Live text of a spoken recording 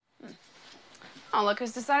Oh, look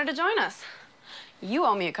who's decided to join us. You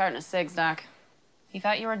owe me a carton of cigs, Doc. He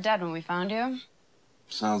thought you were dead when we found you.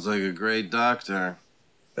 Sounds like a great doctor.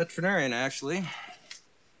 Veterinarian, actually.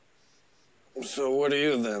 So what are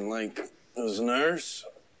you then, like his nurse?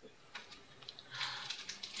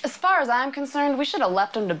 As far as I'm concerned, we should have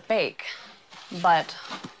left him to bake. But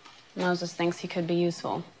Moses thinks he could be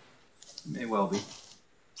useful. May well be.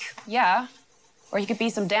 Yeah. Or he could be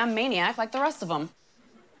some damn maniac like the rest of them.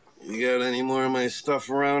 You got any more of my stuff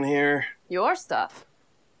around here? Your stuff.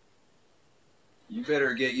 You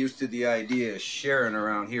better get used to the idea of sharing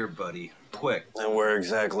around here, buddy. Quick. And where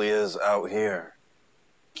exactly is out here?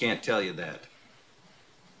 Can't tell you that.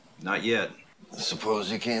 Not yet. I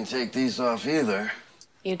suppose you can't take these off either.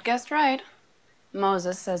 You'd guessed right.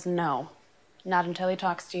 Moses says no. Not until he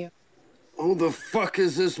talks to you. Who the fuck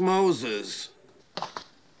is this Moses?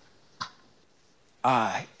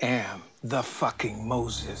 I am the fucking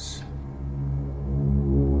Moses.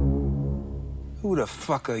 Who the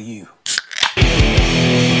fuck are you?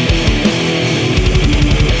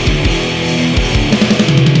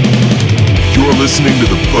 You're listening to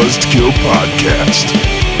the Buzzkill Podcast.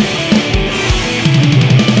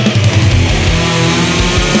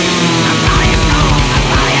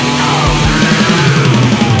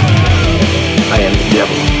 I am the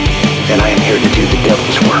devil, and I am here to do the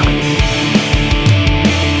devil's work.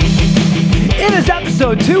 It is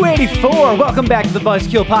episode 284. Welcome back to the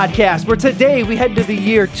Buzzkill Podcast, where today we head to the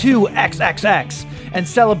year 2XXX and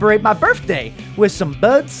celebrate my birthday with some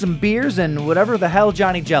buds, some beers, and whatever the hell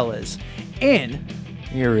Johnny Gel is. In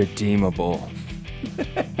Irredeemable.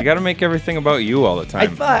 You got to make everything about you all the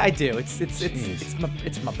time. I do.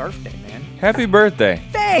 It's my birthday, man. Happy birthday.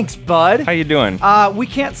 Thanks, bud. How you doing? We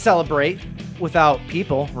can't celebrate without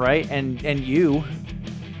people, right? And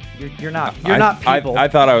you're not people. I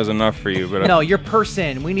thought I was enough for you, but no, you're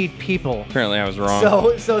person. We need people. Apparently I was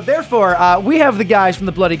wrong. So therefore, we have the guys from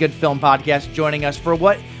the Bloody Good Film Podcast joining us for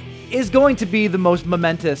what is going to be the most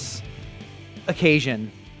momentous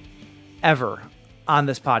occasion ever on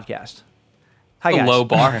this podcast. Hi, guys. A low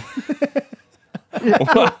bar.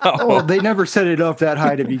 Wow. Oh, they never set it up that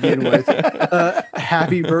high to begin with.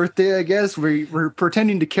 Happy birthday, I guess. We're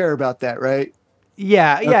pretending to care about that, right?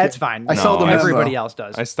 Yeah, Okay. It's fine. I saw the memo. Everybody else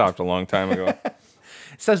does. I stopped a long time ago.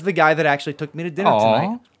 Says the guy that actually took me to dinner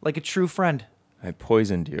tonight, like a true friend. I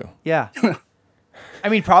poisoned you. Yeah. I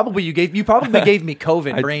mean, probably you probably gave me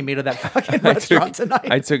COVID bringing me to that fucking restaurant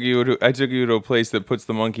tonight. I took you to a place that puts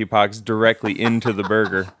the monkeypox directly into the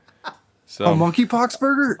burger. So A monkeypox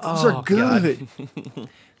burger? Those are good.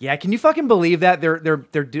 Yeah, can you fucking believe that they're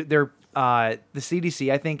the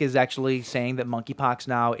CDC I think is actually saying that monkeypox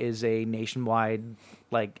now is a nationwide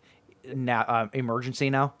emergency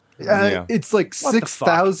now. Yeah. It's like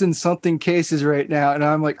 6,000 something cases right now, and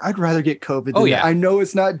I'm like, I'd rather get COVID than that. I know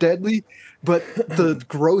it's not deadly, but the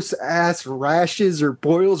gross ass rashes or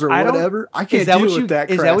boils or whatever, I can't deal with that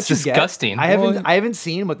crap. Is that what you disgusting. get? I haven't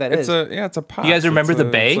seen what that is. It's a pox. You guys remember the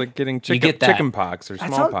Bay? It's like getting You get that. chicken pox or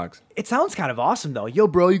smallpox. It sounds kind of awesome though. Yo,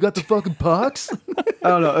 bro, you got the fucking pox? I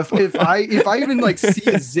don't know. If I even like see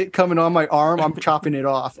a zit coming on my arm, I'm chopping it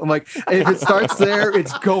off. I'm like, if it starts there,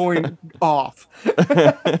 it's going off.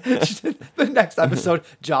 The next episode,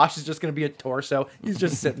 Josh is just going to be a torso. He's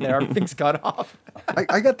just sitting there, everything's cut off.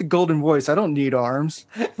 I got the golden voice. I don't need arms.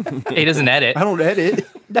 He doesn't edit. I don't edit.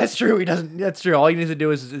 That's true. He doesn't. That's true. All you need to do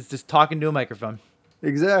is just talk into a microphone.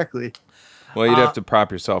 Exactly. Well, you'd have to prop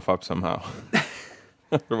yourself up somehow.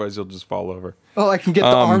 Otherwise, you'll just fall over. Oh, I can get the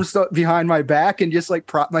arms behind my back and just like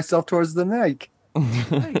prop myself towards the mic.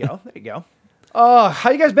 There you go. Oh,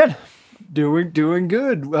 how you guys been? Doing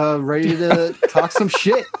good. Ready to talk some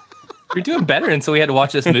shit. You're doing better until we had to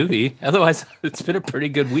watch this movie. Otherwise, it's been a pretty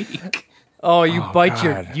good week. Oh, you bite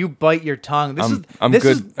your tongue. I'm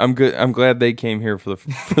good. I'm glad they came here for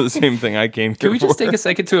the same thing I came here for. Can we just take a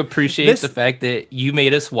second to appreciate the fact that you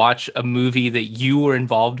made us watch a movie that you were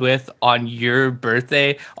involved with on your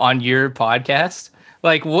birthday on your podcast?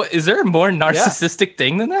 Like, what is there a more narcissistic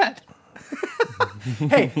thing than that?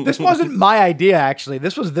 Hey, this wasn't my idea, actually.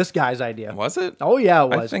 This was this guy's idea. Was it? Oh, yeah, it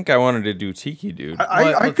was. I think I wanted to do Tiki Dude.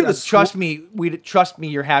 I could have trust me. Trust me.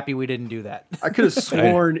 You're happy we didn't do that. I could have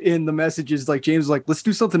sworn in the messages, like James was like, let's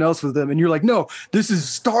do something else with them, and you're like, no, this is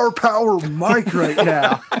star power Mike right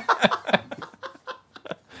now.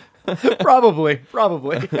 Probably.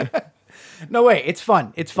 No way, it's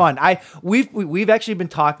fun. We've actually been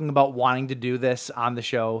talking about wanting to do this on the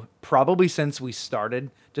show probably since we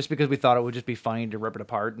started, just because we thought it would just be funny to rip it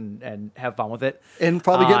apart and have fun with it. And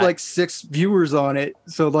probably get like 6 viewers on it.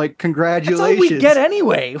 So like, congratulations. That's all we get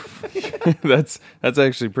anyway. That's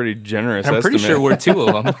actually pretty generous. I'm pretty sure we're 2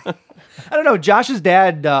 of them. I don't know. Josh's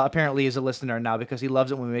dad apparently is a listener now because he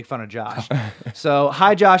loves it when we make fun of Josh. So,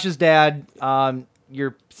 hi, Josh's dad.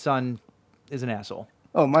 Your son is an asshole.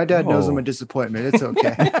 Oh, my dad knows I'm a disappointment. It's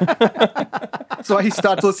okay. That's why he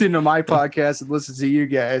stopped listening to my podcast and listens to you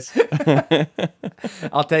guys.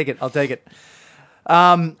 I'll take it.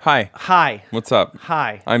 Hi. What's up?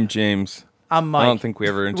 Hi. I'm James. I'm Mike. I don't think we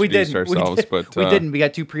ever introduced ourselves, but we didn't. We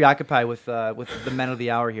got too preoccupied with the men of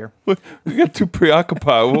the hour here. We got too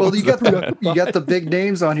preoccupied. Well, you got the big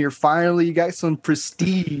names on here. Finally, you got some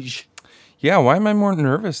prestige. Yeah, why am I more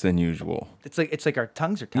nervous than usual? It's like our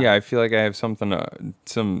tongues are tied. Yeah, I feel like I have something,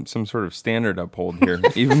 some sort of standard uphold here,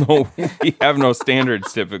 even though we have no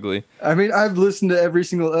standards typically. I mean, I've listened to every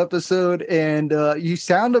single episode, and you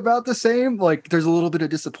sound about the same. Like, there's a little bit of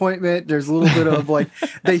disappointment. There's a little bit of like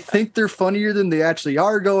they think they're funnier than they actually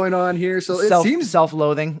are going on here. So it seems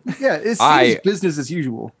self-loathing. Yeah, it seems business as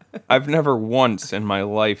usual. I've never once in my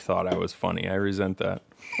life thought I was funny. I resent that.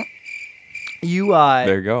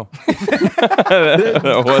 There you go.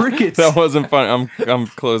 That wasn't fun. I'm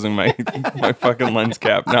closing my fucking lens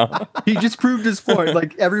cap now. He just proved his point.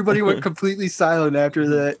 Like, everybody went completely silent after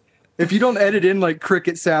that. If you don't edit in like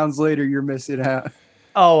cricket sounds later, you're missing out.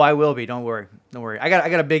 Oh, I will be. Don't worry. I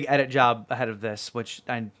got a big edit job ahead of this, which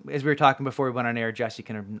as we were talking before we went on air, Jesse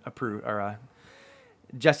can approve or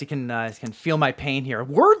Jesse can feel my pain here.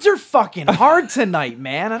 Words are fucking hard tonight,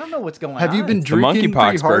 man. I don't know what's going on. Have you been drinking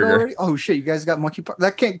pretty hard already? Oh shit, you guys got monkeypox.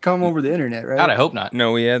 That can't come over the internet, right? God, I hope not.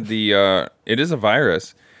 No, we had the. It is a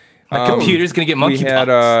virus. My computer's gonna get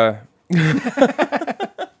monkeypox.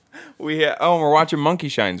 We're watching Monkey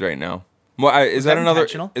Shines right now. Well, is that another?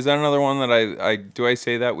 Is that another one that I do? I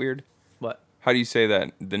say that weird? What? How do you say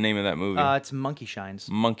that? The name of that movie? It's Monkey Shines.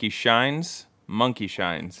 Monkey Shines. Monkey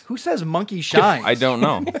Shines. Who says Monkey Shines? I don't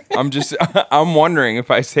know. I'm wondering if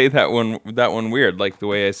I say that one weird, like the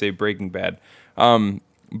way I say Breaking Bad.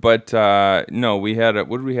 But no, we had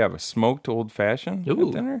what did we have? A smoked old fashioned at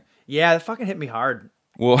dinner? Yeah, that fucking hit me hard.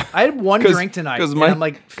 Well, I had one drink tonight, and I'm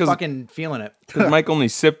like fucking feeling it. Because Mike only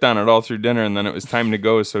sipped on it all through dinner, and then it was time to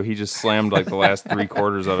go, so he just slammed like the last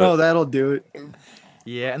 3/4 of it. Oh, that'll do it.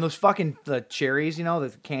 Yeah, and those fucking the cherries,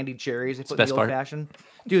 the candied cherries they put in the old fashioned.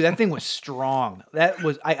 Dude, that thing was strong. That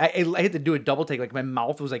was I had to do a double take. Like my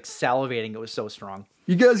mouth was like salivating. It was so strong.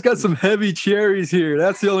 You guys got some heavy cherries here.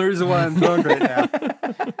 That's the only reason why I'm drunk right now.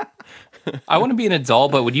 I want to be an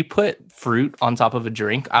adult, but would you put fruit on top of a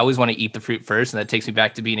drink? I always want to eat the fruit first, and that takes me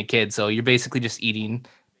back to being a kid. So you're basically just eating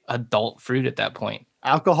adult fruit at that point.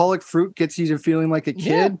 Alcoholic fruit gets you to feeling like a kid.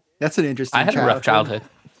 Yeah. That's an interesting. I had a rough childhood.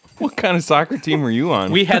 What kind of soccer team were you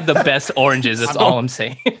on? We had the best oranges. That's all I'm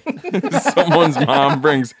saying. Someone's mom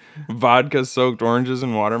brings vodka-soaked oranges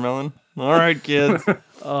and watermelon. All right, kids.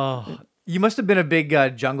 Oh, you must have been a big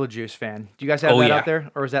Jungle Juice fan. Do you guys have that out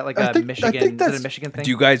there, or is that like Michigan? Is it a Michigan thing?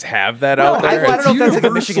 Do you guys have that out there? I don't know if that's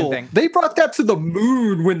like a Michigan thing. They brought that to the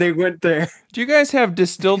moon when they went there. Do you guys have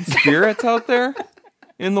distilled spirits out there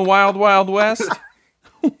in the wild, wild west?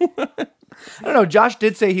 I don't know. Josh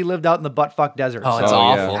did say he lived out in the buttfuck desert. Oh, it's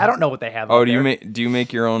awful. I don't know what they have. Oh, do you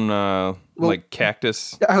make your own like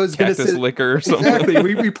cactus? I was gonna say, liquor or something.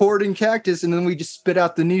 Exactly. We poured in cactus and then we just spit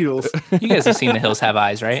out the needles. You guys have seen The Hills Have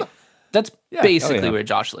Eyes, right? That's basically where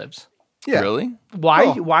Josh lives. Yeah. Really?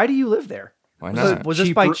 Why? Why do you live there? Why not? Was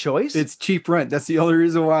this by choice? It's cheap rent. That's the only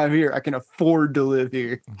reason why I'm here. I can afford to live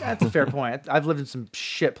here. That's a fair point. I've lived in some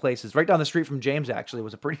shit places. Right down the street from James actually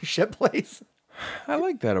was a pretty shit place. I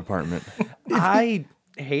like that apartment. I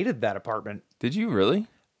hated that apartment. Did you really?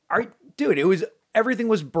 Dude, everything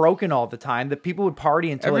was broken all the time. The people would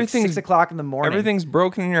party until like 6 o'clock in the morning. Everything's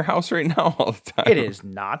broken in your house right now all the time. It is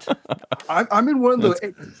not. I'm in one of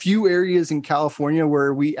the few areas in California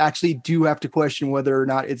where we actually do have to question whether or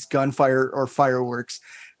not it's gunfire or fireworks,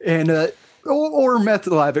 and or meth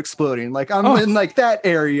lab exploding. Like I'm in like that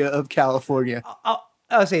area of California.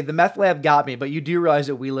 I'll say the meth lab got me, but you do realize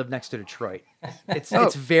that we live next to Detroit.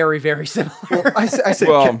 It's very, very similar. Well, I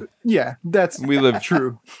say, yeah, we live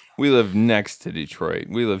true. We live next to Detroit.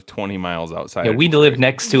 We live 20 miles outside. Yeah, we live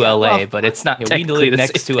next to LA, but it's not technically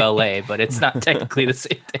next to LA, but it's not technically the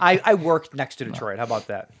same thing. I work next to Detroit. How about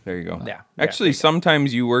that? There you go. Yeah. Actually,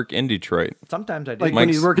 sometimes you work in Detroit. Sometimes I do. Like when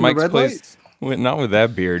he's working the red lights? Not with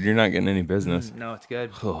that beard. You're not getting any business. No, it's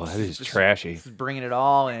good. Oh, that is trashy. It's bringing it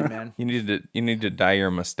all in, man. You need to dye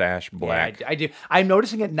your mustache black. Yeah, I do. I'm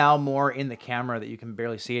noticing it now more in the camera that you can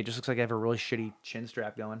barely see. It just looks like I have a really shitty chin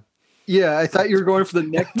strap going. Yeah, I thought you were going for the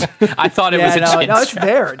neck. I thought it was a chin strap. No, it's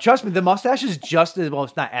there. Trust me, the mustache is just as well.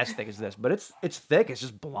 It's not as thick as this, but it's thick. It's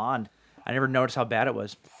just blonde. I never noticed how bad it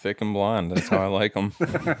was. Thick and blonde. That's how I like them.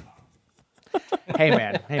 Hey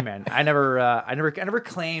man. I never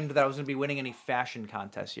claimed that I was going to be winning any fashion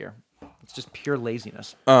contests here. It's just pure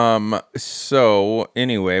laziness. So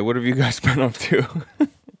anyway, what have you guys been up to?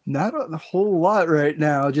 Not a whole lot right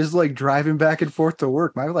now. Just like driving back and forth to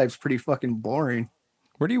work. My life's pretty fucking boring.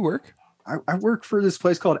 Where do you work? I work for this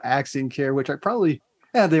place called Accent Care, which I probably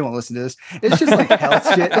they won't listen to this. It's just like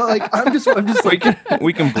health shit. Like I'm just like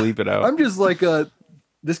we can bleep it out. I'm just like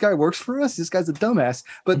this guy works for us. This guy's a dumbass.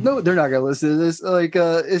 But no, they're not gonna listen to this. Like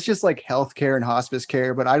it's just like healthcare and hospice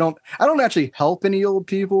care. But I don't actually help any old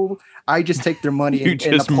people. I just take their money and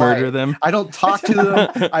just murder them. I don't talk to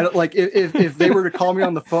them. I don't like if they were to call me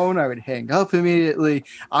on the phone, I would hang up immediately.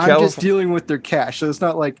 I'm just dealing with their cash. So it's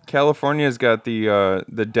not like California's got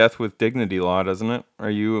the death with dignity law, doesn't it? Are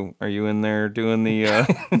you in there doing the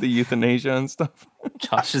the euthanasia and stuff?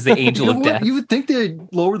 Josh is the angel of death. You would think they'd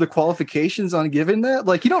lower the qualifications on giving that.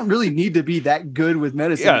 Like, you don't really need to be that good with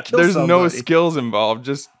medicine. Yeah, to kill there's somebody. no skills involved.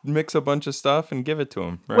 Just mix a bunch of stuff and give it to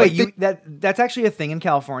them. Right? Wait, that's actually a thing in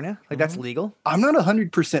California? Like, that's legal? I'm not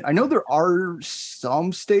 100%. I know there are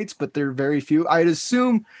some states, but they're very few. I'd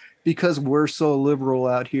assume because we're so liberal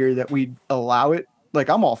out here that we allow it. Like,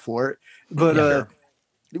 I'm all for it. But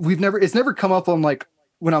it's never come up on like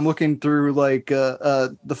when I'm looking through like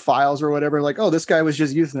the files or whatever, like, oh, this guy was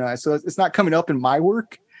just euthanized. So it's not coming up in my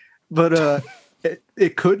work, but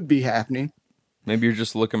it could be happening. Maybe you're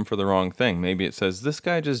just looking for the wrong thing. Maybe it says, this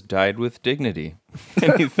guy just died with dignity.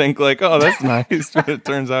 And you think like, oh, that's nice. But it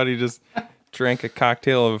turns out he just drank a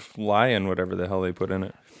cocktail of lion, whatever the hell they put in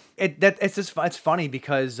it. It's funny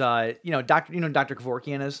because Dr. Dr.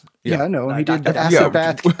 Kevorkian is. Yeah, I know. He did the Dr. acid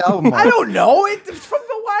bath album. I don't know. It's from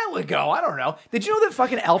a while ago. I don't know. Did you know that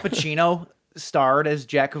fucking Al Pacino starred as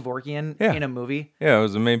Jack Kevorkian in a movie? Yeah, it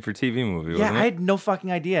was a made-for-TV movie, wasn't it? I had no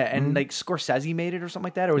fucking idea. And like Scorsese made it or something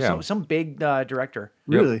like that. Or some big director.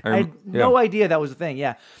 Really? I had no idea that was a thing.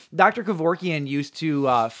 Yeah. Dr. Kevorkian used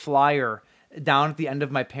to flyer down at the end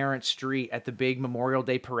of my parents' street at the big Memorial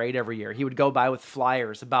Day parade every year. He would go by with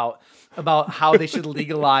flyers about how they should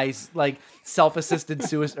legalize like self-assisted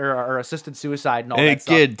suicide or assisted suicide and all that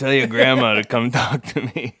stuff. Hey kid, tell your grandma to come talk to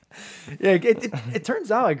me. Yeah, it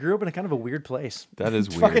turns out I grew up in a kind of a weird place. That is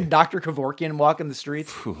weird. Fucking Dr. Kevorkian walking the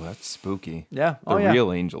streets. Whew, that's spooky. Yeah. The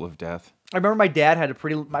real angel of death. I remember my dad had a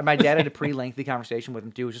pretty lengthy conversation with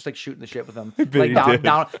him too. It was just like shooting the shit with him, like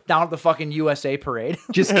down at the fucking USA parade.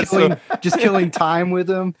 Just killing time with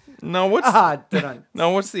him. No, what's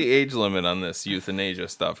the age limit on this euthanasia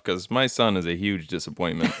stuff? Because my son is a huge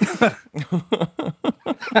disappointment.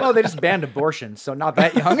 Well, they just banned abortion, so not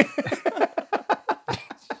that young.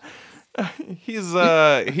 He's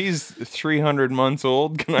 300 months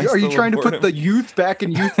old. Are you trying to put the youth back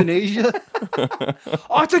in euthanasia?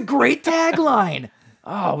 Oh, it's a great tagline.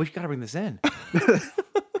 Oh, we've got to bring this in.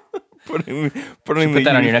 putting put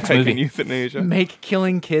that on your next movie. Euthanasia. Make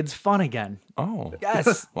killing kids fun again. Oh,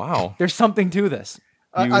 yes. Wow. There's something to this.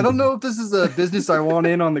 I don't know if this is a business I want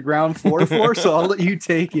in on the ground floor for, so I'll let you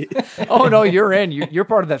take it. Oh no, you're in. You're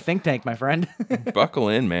part of that think tank, my friend. Buckle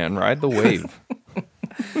in, man. Ride the wave.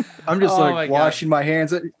 I'm just washing my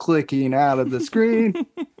hands, clicking out of the screen.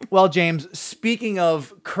 Well, James, speaking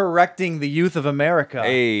of correcting the youth of America.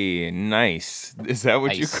 Hey, nice. Is that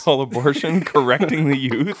what you call abortion? Correcting the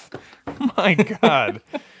youth? My God.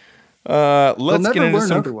 Let's get into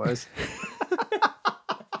some otherwise.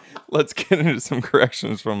 Let's get into some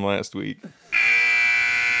corrections from last week.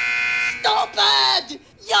 Stupid!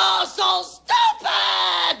 You're so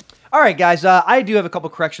stupid! All right, guys, I do have a couple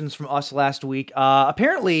corrections from us last week.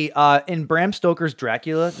 Apparently, in Bram Stoker's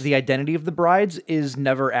Dracula, the identity of the brides is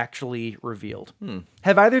never actually revealed.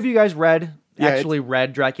 Have either of you guys read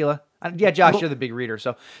Dracula? Yeah, Josh, you're the big reader.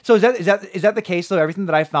 So is that the case though? Everything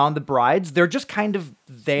that I found, the brides, they're just kind of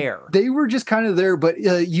there. They were just kind of there, but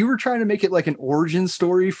you were trying to make it like an origin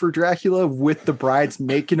story for Dracula with the brides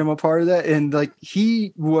making him a part of that, and like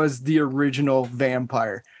he was the original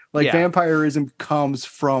vampire. Vampirism comes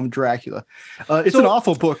from Dracula. It's an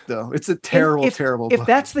awful book, though. It's a terrible book. If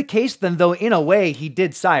that's the case, then though, in a way, he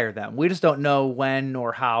did sire them. We just don't know when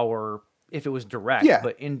or how or if it was direct. Yeah.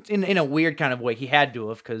 But in a weird kind of way, he had to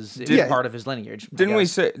have because it was part of his lineage. Didn't we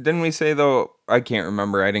say though? I can't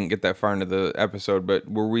remember. I didn't get that far into the episode,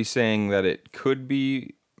 but were we saying that it could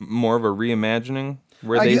be more of a reimagining?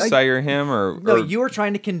 Where they sire him, or no? You were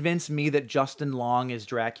trying to convince me that Justin Long is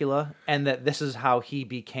Dracula, and that this is how he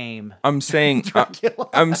became. I'm saying, Dracula.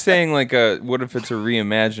 I'm saying, like, what if it's a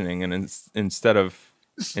reimagining, and instead of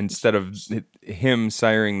him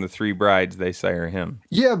siring the three brides, they sire him?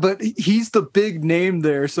 Yeah, but he's the big name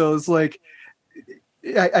there, so it's like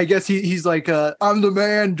I guess he's like, I'm the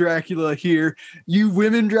man, Dracula here. You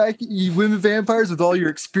women vampires with all your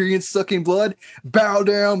experience sucking blood, bow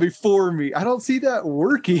down before me. I don't see that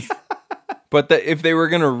working. But if they were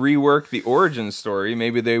going to rework the origin story,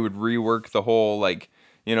 maybe they would rework the whole, like,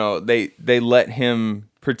 you know, they let him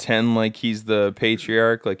pretend like he's the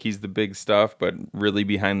patriarch, like he's the big stuff, but really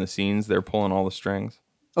behind the scenes, they're pulling all the strings.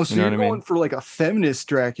 Oh, so you're going for like a feminist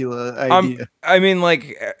Dracula idea? I mean,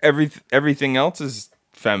 like everything else is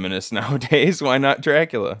feminist nowadays. Why not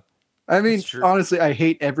Dracula? I mean, honestly, I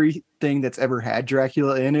hate everything that's ever had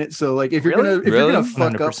Dracula in it. So, like, if you're gonna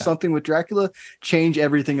fuck 100%. Up something with Dracula, change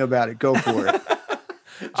everything about it. Go for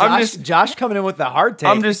it. Josh coming in with the hard take.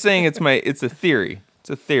 I'm just saying it's a theory. It's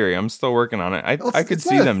a theory. I'm still working on it. I could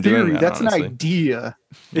see them doing that. That's honestly. An idea.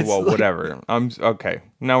 Well, whatever. I'm okay.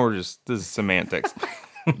 Now this is semantics.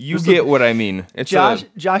 You get what I mean. It's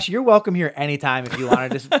Josh, you're welcome here anytime if you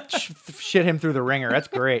want to just shit him through the ringer. That's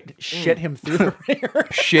great. Shit him through the ringer.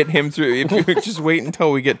 Shit him through. If you just wait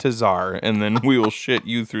until we get to Czar, and then we will shit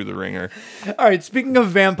you through the ringer. All right. Speaking of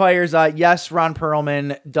vampires, yes, Ron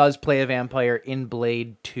Perlman does play a vampire in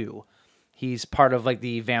Blade 2. He's part of like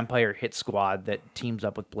the vampire hit squad that teams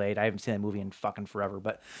up with Blade. I haven't seen that movie in fucking forever,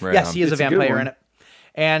 but yes, he is a vampire in it.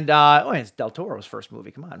 And it's Del Toro's first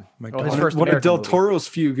movie. Come on, his first one of Del Toro's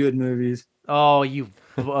few good movies.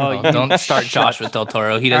 Don't start Josh with Del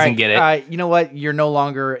Toro. He doesn't get it. You know what? You're no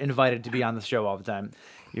longer invited to be on the show all the time.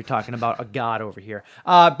 You're talking about a god over here.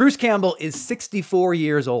 Bruce Campbell is 64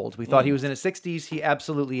 years old. We thought he was in his 60s. He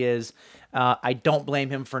absolutely is. I don't blame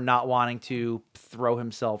him for not wanting to throw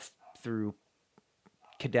himself through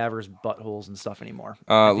cadavers, buttholes, and stuff anymore.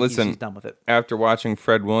 Listen, he's done with it. After watching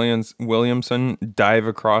Fred Williamson dive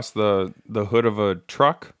across the hood of a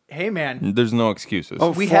truck, hey man, there's no excuses.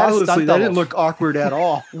 Oh, we had a stunt double. That didn't look awkward at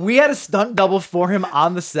all. We had a stunt double for him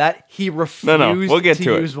on the set. He refused we'll get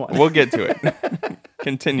to use one. We'll get to it.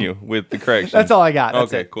 Continue with the correction. That's all I got.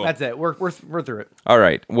 That's okay, it. Cool. That's it. We're through it. All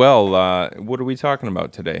right. Well, what are we talking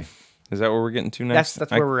about today? Is that what we're getting to next?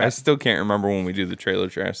 That's where we're at. I still can't remember when we do the trailer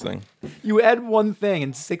trash thing. You add one thing,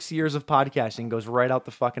 and 6 years of podcasting goes right out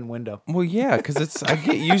the fucking window. Well, yeah, because I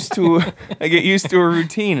get used to a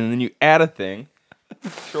routine, and then you add a thing,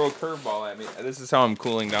 throw a curveball at me. This is how I'm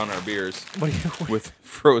cooling down our beers with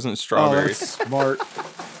frozen strawberries. Oh, that's smart.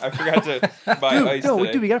 I forgot to buy ice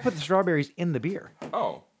today. Dude, we gotta put the strawberries in the beer.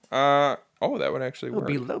 Oh, that would actually work.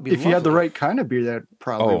 If you had the right kind of beer, that'd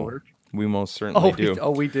probably work. We most certainly do.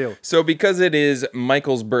 We do. So because it is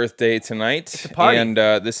Michael's birthday tonight, it's a party. And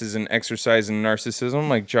this is an exercise in narcissism,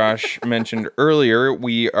 like Josh mentioned earlier,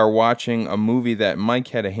 we are watching a movie that Mike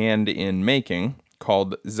had a hand in making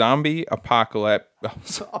called Zombie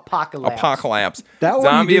Apocalypse. Apocalypse. That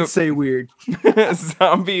one you did say weird.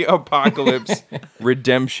 Zombie Apocalypse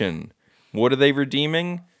Redemption. What are they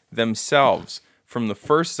redeeming? Themselves from the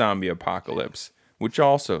first zombie apocalypse, which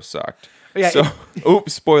also sucked. Yeah, so,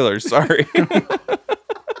 oops, spoilers, sorry.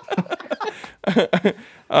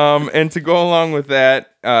 And to go along with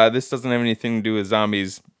that, this doesn't have anything to do with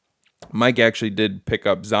zombies. Mike actually did pick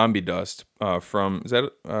up Zombie Dust from, is that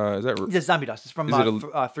It's Zombie Dust. It's from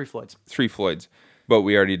Three Floyds. Three Floyds. But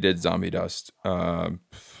we already did Zombie Dust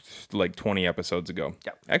like 20 episodes ago.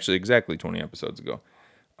 Yeah. Actually, exactly 20 episodes ago.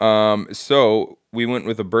 So we went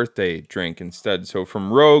with a birthday drink instead. So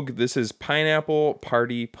from Rogue, this is Pineapple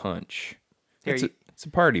Party Punch. It's a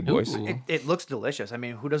party, boys. It looks delicious. I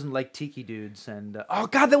mean, who doesn't like tiki dudes? And oh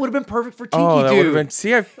god, that would have been perfect for tiki that would have dude. been.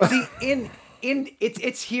 See,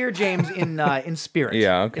 it's here, James, in spirit.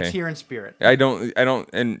 Yeah, okay. It's here in spirit. I don't,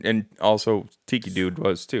 and also Tiki Dude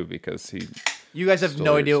was too because he. You guys have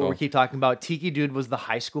no idea what we keep talking about. Tiki Dude was the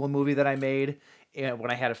high school movie that I made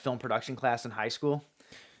when I had a film production class in high school,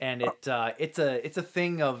 and it's a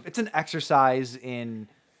thing of it's an exercise in.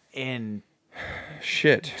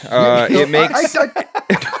 Shit. It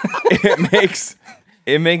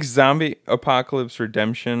makes Zombie Apocalypse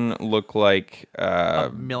Redemption look like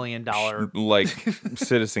 $1 million, like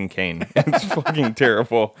Citizen Kane. It's fucking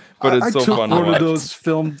terrible, but it's so fun to watch. I took one of those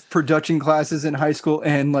film production classes in high school,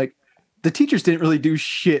 and like the teachers didn't really do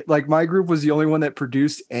shit. Like my group was the only one that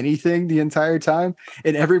produced anything the entire time,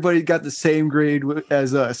 and everybody got the same grade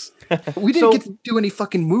as us. We didn't get to do any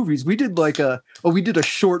fucking movies. We did we did a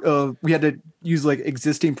short of, we had to use like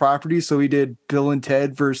existing properties. So we did Bill and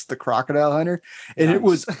Ted versus the Crocodile Hunter, and It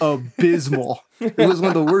was abysmal. It was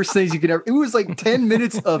one of the worst things you could ever. It was like 10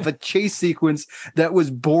 minutes of a chase sequence that was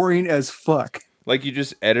boring as fuck. Like you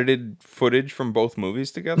just edited footage from both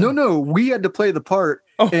movies together? No, we had to play the part,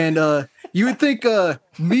 and you would think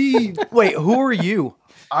me. Wait, who are you?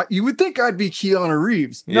 you would think I'd be Keanu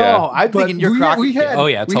Reeves. No, I'm thinking you're we had, oh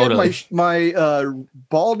yeah, totally. We had my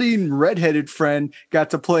balding redheaded friend got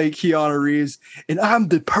to play Keanu Reeves, and I'm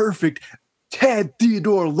the perfect Ted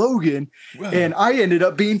Theodore Logan, and I ended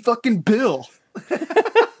up being fucking Bill.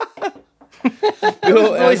 I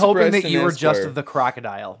was really hoping that you were just the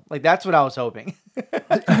crocodile. Like that's what I was hoping. You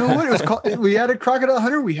know what? It was called, we had a crocodile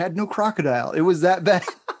hunter. We had no crocodile. It was that bad.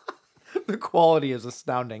 The quality is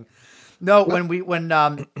astounding. No, when we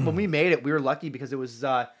made it, we were lucky because it was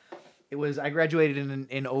I graduated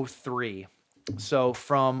in 03. So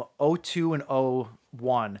from 02 and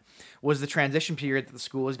 01 was the transition period that the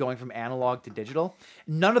school was going from analog to digital.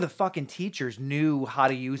 None of the fucking teachers knew how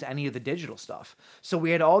to use any of the digital stuff. So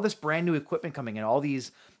we had all this brand new equipment coming in, all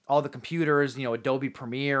the computers, Adobe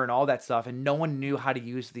Premiere and all that stuff, and no one knew how to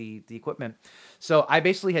use the equipment. So I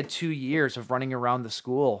basically had 2 years of running around the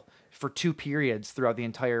school for 2 periods throughout the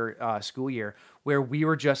entire school year, where we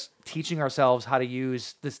were just teaching ourselves how to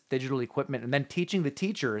use this digital equipment and then teaching the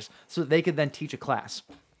teachers so that they could then teach a class.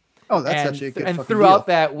 Oh, that's such a good And fucking throughout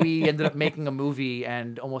deal. that, we ended up making a movie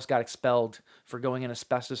and almost got expelled for going in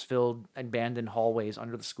asbestos-filled abandoned hallways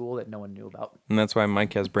under the school that no one knew about. And that's why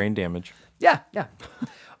Mike has brain damage. Yeah. You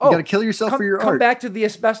gotta kill yourself for your art. Come back to the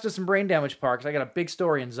asbestos and brain damage part, because I got a big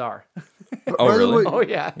story in Czar. Oh, really? Oh,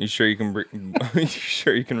 yeah. You sure you can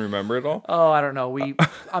remember it all? Oh, I don't know.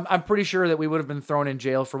 I'm pretty sure that we would have been thrown in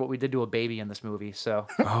jail for what we did to a baby in this movie. So.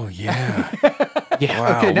 Oh yeah. Yeah.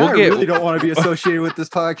 Wow. Okay, now I really don't want to be associated with this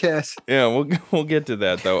podcast. Yeah, we'll get to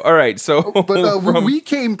that though. All right, so But we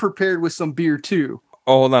came prepared with some beer too.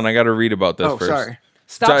 Oh, hold on, I got to read about this first. Sorry.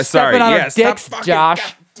 Stop stepping on our dicks, Josh.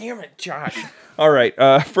 God damn it, Josh. All right,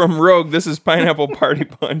 from Rogue, this is Pineapple Party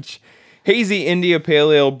Punch. Hazy India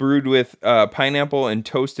Pale Ale brewed with pineapple and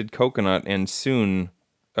toasted coconut and soon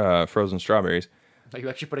frozen strawberries. Are you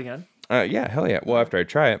actually putting it in? Yeah, hell yeah. Well, after I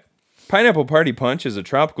try it. Pineapple Party Punch is a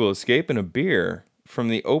tropical escape in a beer. From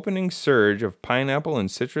the opening surge of pineapple and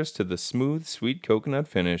citrus to the smooth, sweet coconut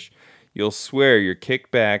finish, you'll swear you're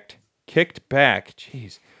kicked back,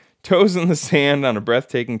 jeez, toes in the sand on a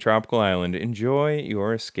breathtaking tropical island. Enjoy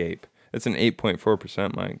your escape. It's an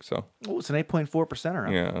 8.4%, Mike. So. Oh, it's an 8.4%er.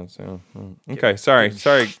 Yeah. So okay. Sorry.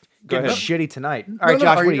 Go Getting ahead. shitty tonight. All right,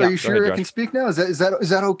 Josh. Are what do you got? you sure ahead, I can Josh. speak now? Is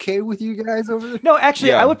that okay with you guys over there? No, actually,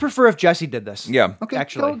 Yeah. I would prefer if Jesse did this. Yeah. Okay,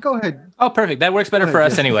 actually. go ahead. Oh, perfect. That works better for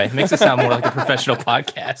us anyway. Makes it sound more like a professional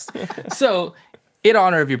podcast. So, in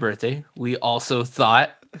honor of your birthday, we also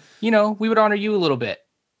thought, we would honor you a little bit.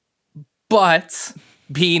 But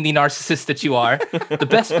being the narcissist that you are, the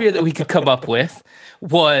best beer that we could come up with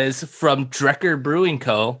was from Drecker Brewing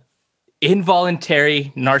Co.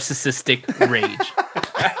 Involuntary Narcissistic Rage.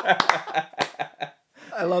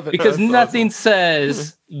 I love it. Because nothing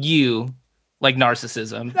says you like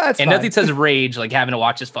narcissism. That's and fine. nothing says rage like having to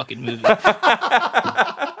watch this fucking movie.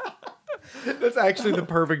 That's actually the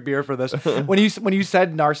perfect beer for this. When you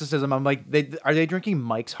said narcissism, I'm like, are they drinking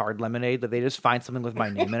Mike's Hard Lemonade? That they just find something with my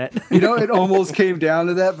name in it? It almost came down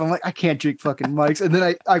to that, but I'm like, I can't drink fucking Mike's. And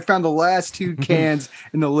then I found the last 2 cans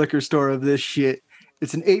in the liquor store of this shit.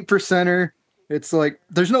 It's an 8%er. It's like,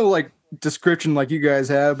 there's no like description like you guys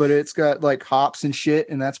have, but it's got like hops and shit,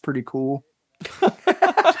 and that's pretty cool.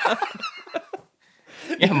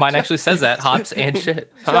 Yeah, mine actually says that. Hops and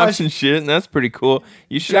shit. Hops and shit, and that's pretty cool.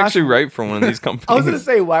 You should actually write for one of these companies. I was going to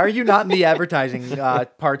say, why are you not in the advertising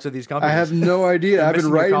parts of these companies? I have no idea. I've been missing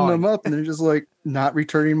your writing calling. them up, and they're just like not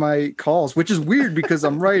returning my calls, which is weird because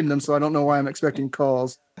I'm writing them, so I don't know why I'm expecting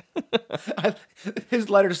calls. His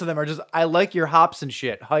letters to them are just, I like your hops and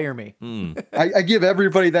shit. Hire me. I give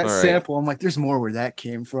everybody that All right. sample. I'm like, there's more where that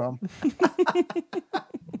came from.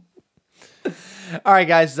 All right,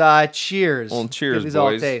 guys. Cheers. Well, cheers, Give these all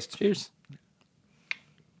a boys. taste. Cheers.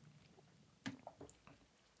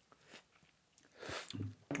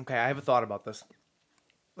 Okay, I have a thought about this.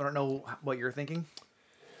 I don't know what you're thinking.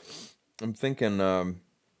 I'm thinking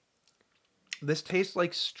This tastes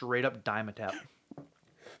like straight up Dimetapp.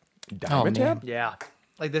 Dimetapp? Yeah.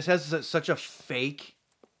 Like this has such a fake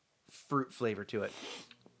fruit flavor to it.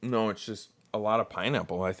 No, it's just a lot of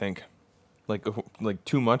pineapple, I think. Like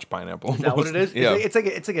too much pineapple. Is that what it is? Yeah. It's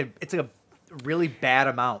like a really bad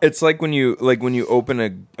amount. It's like when you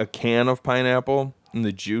open a can of pineapple and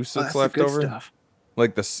the juice that's the left good over. stuff.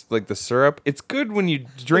 Like the syrup. It's good when you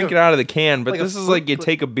drink it out of the can, but like a this is fruit- like you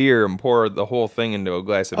take a beer and pour the whole thing into a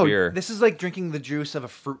glass of beer. This is like drinking the juice of a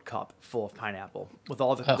fruit cup full of pineapple with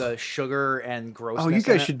all the sugar and grossness. Oh, you in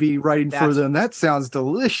guys it. should be writing for That's- them. That sounds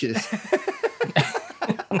delicious.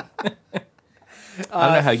 I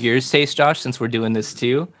don't know how yours taste, Josh, since we're doing this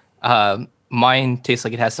too. Mine tastes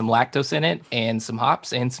like it has some lactose in it and some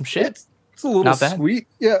hops and some shit. It's a little sweet.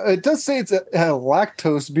 Yeah, it does say it's a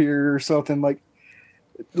lactose beer or something like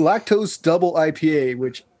lactose double IPA,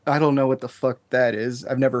 which I don't know what the fuck that is.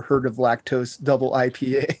 I've never heard of lactose double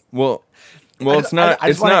IPA. Well, it's not.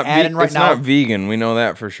 It's not vegan. We know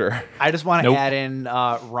that for sure. I just want to add in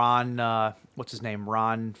Ron. What's his name?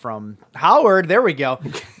 Ron from Howard. There we go.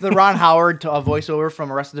 The Ron Howard voiceover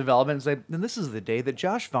from Arrested Development. It's like, and this is the day that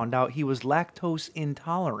Josh found out he was lactose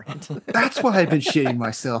intolerant. That's why I've been shitting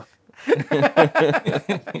myself.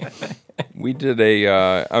 We did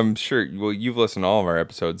I'm sure, well, you've listened to all of our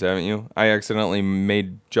episodes, haven't you? I accidentally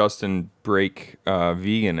made Justin break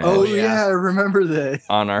vegan edge. Oh, yeah, I remember that.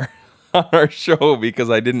 On our show because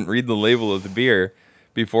I didn't read the label of the beer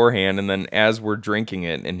beforehand, and then as we're drinking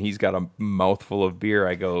it and he's got a mouthful of beer,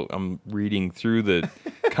 I'm reading through the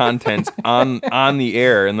contents on the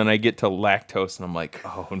air, and then I get to lactose and I'm like,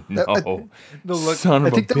 oh no. Son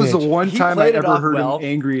of a I think that was the one time I ever heard well. him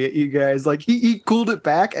angry at you guys. Like he cooled it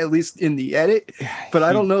back, at least in the edit, but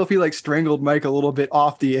I don't know if he like strangled Mike a little bit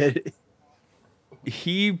off the edit.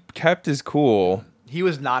 He kept his cool. He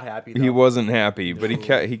was not happy though. He wasn't happy, but he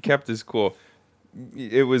kept his cool.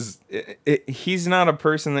 He's not a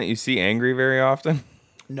person that you see angry very often.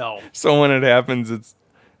 No. So when it happens,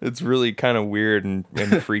 it's really kind of weird and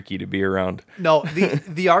freaky to be around. No,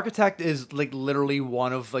 the architect is like literally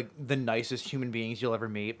one of like the nicest human beings you'll ever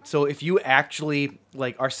meet. So if you actually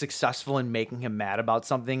like are successful in making him mad about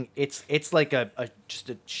something, it's like just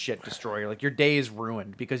a shit destroyer. Like your day is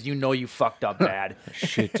ruined because you know you fucked up bad.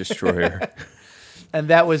 Shit destroyer. And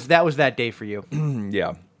that was that day for you.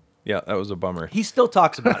 Yeah. Yeah, that was a bummer. He still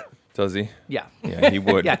talks about it. Does he? Yeah. Yeah, he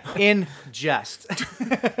would. Yeah, in jest.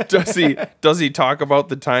 Does he talk about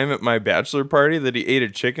the time at my bachelor party that he ate a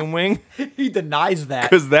chicken wing? He denies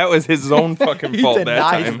that. Because that was his own fucking fault that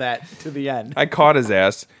time. He denies that to the end. I caught his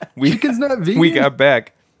ass. Chicken's not vegan? We got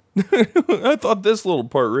back. I thought this little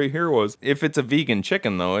part right here was. If it's a vegan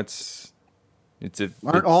chicken, though, aren't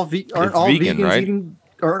all vegan, right?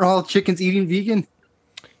 Aren't all chickens eating vegan?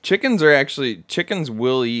 Chickens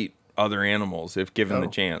will eat other animals if given the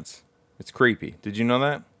chance. It's creepy. Did you know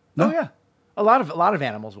that? No. Oh yeah, a lot of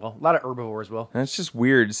animals will. A lot of herbivores will. And it's just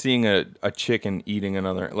weird seeing a chicken eating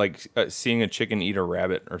another, like seeing a chicken eat a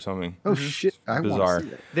rabbit or something. Oh shit! Bizarre.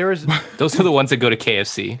 Those are the ones that go to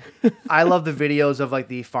KFC. I love the videos of like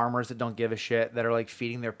the farmers that don't give a shit that are like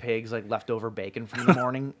feeding their pigs like leftover bacon from the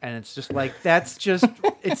morning, and it's just like it's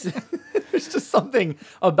there's just something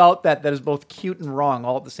about that is both cute and wrong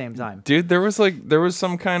all at the same time. Dude, there was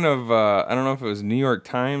some kind of I don't know if it was New York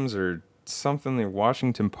Times or something, the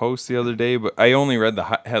Washington Post the other day, but I only read the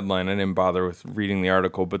headline. I didn't bother with reading the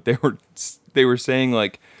article, but they were saying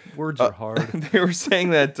like words are hard. They were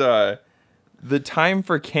saying that the time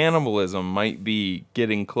for cannibalism might be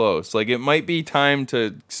getting close. Like it might be time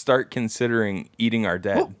to start considering eating our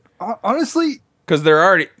dead. Well, honestly, because they're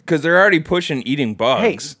already pushing eating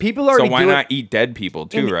bugs. Hey, people already so why not eat dead people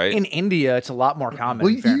too, right? In India, it's a lot more common.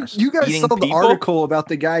 Well, in fairness. you guys Eating saw the people? article about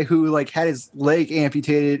the guy who like had his leg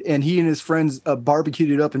amputated, and he and his friends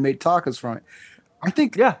barbecued it up and made tacos from it. I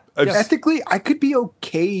think, ethically, I could be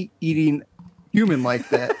okay eating human like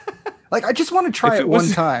that. Like, I just want to try it one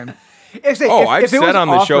time. I've said on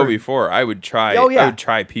the show before, I would try. Oh, yeah. I would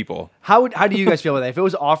try people. How do you guys feel about that? If it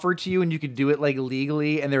was offered to you and you could do it like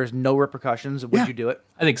legally and there was no repercussions, would you do it?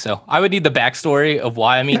 I think so. I would need the backstory of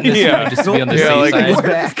why I'm eating this just to be on the safe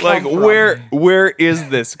side. Like where is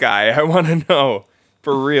this guy? I want to know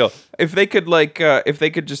for real. If they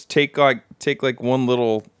could just take one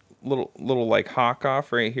little like hawk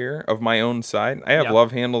off right here of my own side. I have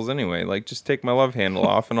love handles anyway. Like just take my love handle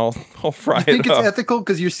off and I'll fry it up. I think it's ethical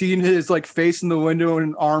because you're seeing his like face in the window and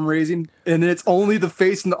an arm raising, and it's only the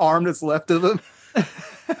face and the arm that's left of him.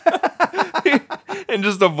 And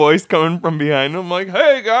just a voice coming from behind him like,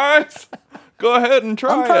 "Hey guys, go ahead and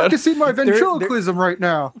try I'm practicing my ventriloquism right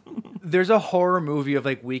now." There's a horror movie of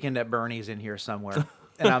like Weekend at Bernie's in here somewhere.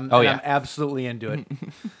 And I'm absolutely into it.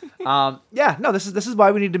 This is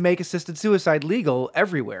why we need to make assisted suicide legal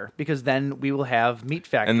everywhere, because then we will have meat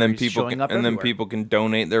factories showing up everywhere. Then people can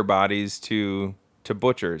donate their bodies to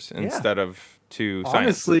butchers instead of to science.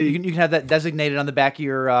 Honestly, you can have that designated on the back of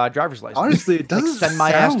your driver's license. Honestly, it doesn't send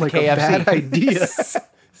my ass to like KFC. a bad idea.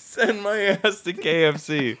 Send my ass to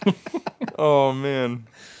KFC. Oh man,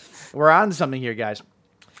 we're on to something here, guys.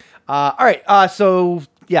 All right, so.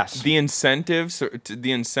 Yes. The incentive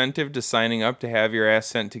to signing up to have your ass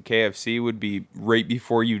sent to KFC would be right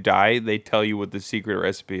before you die. They tell you what the secret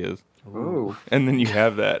recipe is. Oh. And then you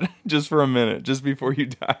have that just for a minute, just before you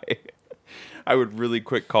die. I would really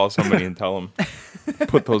quick call somebody and tell them,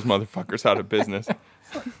 put those motherfuckers out of business.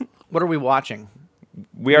 What are we watching?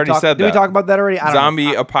 We already said that. Did we talk about that already? I don't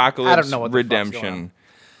Zombie know. apocalypse I don't know what the fuck's going redemption.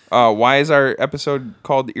 Why is our episode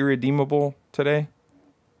called Irredeemable today?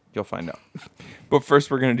 You'll find out. But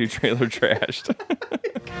first, we're going to do Trailer Trashed.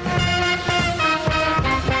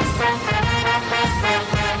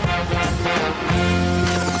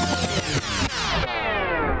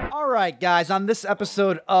 All right, guys. On this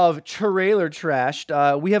episode of Trailer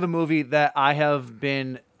Trashed, we have a movie that I have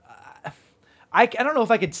been... I don't know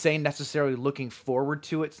if I could say necessarily looking forward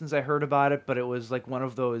to it since I heard about it, but it was like one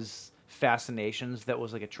of those fascinations that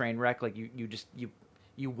was like a train wreck. Like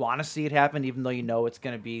you want to see it happen, even though you know it's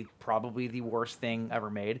going to be probably the worst thing ever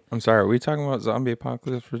made. I'm sorry, are we talking about Zombie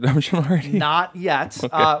Apocalypse Redemption already? Not yet.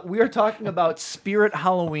 Okay. We are talking about Spirit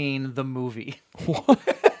Halloween, the movie. What?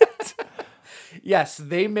 Yes,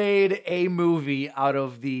 they made a movie out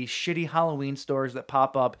of the shitty Halloween stores that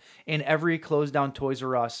pop up in every closed down Toys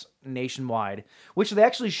R Us nationwide, which they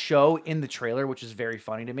actually show in the trailer, which is very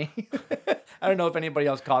funny to me. I don't know if anybody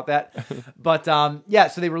else caught that, but yeah.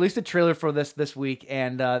 So they released a trailer for this week,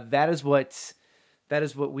 and that is what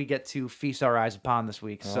we get to feast our eyes upon this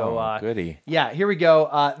week. So goody. Yeah, here we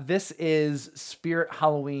go. This is Spirit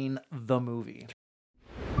Halloween, the movie.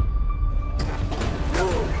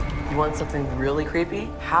 You want something really creepy?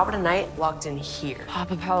 How about a night locked in here?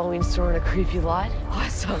 Pop-up Halloween store in a creepy lot?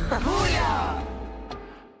 Awesome. Booyah!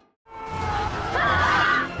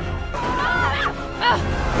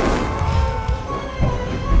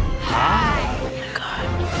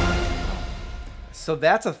 So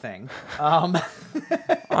that's a thing.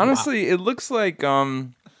 Honestly, it looks like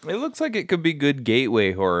it could be good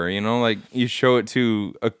gateway horror. You know, like you show it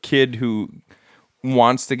to a kid who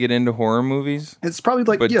wants to get into horror movies. It's probably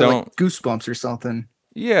like like Goosebumps or something.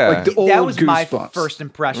 Yeah, like the old that was my Goosebumps. first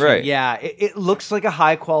impression. Right. Yeah, it looks like a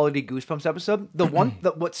high quality Goosebumps episode. The one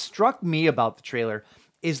that what struck me about the trailer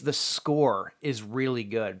is the score is really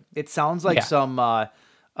good. It sounds like some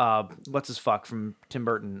what's his fuck from Tim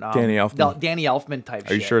Burton, Danny Elfman. Danny Elfman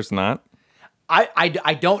type. Are you sure it's not?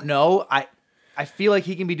 I don't know. I feel like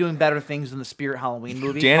he can be doing better things than the Spirit Halloween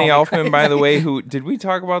movie. Danny Elfman, by the way, who did we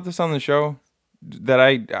talk about this on the show? That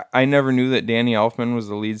I never knew that Danny Elfman was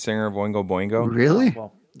the lead singer of Oingo Boingo. Really?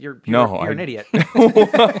 Well, you're an idiot.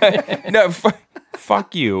 No,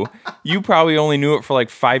 fuck you. You probably only knew it for like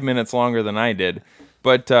 5 minutes longer than I did.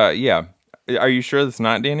 But yeah, are you sure that's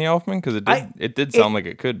not Danny Elfman? Because it did sound like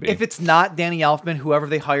it could be. If it's not Danny Elfman, whoever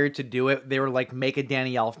they hired to do it, they were like, make a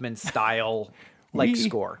Danny Elfman style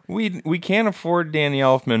score. We can't afford Danny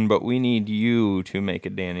Elfman, but we need you to make a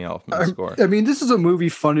Danny Elfman score. I mean, this is a movie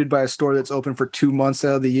funded by a store that's open for 2 months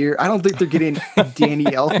out of the year. I don't think they're getting Danny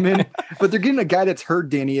Elfman, but they're getting a guy that's heard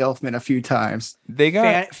Danny Elfman a few times. They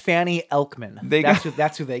got Fanny Elkman.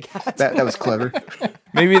 That's who they got. That was clever.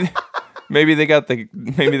 Maybe they got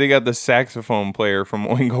the saxophone player from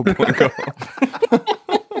Oingo Boingo.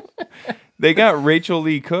 They got Rachel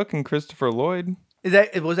Lee Cook and Christopher Lloyd.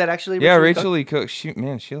 Was that actually? Rachel Lee Cook. She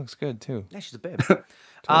looks good too. Yeah, she's a babe.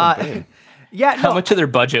 Yeah. How much of their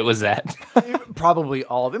budget was that? Probably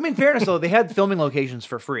all of it. I mean, in fairness though, they had filming locations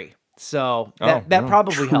for free, so that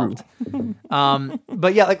probably helped.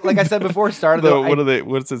 But yeah, like I said before it started.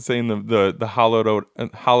 What's it saying? The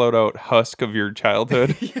hollowed out husk of your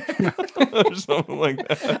childhood, or something like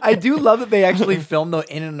that. I do love that they actually filmed though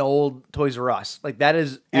in an old Toys R Us. Like that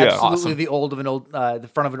is absolutely awesome. the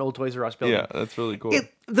front of an old Toys R Us building. Yeah, that's really cool.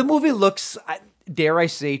 The movie looks, dare I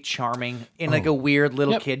say, charming in like a weird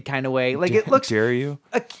little kid kind of way. Like it looks. Dare you?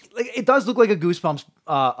 It does look like a Goosebumps,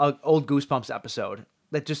 old Goosebumps episode.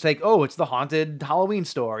 That just like, oh, it's the haunted Halloween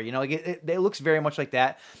store. You know, like it looks very much like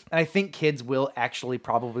that. And I think kids will actually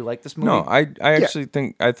probably like this movie. No, I actually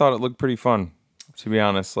think I thought it looked pretty fun. To be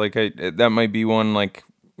honest, like that might be one like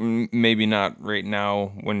maybe not right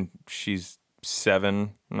now when she's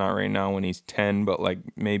 7, not right now when he's 10, but like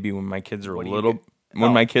maybe when my kids are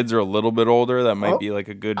my kids are a little bit older, that might be like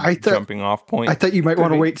a good jumping off point. I thought you might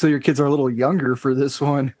want to wait till your kids are a little younger for this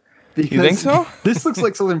one. You think so? This looks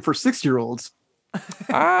like something for 6-year-olds.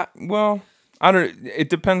 Well, I don't. It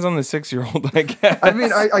depends on the 6-year-old, I guess. I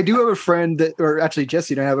mean, I do have a friend that, or actually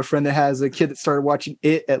Jesse and I have a friend that has a kid that started watching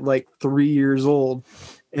it at like 3 years old,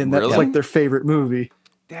 and that's like their favorite movie.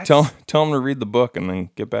 Tell them to read the book and then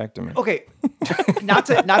get back to me. Okay, not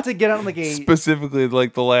to get on like a specifically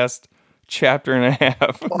like the last chapter and a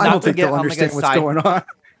half. Well, I don't think they'll understand what's going on.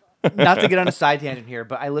 Not to get on a side tangent here,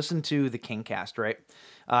 but I listened to the Kingcast, right?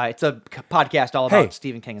 It's a podcast all about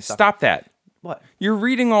Stephen King and stuff. Stop that. What? You're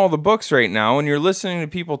reading all the books right now, and you're listening to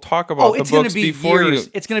people talk about the books before you.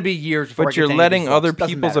 It's going to be years before. But you're letting other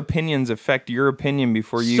people's opinions affect your opinion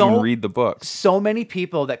before you even read the books. So many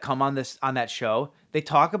people that come on that show, They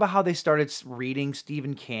talk about how they started reading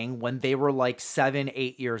Stephen King when they were like 7,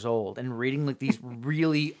 8 years old and reading like these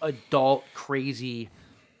really adult, crazy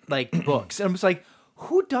like books. And I'm just like,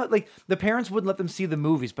 who does like the parents wouldn't let them see the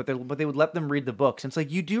movies, but they would let them read the books. And it's like,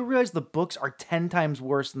 you do realize the books are 10 times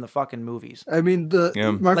worse than the fucking movies. I mean,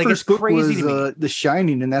 my like, first book was The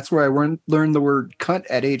Shining, and that's where I learned the word cunt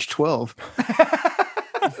at age 12.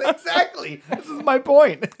 Exactly. This is my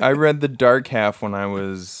point. I read the dark half when I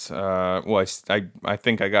was I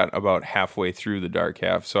think I got about halfway through the dark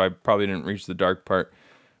half, so I probably didn't reach the dark part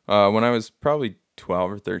when I was probably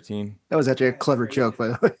 12 or 13. That was actually a clever joke, by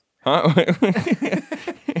the way. Huh?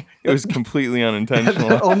 It was completely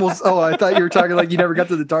unintentional. Almost. Oh, I thought you were talking like you never got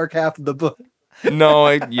to the dark half of the book.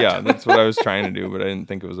 No, that's what I was trying to do, but I didn't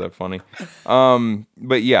think it was that funny.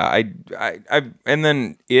 But yeah, I and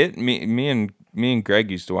then me and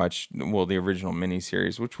Greg used to watch the original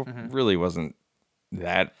miniseries, which really wasn't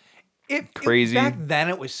that crazy. Back then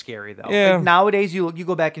it was scary though. Yeah. Like, nowadays you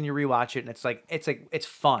go back and you rewatch it and it's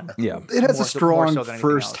fun. Yeah. It has a strong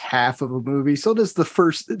first half of a movie. So does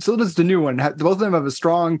the new one. Both of them have a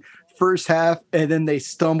strong first half, and then they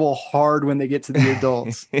stumble hard when they get to the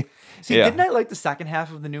adults. See, didn't I like the second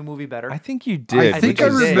half of the new movie better? I think you did. I think I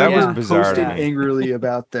remember that was bizarre posting angrily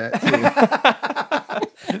about that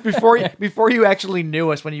too. before you actually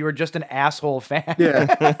knew us, when you were just an asshole fan.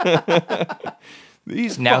 Yeah.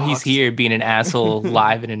 Now he's here being an asshole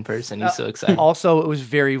live and in person. He's so excited. Also, it was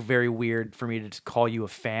very, very weird for me to just call you a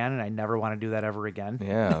fan, and I never want to do that ever again.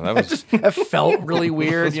 Yeah, that was it felt really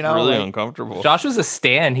weird, you know, really uncomfortable. Josh was a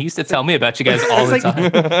stan. He used to tell me about you guys all the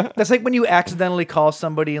time. That's like when you accidentally call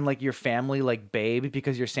somebody in like your family like babe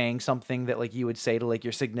because you're saying something that like you would say to like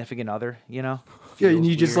your significant other, you know? Yeah, and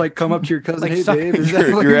you just like come up to your cousin, Like, hey sorry, babe, is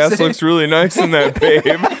that what Your you're ass saying? looks really nice in that, babe.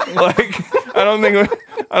 Like, I don't think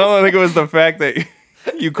it was the fact that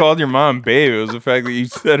you called your mom babe. It was the fact that you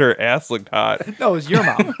said her ass looked hot. No, it was your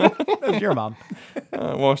mom. It was your mom.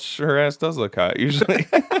 Well, her ass does look hot usually.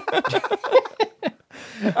 Go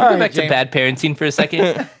back to bad parenting for a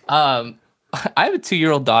second. I have a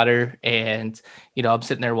 2-year-old daughter, and I'm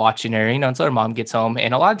sitting there watching her, until her mom gets home.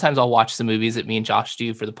 And a lot of times I'll watch the movies that me and Josh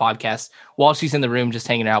do for the podcast while she's in the room just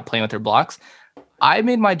hanging out playing with her blocks. I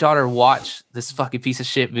made my daughter watch this fucking piece of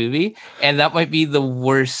shit movie, and that might be the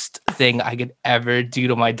worst thing I could ever do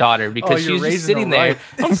to my daughter because she was just sitting there.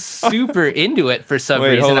 I'm super into it for some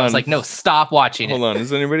reason. I was like, no, stop watching it. Hold on.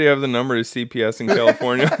 Does anybody have the number to CPS in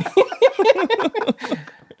California?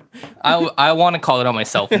 I want to call it on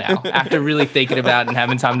myself now. After really thinking about it and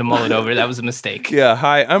having time to mull it over, that was a mistake. Yeah,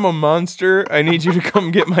 hi, I'm a monster. I need you to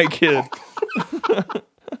come get my kid.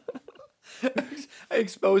 I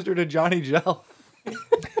exposed her to Johnny Gel.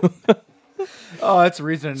 Oh, that's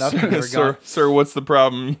reason enough. Sir, what's the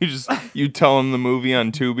problem? You tell them the movie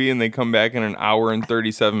on Tubi, and they come back in an hour and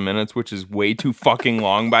 37 minutes, which is way too fucking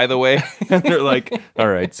long, by the way. And they're like, "All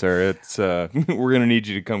right, sir, it's we're gonna need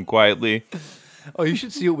you to come quietly." Oh, you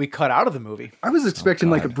should see what we cut out of the movie. I was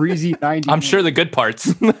expecting like a breezy 90. I'm sure the good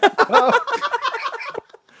parts.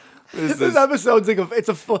 This episode's like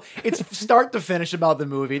it's start to finish about the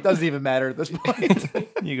movie. It doesn't even matter at this point.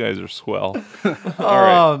 You guys are swell.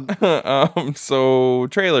 All right. So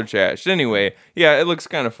trailer trash. Anyway, yeah, it looks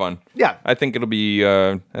kind of fun. Yeah, I think it'll be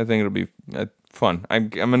fun. I'm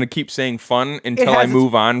gonna keep saying fun until I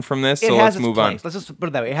move on from this. So let's move on. Let's just put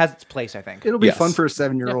it that way. It has its place, I think. It'll be fun for a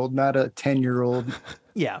 7-year-old, not a 10-year-old.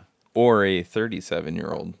 Yeah. Or a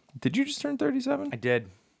 37-year-old. Did you just turn 37? I did.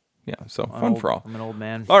 Yeah, so fun for all. I'm an old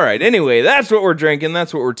man. All right, anyway, that's what we're drinking.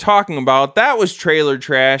 That's what we're talking about. That was trailer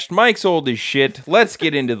trashed. Mike's old as shit. Let's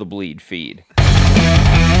get into the bleed feed.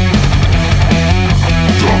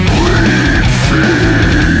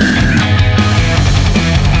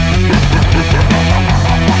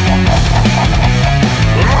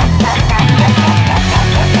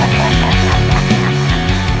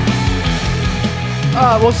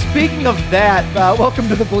 Well, speaking of that, welcome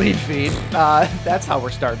to the bleed feed. That's how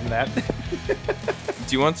we're starting that.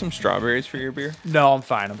 Do you want some strawberries for your beer? No, I'm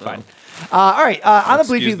fine. I'm fine. All right, on the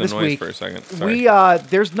bleed feed this week, for a second.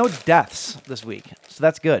 There's no deaths this week, so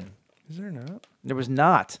that's good. Is there not? There was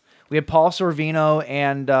not. We had Paul Sorvino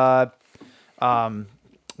and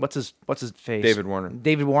what's his face? David Warner.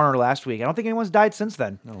 David Warner last week. I don't think anyone's died since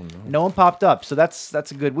then. Oh, no. No one popped up, so that's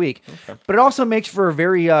a good week. Okay. But it also makes for a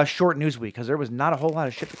very short news week because there was not a whole lot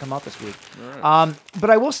of shit to come out this week. Right. But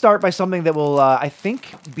I will start by something that will, I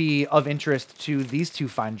think, be of interest to these two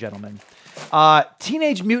fine gentlemen.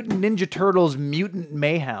 Teenage Mutant Ninja Turtles Mutant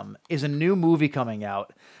Mayhem is a new movie coming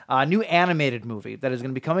out. A new animated movie that is going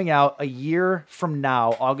to be coming out a year from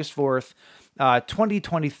now, August 4th,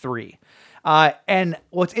 2023. And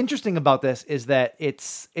what's interesting about this is that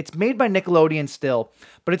it's made by Nickelodeon still,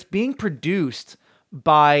 but it's being produced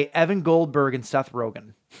by Evan Goldberg and Seth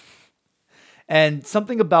Rogen. And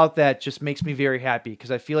something about that just makes me very happy because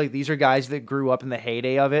I feel like these are guys that grew up in the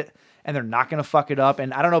heyday of it and they're not going to fuck it up.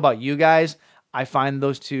 And I don't know about you guys. I find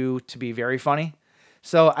those two to be very funny.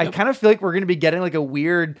 So I kind of feel like we're going to be getting like a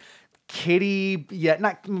weird kiddie, maybe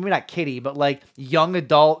not kiddie, but like young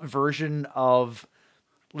adult version of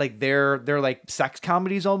like they're like sex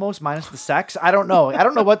comedies almost minus the sex. I don't know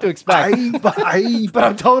what to expect, but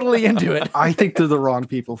I'm totally into it. I think they're the wrong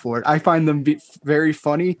people for it. I find them very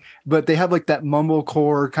funny, but they have like that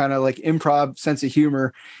mumblecore kind of like improv sense of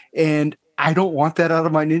humor. And I don't want that out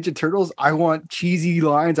of my Ninja Turtles. I want cheesy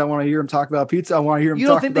lines. I want to hear them talk about pizza. I want to hear them talk about You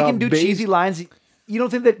don't think they can do cheesy lines? You don't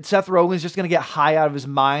think that Seth Rogen's just going to get high out of his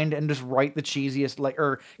mind and just write the cheesiest, like,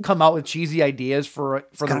 or come out with cheesy ideas for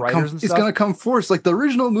the writers and stuff? It's going to come forth. Like the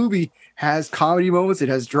original movie has comedy moments. It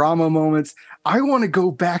has drama moments. I want to go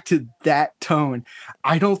back to that tone.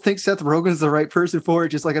 I don't think Seth Rogen's the right person for it.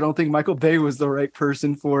 Just like I don't think Michael Bay was the right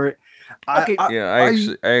person for it. I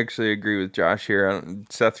actually agree with Josh here.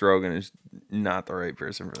 Seth Rogen is not the right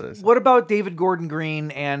person for this. What about David Gordon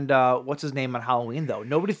Green and what's his name on Halloween though?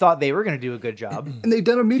 Nobody thought they were going to do a good job, and they've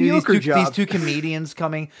done a mediocre job. These two comedians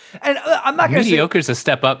coming, and I'm not going to say mediocre's a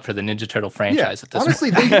step up for the Ninja Turtle franchise. At this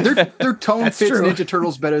honestly, their tone fits true. Ninja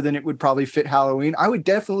Turtles better than it would probably fit Halloween. I would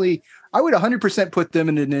 100% put them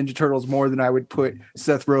into Ninja Turtles more than I would put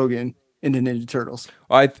Seth Rogen into Ninja Turtles.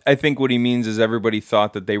 Well, I think what he means is everybody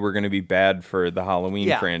thought that they were going to be bad for the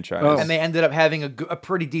Halloween franchise. And they ended up having a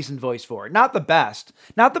pretty decent voice for it. Not the best.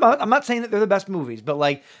 I'm not saying that they're the best movies, but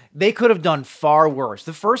like they could have done far worse.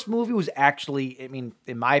 The first movie was actually, I mean,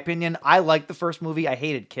 in my opinion, I liked the first movie. I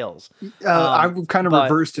hated Kills. I'm kind of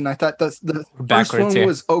reversed, and I thought the first one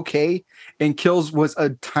was okay, and Kills was a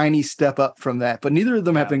tiny step up from that. But neither of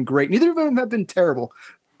them have been great. Neither of them have been terrible.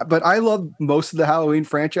 But I love most of the Halloween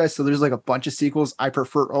franchise, so there's like a bunch of sequels I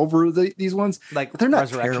prefer over these ones. Like but they're not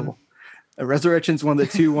Resurrection. terrible. Resurrection's one of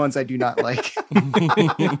the two ones I do not like.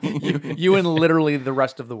 you and literally the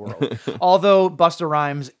rest of the world. Although Busta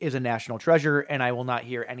Rhymes is a national treasure, and I will not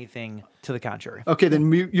hear anything to the contrary. Okay, then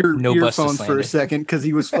mute your earphones for a second because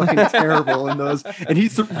he was fucking terrible in those, and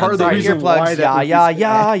he's part of the reason why that.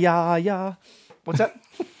 Yeah. What's that?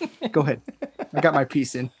 Go ahead. I got my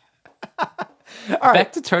piece in. All right.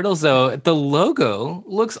 Back to Turtles though, the logo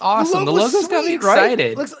looks awesome. The logo's got me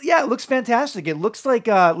excited. Right? It looks fantastic. It looks like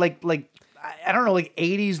I don't know, like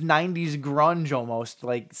 80s, 90s grunge almost,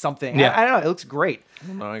 like something. Yeah. I don't know. It looks great. I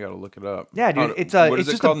don't know. I gotta look it up. Yeah, dude. It's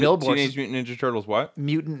just called? a billboard. Teenage Mutant Ninja Turtles. What?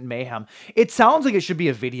 Mutant Mayhem. It sounds like it should be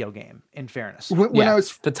a video game. In fairness, when I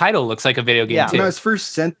was the title looks like a video game too. When I was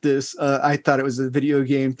first sent this, I thought it was a video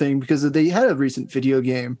game thing because they had a recent video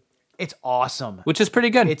game. It's awesome, which is pretty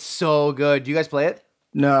good. It's so good. Do you guys play it?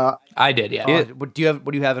 No, I did. Yeah. What do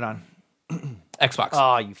you have it on? Xbox.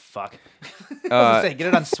 Oh, you fuck. I was say, get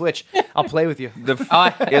it on Switch. I'll play with you. I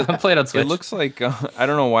played on Switch. It looks like I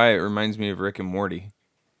don't know why it reminds me of Rick and Morty.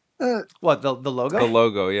 What the logo? The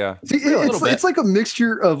logo, yeah. See, it's like a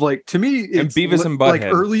mixture of like to me, it's Beavis and Butthead. Like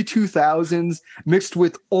early 2000s mixed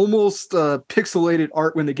with almost pixelated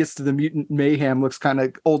art. When it gets to the Mutant Mayhem, looks kind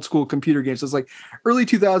of old school computer games. So it's like early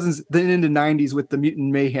 2000s, then into 90s with the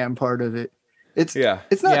Mutant Mayhem part of it. It's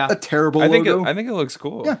not a terrible logo. I think it looks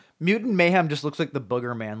cool. Yeah. Mutant Mayhem just looks like the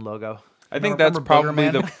Booger Man logo. I think that's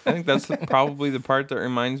probably probably the part that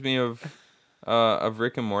reminds me of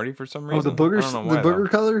Rick and Morty for some reason. Oh, the booger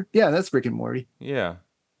color? Yeah, that's Rick and Morty. Yeah.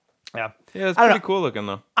 Yeah. Yeah, it's pretty cool looking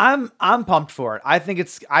though. I'm pumped for it. I'm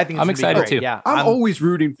excited too. Yeah. I'm always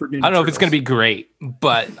rooting for Ninja I don't know Turtles. if it's going to be great,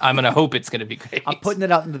 but I'm going to hope it's going to be great. I'm putting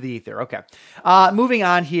it out into the ether. Okay. Moving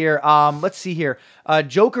on here. Let's see here.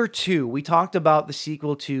 Joker 2. We talked about the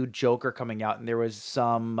sequel to Joker coming out, and there was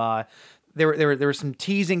some there was some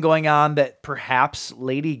teasing going on that perhaps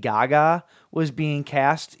Lady Gaga was being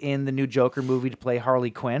cast in the new Joker movie to play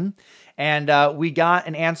Harley Quinn. And we got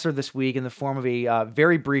an answer this week in the form of a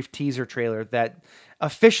very brief teaser trailer that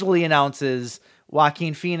officially announces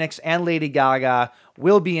Joaquin Phoenix and Lady Gaga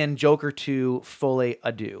will be in Joker 2 Folie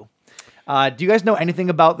à Deux. Do you guys know anything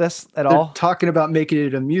about this at all? They're talking about making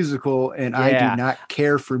it a musical, and I do not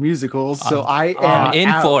care for musicals, so I am in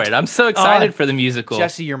out. for it. I'm so excited for the musical.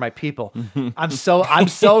 Jesse, you're my people. I'm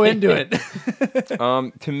so into it.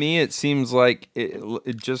 To me, it seems like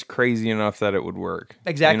it's just crazy enough that it would work.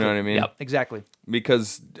 Exactly. You know what I mean? Yep. Exactly.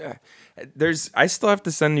 Because I still have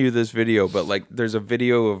to send you this video, but like there's a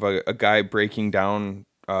video of a guy breaking down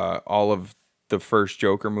all of the first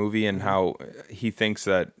Joker movie and how he thinks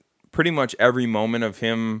that pretty much every moment of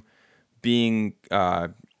him being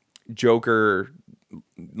Joker,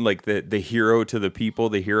 like the hero to the people,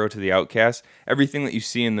 the hero to the outcast. Everything that you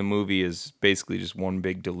see in the movie is basically just one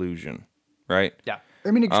big delusion, right? Yeah. I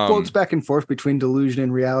mean, it explodes back and forth between delusion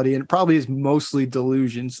and reality, and it probably is mostly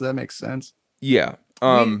delusion, so that makes sense. Yeah.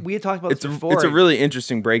 We had talked about this before. It's a really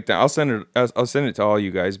interesting breakdown. I'll send it to all you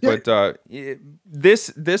guys. Yeah. But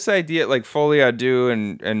this idea, like Folie à Deux,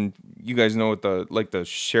 and you guys know what the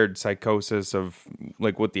shared psychosis of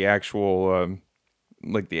like what the actual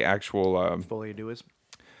Folie à Deux is.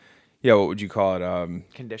 Yeah, what would you call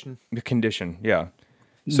it? Condition. The condition. Yeah.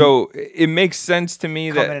 So it makes sense to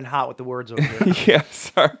me Coming in hot with the words over here. Yeah,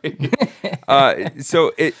 sorry.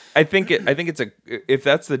 I think it's if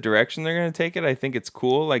that's the direction they're going to take it, I think it's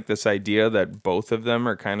cool. Like this idea that both of them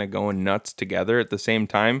are kind of going nuts together at the same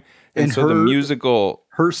time, and so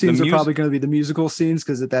her scenes are probably going to be the musical scenes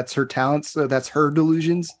because that's her talent. So that's her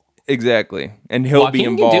delusions. Exactly, and he'll be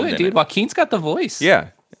involved. Can do it, dude. Joaquin's got the voice. Yeah.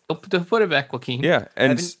 To put it back, Joaquin. Yeah,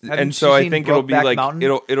 and so I think it'll be like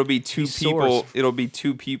it'll be two people. It'll be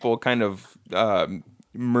two people kind of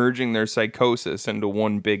merging their psychosis into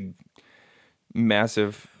one big,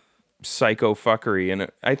 massive psycho fuckery, and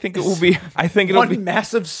I think it will be. I think it'll be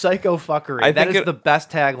massive psycho fuckery. That is the best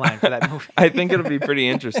tagline for that movie. I think it'll be pretty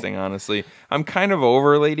interesting. Honestly, I'm kind of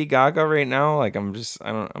over Lady Gaga right now. Like I'm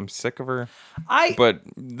sick of her. But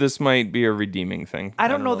this might be a redeeming thing. I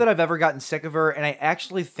don't know that I've ever gotten sick of her, and I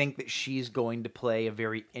actually think that she's going to play a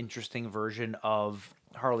very interesting version of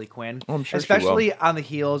Harley Quinn. I'm sure especially she will. On the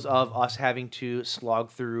heels of us having to slog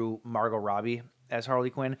through Margot Robbie as Harley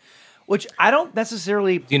Quinn. Which I don't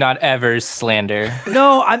necessarily do not ever slander.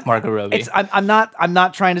 No, I'm Margot Robbie. I'm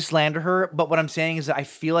not trying to slander her, but what I'm saying is that I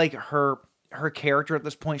feel like her character at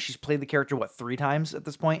this point, she's played the character 3 times at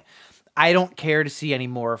this point. I don't care to see any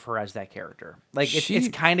more of her as that character. Like it's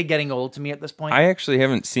kind of getting old to me at this point. I actually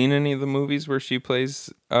haven't seen any of the movies where she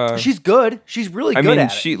plays. She's good. She's really good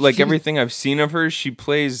at it. Everything I've seen of her, she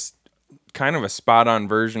plays kind of a spot on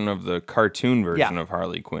version of the cartoon version of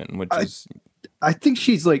Harley Quinn, which is. I think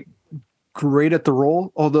she's like great at the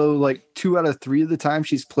role, although like 2 out of 3 of the time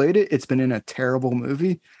she's played it, it's been in a terrible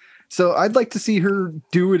movie. So I'd like to see her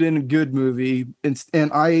do it in a good movie, and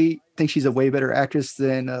I think she's a way better actress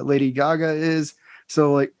than Lady Gaga is.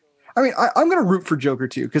 So like, I mean, I'm gonna root for Joker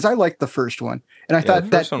too because I liked the first one, and I thought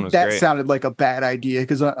that sounded like a bad idea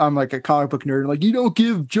because I'm like a comic book nerd. And like, you don't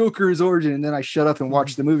give Joker his origin, and then I shut up and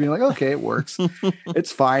watch the movie. And I'm like, okay, it works.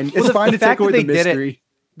 It's fine. It's fine to take away the mystery.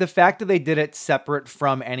 The fact that they did it separate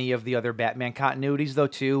from any of the other Batman continuities, though,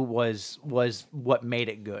 too, was what made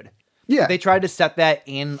it good. Yeah, if they tried to set that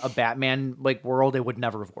in a Batman world, it would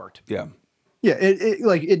never have worked. Yeah, yeah.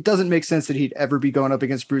 It doesn't make sense that he'd ever be going up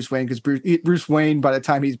against Bruce Wayne because Bruce Wayne, by the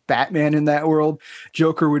time he's Batman in that world,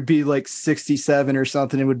 Joker would be like 67 or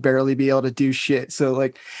something and would barely be able to do shit. So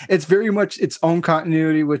like, it's very much its own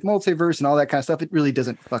continuity with multiverse and all that kind of stuff. It really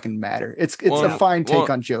doesn't fucking matter. It's a fine take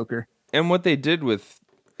on Joker. And what they did with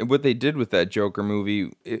that Joker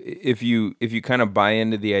movie, if you kind of buy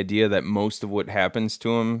into the idea that most of what happens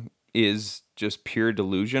to him is just pure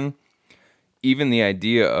delusion, even the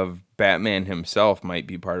idea of Batman himself might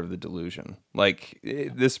be part of the delusion. Like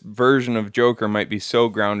this version of Joker might be so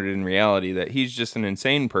grounded in reality that he's just an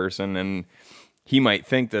insane person, and he might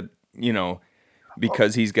think that,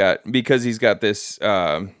 because he's got this,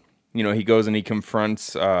 he goes and he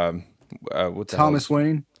confronts Thomas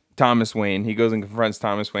Wayne. Thomas Wayne. He goes and confronts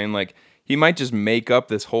Thomas Wayne. Like, he might just make up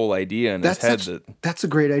this whole idea in his head. That's a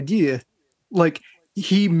great idea. Like,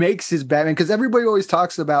 he makes his Batman, because everybody always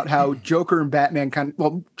talks about how Joker and Batman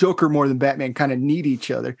Joker more than Batman kind of need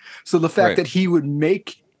each other. So the fact that he would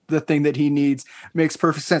make the thing that he needs makes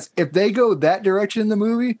perfect sense. If they go that direction in the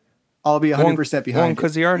movie, I'll be 100% behind it.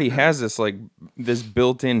 Because he already has this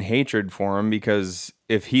built-in hatred for him, because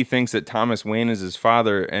if he thinks that Thomas Wayne is his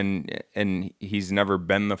father and he's never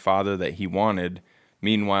been the father that he wanted,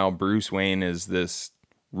 meanwhile Bruce Wayne is this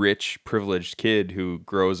rich, privileged kid who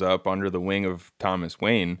grows up under the wing of Thomas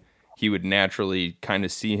Wayne, he would naturally kind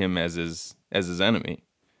of see him as his enemy.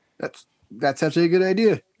 That's actually a good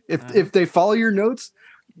idea. If they follow your notes,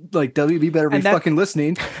 like, WB better be fucking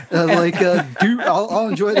listening. Dude, I'll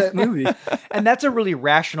enjoy that movie. And that's a really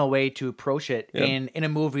rational way to approach it in a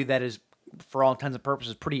movie that is, for all intents and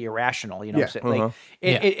purposes, pretty irrational. You know what I'm saying? Like,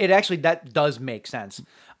 it actually, that does make sense.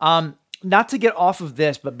 Not to get off of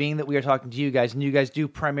this, but being that we are talking to you guys, and you guys do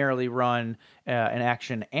primarily run an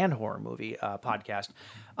action and horror movie podcast.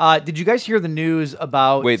 Did you guys hear the news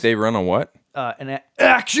about... Wait, they run a what? an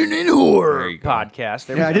action and horror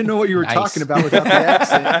podcast. Yeah, I didn't know what you were talking about without the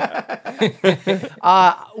accent.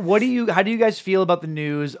 How do you guys feel about the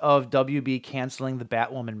news of WB canceling the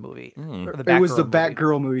Batwoman movie? Or the It was the movie?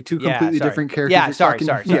 Batgirl movie. Two completely different characters. Yeah, You're sorry.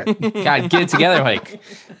 God, get it together, Mike.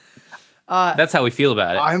 That's how we feel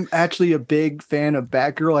about it. I'm actually a big fan of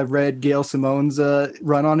Batgirl. I've read Gail Simone's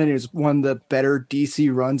run on it. It's one of the better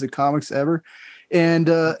DC runs of comics ever. And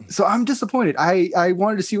so I'm disappointed. I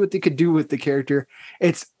wanted to see what they could do with the character.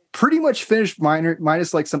 It's pretty much finished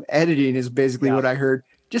minus like some editing is basically what I heard.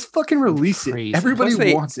 Just fucking release it.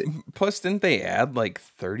 Everybody wants it. Plus, didn't they add like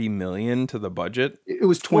 30 million to the budget? It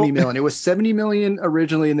was 20 million. It was 70 million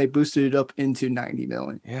originally, and they boosted it up into 90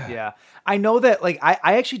 million. Yeah. I know that, like, I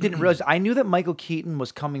actually didn't realize. I knew that Michael Keaton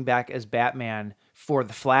was coming back as Batman for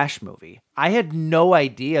the Flash movie. I had no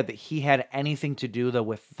idea that he had anything to do, though,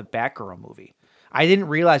 with the Batgirl movie. I didn't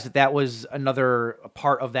realize that was another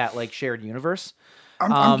part of that, like, shared universe.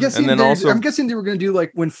 I'm guessing they were going to do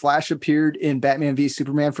like when Flash appeared in Batman v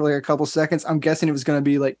Superman for like a couple seconds. I'm guessing it was going to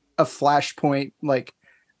be like a Flashpoint, like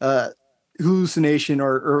hallucination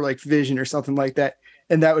or like vision or something like that.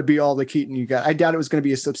 And that would be all the Keaton you got. I doubt it was going to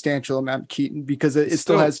be a substantial amount of Keaton because it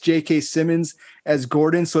still has J.K. Simmons as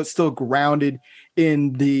Gordon. So it's still grounded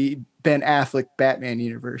in the Ben Affleck Batman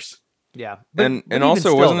universe. Yeah. But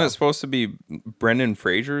also, wasn't it supposed to be Brendan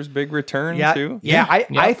Fraser's big return too? Yeah.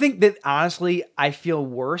 I think that honestly, I feel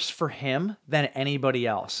worse for him than anybody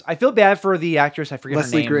else. I feel bad for the actress. I forget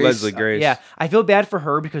her name. Leslie Grace. Yeah. I feel bad for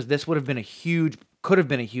her because this could have been a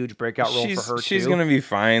huge breakout role for her She's too. Gonna be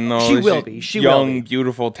fine though. She will be. She young, will be.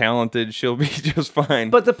 beautiful, talented. She'll be just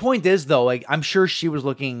fine. But the point is though, like I'm sure she was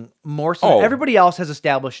looking more so. Everybody else has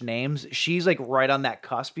established names. She's like right on that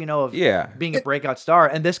cusp, of being a breakout star,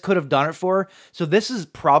 and this could have done it for her. So this is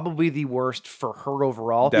probably the worst for her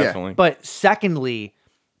overall. Definitely. But secondly,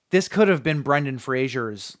 this could have been Brendan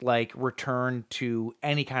Fraser's like return to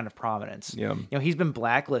any kind of prominence. Yeah. He's been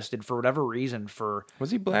blacklisted for whatever reason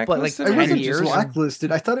Was he blacklisted? Like 10 It years. wasn't just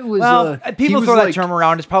blacklisted. I thought it was. Well, people he throw was that term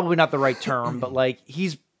around. It's probably not the right term, but like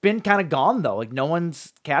he's been kind of gone though. Like no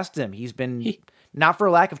one's cast him. He's been not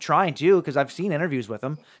for lack of trying too, because I've seen interviews with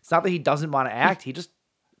him. It's not that he doesn't want to act. He just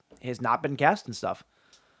has not been cast and stuff.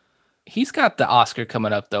 He's got the Oscar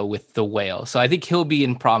coming up though with The Whale, so I think he'll be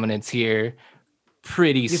in prominence here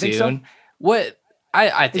pretty soon. Think so? What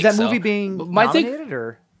I think is that so. movie being nominated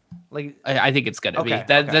or like? I think it's gonna be Okay.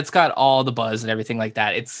 That's got all the buzz and everything like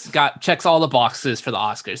that. It's got checks all the boxes for the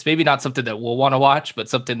Oscars. Maybe not something that we'll want to watch, but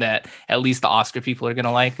something that at least the Oscar people are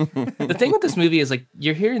gonna like. The thing with this movie is like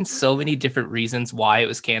you're hearing so many different reasons why it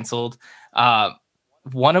was canceled.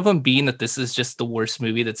 One of them being that this is just the worst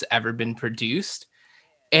movie that's ever been produced.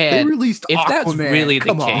 And They released if that's Aquaman. really the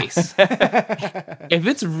Come on. case, if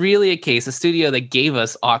it's really a case, a studio that gave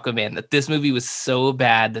us Aquaman, that this movie was so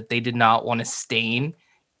bad that they did not want to stain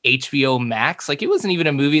HBO Max, like it wasn't even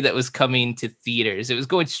a movie that was coming to theaters. It was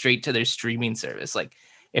going straight to their streaming service. Like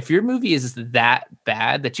if your movie is that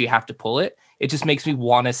bad that you have to pull it, it just makes me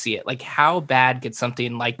want to see it. Like how bad could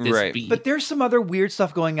something like this be? But there's some other weird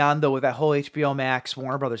stuff going on though with that whole HBO Max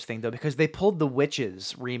Warner Brothers thing though, because they pulled the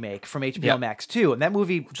Witches remake from HBO Max too, and that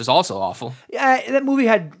movie, which is also awful. Yeah, that movie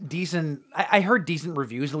had decent. I heard decent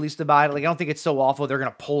reviews at least about it. Like I don't think it's so awful they're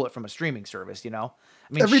gonna pull it from a streaming service. I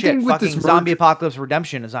mean, Everything with fucking this Zombie Apocalypse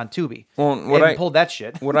Redemption is on Tubi. Well, They pulled that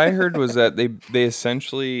shit. What I heard was that they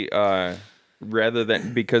essentially rather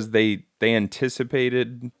than because they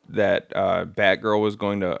anticipated that Batgirl was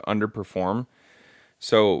going to underperform,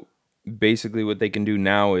 so basically what they can do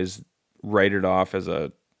now is write it off as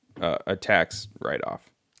a tax write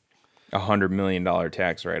off, $100 million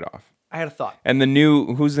tax write off. I had a thought. And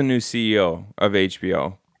who's the new CEO of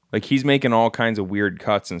HBO? Like he's making all kinds of weird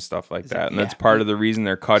cuts and stuff like that, and that's part of the reason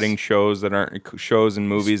they're cutting shows that aren't shows and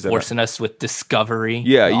movies. Forcing us with Discovery.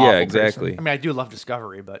 Yeah, exactly. I mean, I do love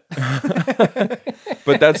Discovery, but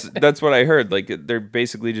but that's what I heard. Like they're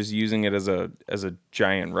basically just using it as a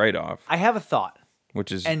giant write off. I have a thought,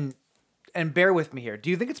 which is and bear with me here. Do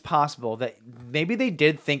you think it's possible that maybe they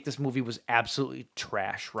did think this movie was absolutely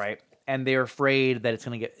trash, right? And they're afraid that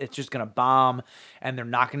it's just gonna bomb, and they're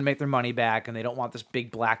not gonna make their money back, and they don't want this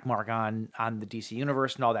big black mark on the DC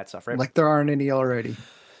universe and all that stuff, right? Like there aren't any already.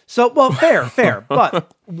 So, well, fair.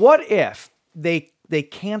 But what if they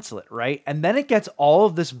cancel it, right? And then it gets all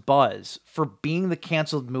of this buzz for being the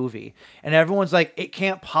canceled movie, and everyone's like, it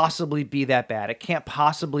can't possibly be that bad. It can't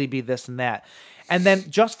possibly be this and that. And then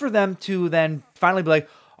just for them to then finally be like,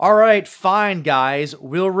 all right, fine, guys,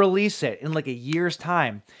 we'll release it in like a year's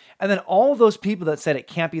time. And then all of those people that said it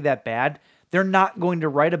can't be that bad, they're not going to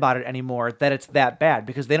write about it anymore that it's that bad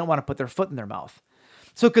because they don't want to put their foot in their mouth.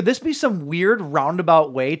 So could this be some weird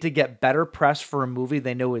roundabout way to get better press for a movie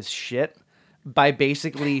they know is shit by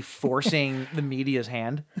basically forcing the media's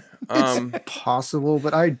hand? It's possible,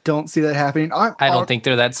 but I don't see that happening. I don't think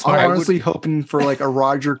they're that smart. I'm honestly hoping for like a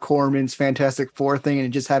Roger Corman's Fantastic Four thing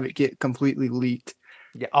and just have it get completely leaked.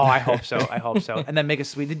 Yeah. Oh, I hope so. I hope so. And then make a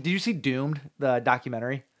sweet. Did you see Doomed, the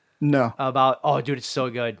documentary? No. Oh, dude, it's so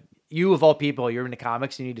good. You, of all people, you're into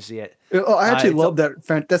comics. You need to see it. Oh, I actually love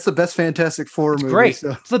that. That's the best Fantastic Four movie. Great.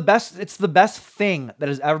 So. It's the best. It's the best thing that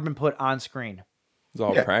has ever been put on screen. It's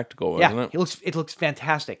all practical, isn't it? It looks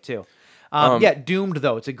fantastic too. Doomed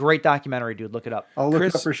though. It's a great documentary, dude. Look it up. I'll look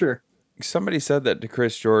it up for sure. Somebody said that to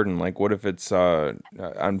Chris Jordan. Like, what if it's on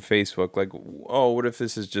Facebook? Like, oh, what if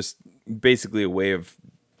this is just basically a way of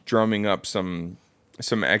drumming up some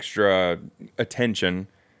extra attention,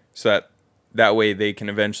 so that way they can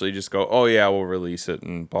eventually just go, oh yeah, we'll release it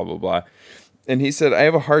and blah blah blah. And he said, I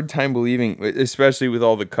have a hard time believing, especially with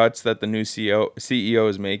all the cuts that the new CEO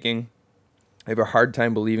is making. I have a hard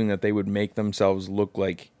time believing that they would make themselves look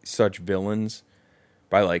like such villains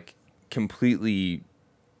by like completely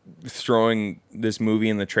throwing this movie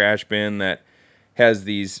in the trash bin that has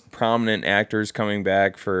these prominent actors coming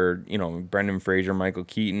back for, Brendan Fraser, Michael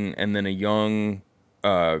Keaton, and then a young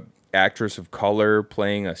actress of color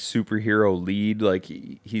playing a superhero lead. Like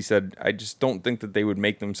he said, I just don't think that they would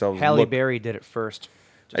make themselves Halle Berry did it first.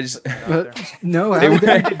 No, Halle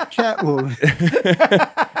Berry did Catwoman.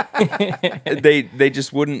 they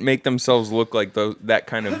just wouldn't make themselves look like that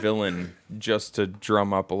kind of villain just to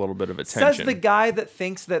drum up a little bit of attention. Says the guy that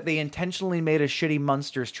thinks that they intentionally made a shitty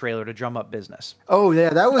Munsters trailer to drum up business. Oh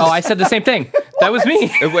yeah, that was. Oh, I said the same thing. That was me.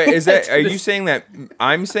 Wait, are you saying that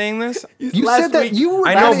I'm saying this? You said that you were.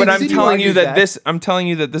 I know, but I'm telling you that this. I'm telling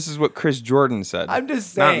you that this is what Chris Jordan said. I'm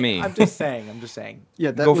just saying. Not me. I'm just saying.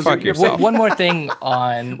 Yeah, that go was fuck yourself. One more thing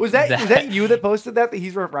on was that you that posted that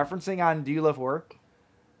he's referencing on Do You Love Horror?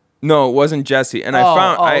 No, it wasn't Jesse. And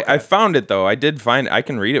I found it though. I did find it. I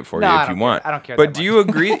can read it for you if you want. I don't care. But do you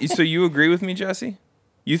agree? So you agree with me, Jesse?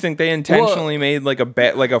 You think they intentionally made like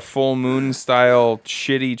a full moon style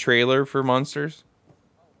shitty trailer for Monsters?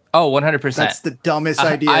 Oh, 100%. That's the dumbest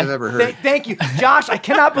idea I've ever heard. Thank you, Josh. I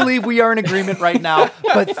cannot believe we are in agreement right now,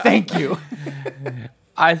 but thank you.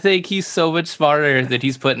 I think he's so much smarter that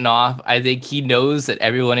he's putting off. I think he knows that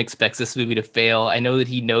everyone expects this movie to fail. I know that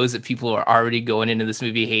he knows that people are already going into this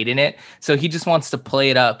movie hating it. So he just wants to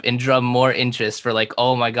play it up and drum more interest for like,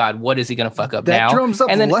 oh my God, what is he going to fuck up now? Drums up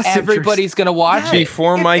and then less everybody's going to watch it.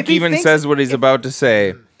 Before Mike even says what he's about to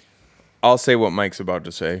say, I'll say what Mike's about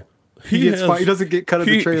to say. He doesn't get cut in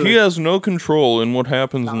the trailer. He has no control in what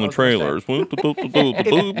happens in the trailers.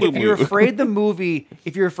 If you're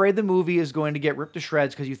afraid the movie is going to get ripped to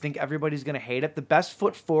shreds because you think everybody's going to hate it, the best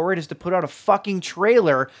foot forward is to put out a fucking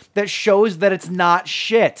trailer that shows that it's not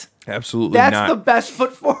shit. Absolutely not. That's the best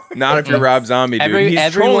foot forward. Not if you're Rob Zombie, dude.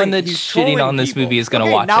 Everyone that's shitting on this movie is going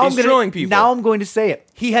to watch it. He's trolling people. Now I'm going to say it.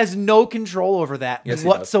 He has no control over that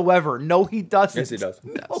whatsoever. No, he doesn't. Yes, he does.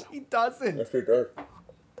 No, he doesn't. Yes, he does.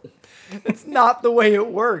 It's not the way it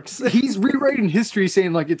works. He's rewriting history,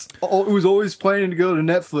 saying like it was always planning to go to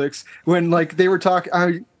Netflix when like they were talking.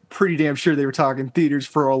 I'm pretty damn sure they were talking theaters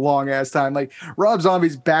for a long ass time. Like Rob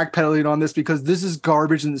Zombie's backpedaling on this because this is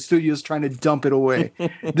garbage and the studio's trying to dump it away.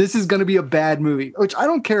 This is going to be a bad movie, which I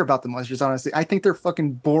don't care about the Monsters, honestly. I think they're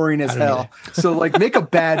fucking boring as hell. So like make a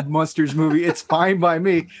bad Monsters movie. It's fine by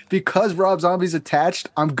me. Because Rob Zombie's attached,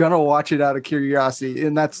 I'm going to watch it out of curiosity.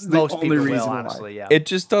 And that's the only reason why. Honestly, yeah. It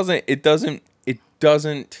just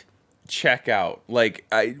doesn't check out. Like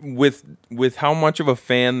with how much of a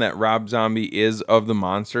fan that Rob Zombie is of the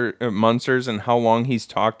Monsters and how long he's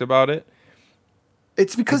talked about it.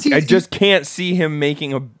 It's because I just can't see him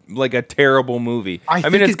making a terrible movie. I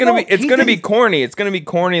mean, it's gonna be corny. It's gonna be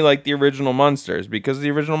corny like the original Monsters because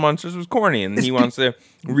the original Monsters was corny, and he wants to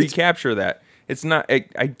recapture that. It's not.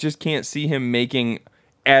 I just can't see him making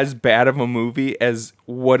as bad of a movie as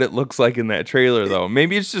what it looks like in that trailer, though.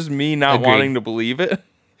 Maybe it's just me not wanting to believe it.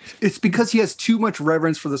 It's because he has too much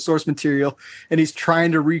reverence for the source material and he's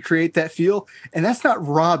trying to recreate that feel. And that's not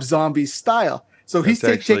Rob Zombie's style. So he's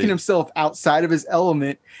taking himself outside of his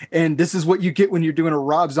element. And this is what you get when you're doing a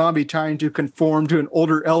Rob Zombie trying to conform to an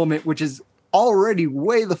older element, which is already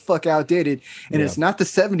way the fuck outdated. And it's not the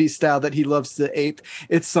 70s style that he loves to ape.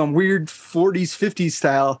 It's some weird 40s, 50s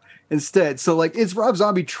style instead. So like it's Rob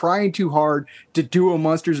Zombie trying too hard to do a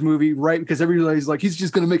Monsters movie right because everybody's like he's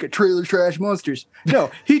just going to make a trailer trash Monsters. No,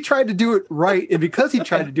 he tried to do it right, and because he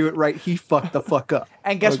tried to do it right, he fucked the fuck up.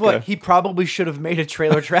 And guess what? He probably should have made a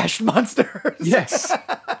trailer trash Monsters. Yes.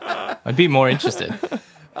 I'd be more interested.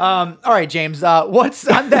 All right, James. What's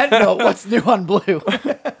on that note? What's new on Blue?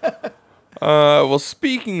 Well,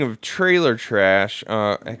 speaking of trailer trash,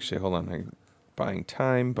 actually, hold on. Buying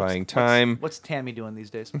time. What's Tammy doing these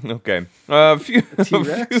days? Okay. A few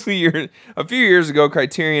years ago,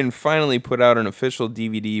 Criterion finally put out an official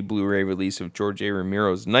DVD Blu-ray release of George A.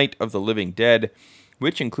 Romero's Night of the Living Dead,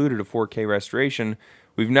 which included a 4K restoration.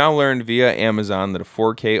 We've now learned via Amazon that a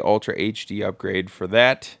 4K Ultra HD upgrade for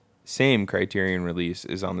that same Criterion release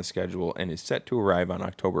is on the schedule and is set to arrive on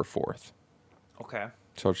October 4th. Okay.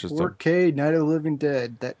 So it's just 4K Night of the Living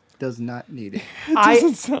Dead. That does not need it. It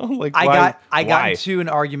doesn't sound like I got into an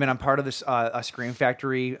argument. I'm part of this a Scream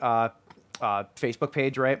Factory Facebook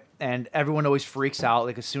page, right? And everyone always freaks out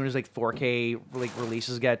like as soon as like 4K like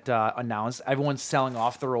releases get announced. Everyone's selling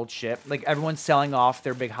off their old shit. Like everyone's selling off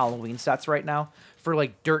their big Halloween sets right now for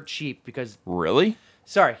like dirt cheap because Really?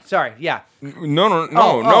 Sorry, yeah. No.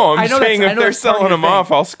 I'm I saying if they're selling them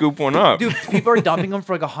off, I'll scoop one up. Dude, people are dumping them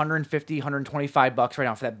for like $150, $125 right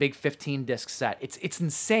now for that big 15-disc set. It's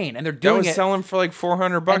insane, and they're doing it. Selling for like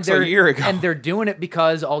 $400 a year ago, and they're doing it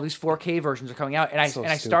because all these 4K versions are coming out. And I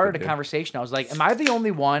started a conversation. I was like, "Am I the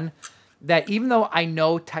only one that even though I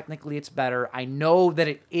know technically it's better, I know that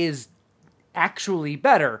it is actually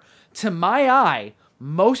better to my eye."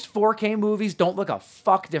 Most 4K movies don't look a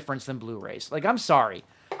fuck difference than Blu-rays. Like, I'm sorry.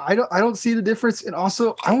 I don't see the difference. And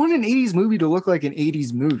also, I want an 80s movie to look like an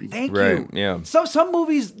 80s movie. Thank right, you. Yeah. Some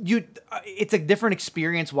movies it's a different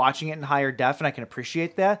experience watching it in higher def, and I can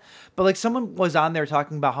appreciate that. But like someone was on there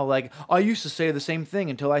talking about how like I used to say the same thing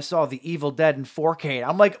until I saw The Evil Dead in 4K. And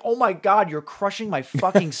I'm like, oh my god, you're crushing my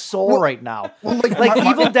fucking soul right now. Like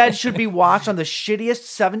Evil Dead should be watched on the shittiest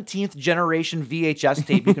 17th generation VHS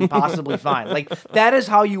tape you can possibly find. Like that is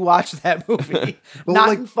how you watch that movie,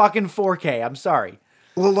 not in fucking 4K. I'm sorry.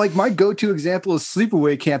 Well, like my go-to example is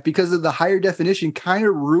Sleepaway Camp because of the higher definition kind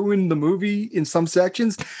of ruined the movie in some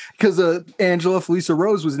sections because Angela Felissa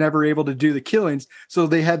Rose was never able to do the killings. So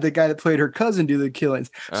they had the guy that played her cousin do the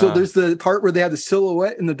killings. So there's the part where they have the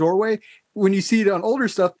silhouette in the doorway. When you see it on older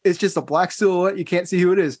stuff, it's just a black silhouette. You can't see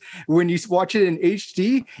who it is. When you watch it in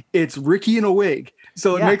HD, it's Ricky in a wig.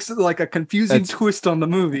 So it makes it like a confusing twist on the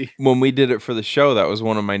movie. When we did it for the show, that was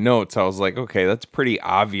one of my notes. I was like, okay, that's pretty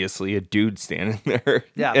obviously a dude standing there.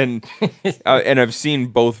 Yeah. And I've seen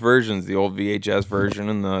both versions, the old VHS version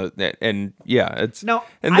and it's no.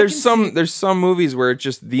 And there's some movies where it's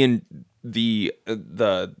just the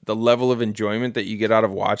level of enjoyment that you get out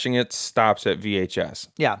of watching it stops at VHS.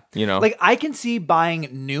 Yeah. You know? Like I can see buying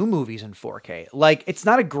new movies in 4K. Like it's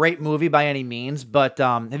not a great movie by any means, but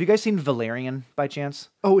have you guys seen Valerian by chance?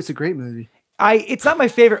 Oh, it's a great movie. It's not my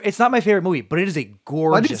favorite movie, but it is a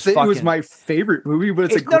gorgeous. I didn't say it was my favorite movie, but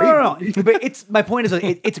it's a great movie. But my point is,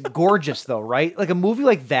 it's gorgeous though, right? Like a movie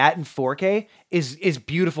like that in 4K is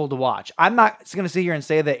beautiful to watch. I'm not going to sit here and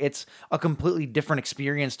say that it's a completely different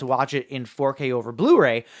experience to watch it in 4K over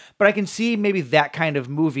Blu-ray, but I can see maybe that kind of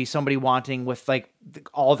movie somebody wanting with like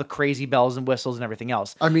all the crazy bells and whistles and everything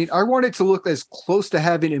else. I mean, I want it to look as close to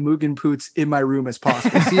having Imogen Poots in my room as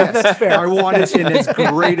possible. So yes, fair. I want it in as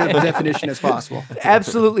great a definition as possible.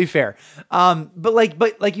 Absolutely fair. But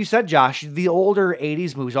like you said, Josh, the older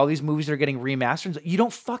 80s movies, all these movies that are getting remastered, you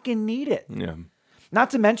don't fucking need it. Yeah.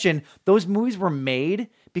 Not to mention, those movies were made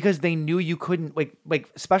because they knew you couldn't, like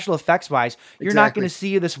special effects wise, you're not going to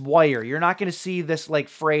see this wire. You're not going to see this like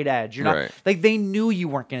frayed edge. You're not like they knew you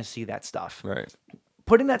weren't going to see that stuff. Right.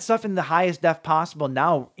 Putting that stuff in the highest def possible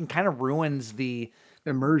now it kind of ruins the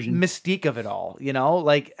immersion mystique of it all. You know,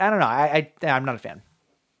 like I don't know. I'm not a fan.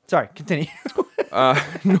 Sorry, continue.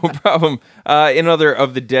 No problem. In other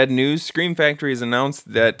of the dead news, Scream Factory has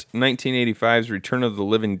announced that 1985's Return of the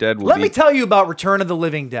Living Dead will Let me tell you about Return of the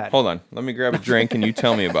Living Dead. Hold on. Let me grab a drink and you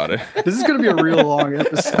tell me about it. This is going to be a real long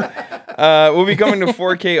episode. We'll be coming to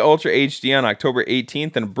 4K Ultra HD on October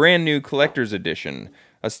 18th in a brand new collector's edition.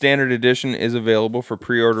 A standard edition is available for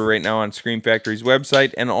pre-order right now on Scream Factory's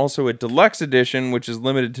website, and also a deluxe edition, which is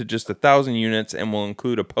limited to just 1,000 units and will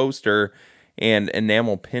include a poster and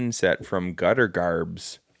enamel pin set from Gutter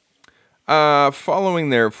Garbs.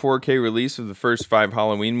 Following their 4K release of the first 5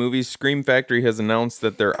 Halloween movies, Scream Factory has announced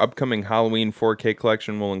that their upcoming Halloween 4K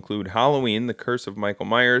collection will include Halloween, The Curse of Michael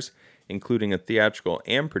Myers, including a theatrical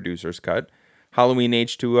and producer's cut, Halloween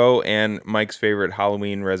H2O, and Mike's favorite,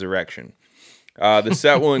 Halloween Resurrection. The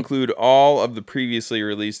set will include all of the previously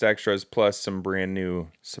released extras plus some brand new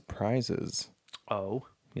surprises. Oh.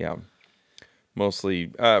 Yeah. Mostly,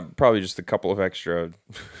 probably just a couple of extra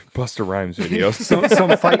Busta Rhymes videos.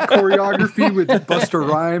 some fight choreography with Busta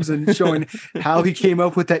Rhymes and showing how he came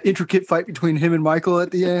up with that intricate fight between him and Michael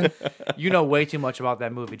at the end. You know way too much about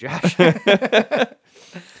that movie, Josh.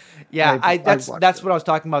 Yeah, that's what I was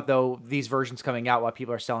talking about, though. These versions coming out while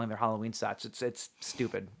people are selling their Halloween sets. It's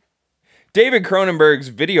stupid. David Cronenberg's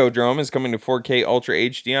Videodrome is coming to 4K Ultra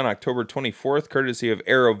HD on October 24th, courtesy of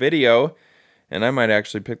Arrow Video. And I might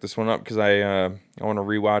actually pick this one up because I want to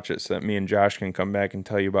rewatch it so that me and Josh can come back and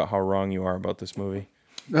tell you about how wrong you are about this movie.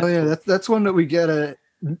 Oh yeah, that's one that we gotta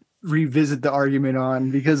revisit the argument on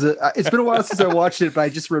because it's been a while since I watched it, but I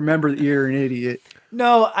just remember that you're an idiot.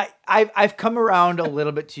 No, I've come around a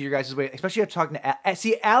little bit to your guys' way, especially after talking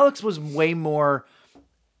to Alex was way more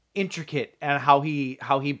intricate and how he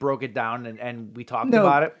broke it down and we talked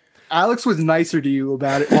about it. Alex was nicer to you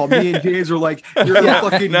about it, while me and James were like, "You're a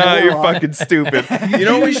fucking moron. You're fucking stupid." You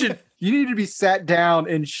know, You need to be sat down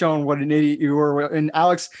and shown what an idiot you were. And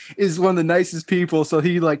Alex is one of the nicest people, so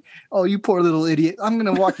he like, "Oh, you poor little idiot! I'm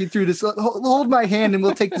gonna walk you through this. Hold my hand, and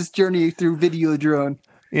we'll take this journey through Videodrome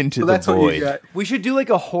into the void." We should do like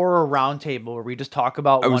a horror roundtable where we just talk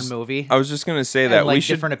about one movie. I was just gonna say that like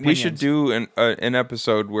we should do an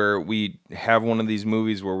episode where we have one of these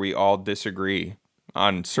movies where we all disagree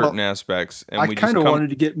on certain aspects, and I kind of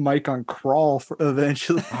wanted to get Mike on Crawl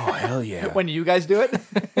eventually. Oh hell yeah! When you guys do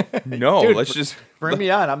it, no, dude, let's just bring me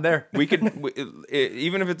on. I'm there. We could,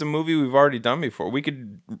 even if it's a movie we've already done before, we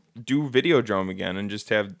could do Videodrome again and just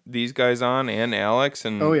have these guys on and Alex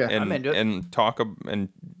and I'm into it. and talk and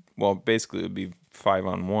well, basically it would be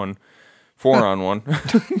 5-on-1,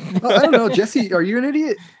 4-on-1. I don't know, Jesse, are you an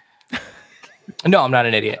idiot? No, I'm not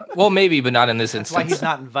an idiot. Well, maybe, but not in this That's instance. why he's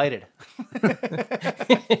not invited.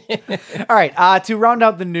 All right, to round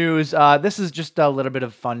out the news, this is just a little bit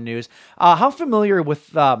of fun news. How familiar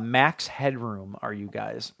with Max Headroom are you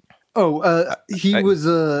guys? Oh, he was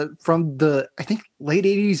from the, I think, late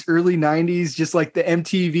 80s, early 90s, just like the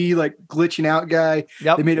MTV like glitching out guy.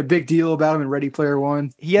 Yep. They made a big deal about him in Ready Player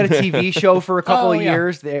One. He had a TV show for a couple of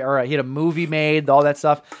years. He had a movie made, all that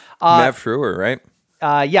stuff. Matt Frewer, right?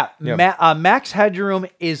 Max Headroom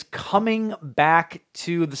is coming back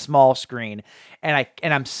to the small screen, and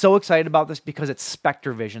I'm so excited about this because it's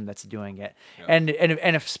Spectre Vision that's doing it. Yeah. And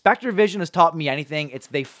if Spectre Vision has taught me anything, it's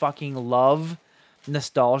they fucking love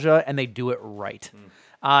nostalgia and they do it right.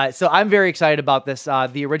 So I'm very excited about this.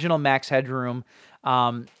 The original Max Headroom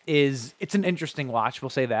it's an interesting watch. We'll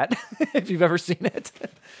say that if you've ever seen it.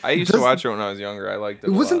 I used to watch it when I was younger. I liked it.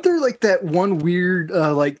 Wasn't there like that one weird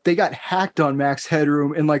like they got hacked on Max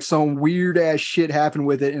Headroom and like some weird ass shit happened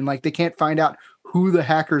with it and like they can't find out who the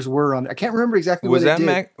hackers were on. I can't remember exactly what they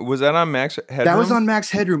did. Was that on Max Headroom? That was on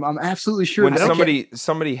Max Headroom. I'm absolutely sure. When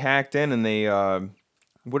somebody hacked in and they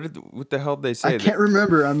what the hell did they say? I can't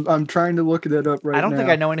remember. I'm trying to look it up right now. I don't think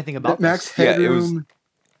I know anything about Max Headroom.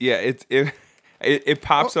 It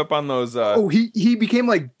pops up on those. He became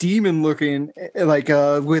like demon looking, like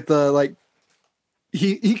with like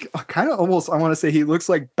he kind of almost, I want to say he looks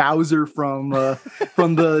like Bowser from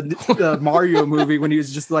the Mario movie when he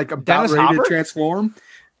was just like about ready to transform.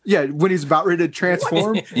 Yeah, when he's about ready to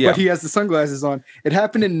transform, but he has the sunglasses on. It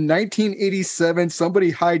happened in 1987.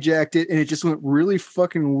 Somebody hijacked it, and it just went really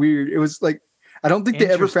fucking weird. It was like, I don't think they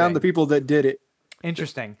ever found the people that did it.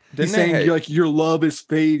 Interesting. He's saying like your love is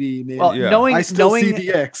fading. And well, I still see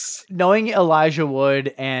the X. Knowing Elijah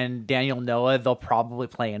Wood and Daniel Noah, they'll probably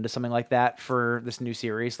play into something like that for this new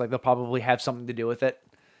series. Like they'll probably have something to do with it.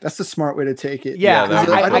 That's the smart way to take it. Yeah,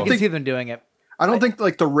 I can see them doing it. I don't think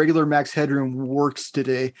like the regular Max Headroom works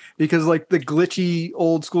today because like the glitchy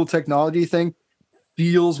old school technology thing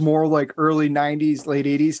feels more like early 90s, late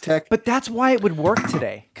 80s tech. But that's why it would work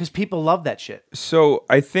today because people love that shit. So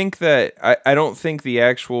I think that I don't think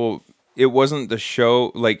it wasn't the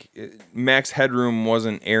show, like Max Headroom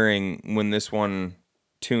wasn't airing when this one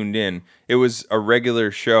tuned in. It was a regular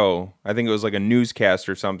show. I think it was like a newscast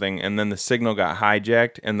or something, and then the signal got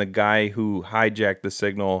hijacked, and the guy who hijacked the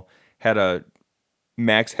signal had a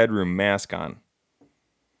Max Headroom mask on.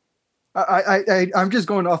 I'm just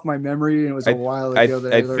going off my memory, and it was a while ago.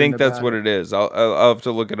 I think that's what it is. I'll have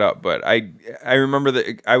to look it up, but I remember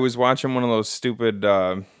that I was watching one of those stupid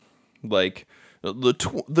like the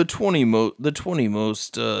 20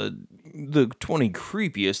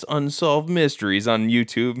 creepiest unsolved mysteries on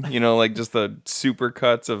YouTube. You know, like just the super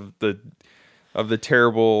cuts of the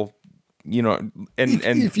terrible you know, and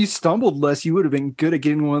if you stumbled less, you would have been good at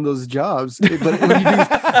getting one of those jobs. But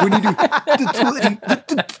when you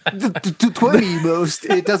do the 20 most,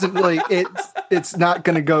 it doesn't like it's not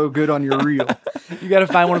going to go good on your reel. You got to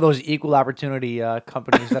find one of those equal opportunity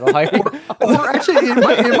companies that'll hire. Or actually,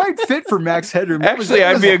 it might fit for Max Headroom. Actually,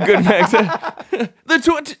 I'd be a good Max. The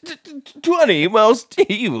 20 most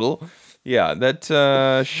evil. Yeah, that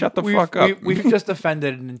shut the fuck up. We've just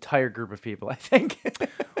offended an entire group of people, I think.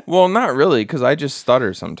 Well, not really, because I just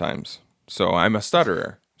stutter sometimes. So I'm a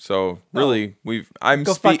stutterer. So really, I'm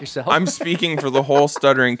speaking for the whole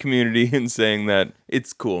stuttering community and saying that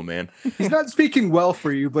it's cool, man. He's not speaking well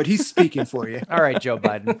for you, but he's speaking for you. All right, Joe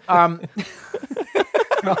Biden.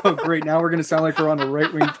 Oh, great! Now we're gonna sound like we're on a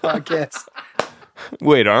right-wing podcast.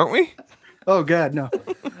 Wait, aren't we? Oh God, no.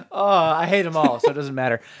 Oh, I hate them all, so it doesn't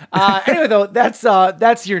matter. Anyway, though,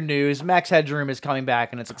 that's your news. Max Headroom is coming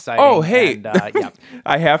back, and it's exciting. Oh, hey, and, yeah.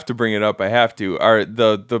 I have to bring it up. I have to.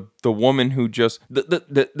 The woman who just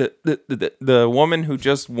the woman who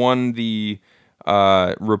just won the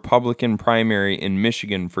Republican primary in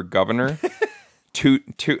Michigan for governor.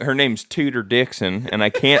 Her name's Tudor Dixon, and I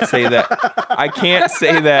can't say that. I can't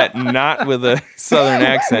say that not with a Southern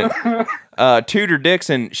accent. Tudor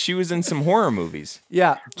Dixon, she was in some horror movies.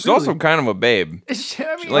 Yeah, she's also kind of a babe. She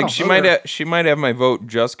might have my vote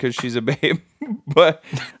just because she's a babe. But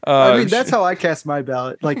I mean, that's how I cast my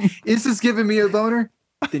ballot. Like, is this giving me a boner?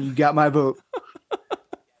 Then you got my vote.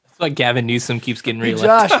 That's why Gavin Newsom keeps getting Hey,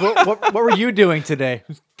 reelected. Josh, what were you doing today?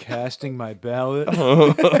 Casting my ballot.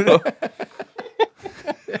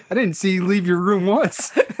 I didn't see you leave your room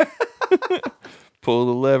once. Pull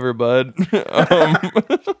the lever, bud.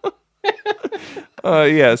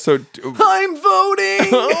 Yeah, so I'm voting.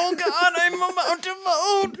 Oh God, I'm about to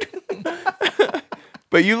vote.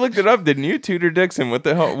 But you looked it up, didn't you? Tudor Dixon. What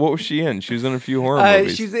the hell? What was she in? She was in a few horror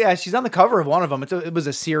movies. She's on the cover of one of them. It was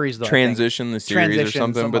a series though. Transition, the series or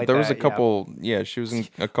something. But like there was that, a couple. Yeah, she was in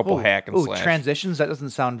a couple hack and slash. Transitions. That doesn't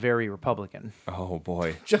sound very Republican. Oh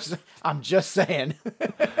boy. I'm just saying.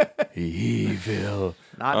 Evil.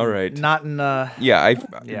 All right. Not in.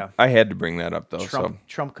 Yeah, I had to bring that up though.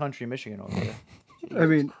 Trump country, Michigan over there. I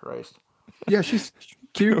mean, Christ. Yeah, she's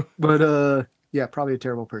cute, but yeah, probably a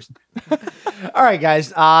terrible person. All right,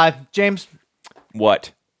 guys. James.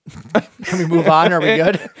 What? Can we move on? Are we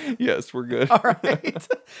good? Yes, we're good. All right.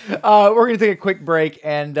 We're going to take a quick break,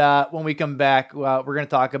 and when we come back, we're going to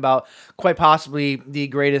talk about quite possibly the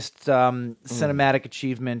greatest cinematic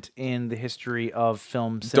achievement in the history of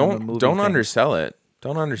film, cinema, movie. Don't undersell it.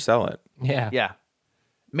 Don't undersell it. Yeah.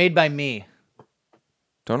 Made by me.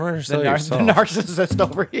 Don't undersell yourself. The narcissist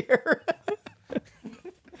over here.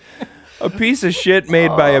 A piece of shit made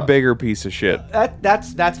by a bigger piece of shit.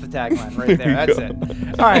 That's the tagline right there. That's it.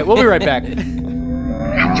 All right, we'll be right back.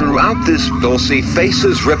 Throughout this, they'll see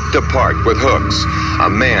faces ripped apart with hooks, a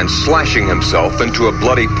man slashing himself into a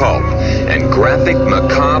bloody pulp, and graphic,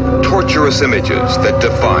 macabre, torturous images that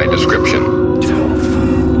defy description.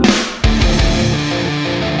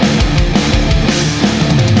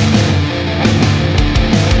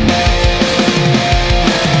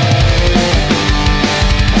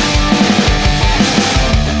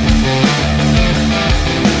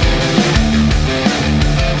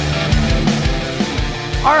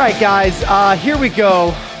 All right, guys, here we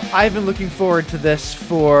go. I've been looking forward to this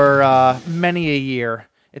for many a year.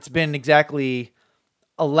 It's been exactly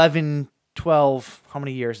 11, 12, how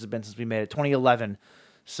many years has it been since we made it? 2011.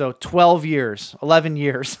 So 12 years, 11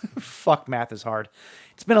 years. Fuck, math is hard.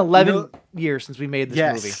 It's been 11 years since we made this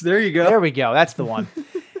movie. Yes, there you go. There we go. That's the one.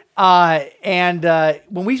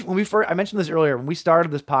 When we first, I mentioned this earlier, when we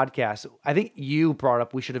started this podcast, I think you brought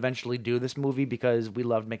up we should eventually do this movie because we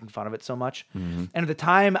loved making fun of it so much. Mm-hmm. And at the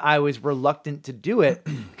time I was reluctant to do it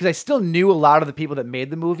because I still knew a lot of the people that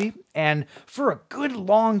made the movie. And for a good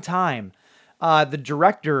long time, the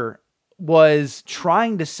director was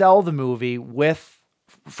trying to sell the movie with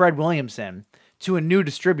Fred Williamson to a new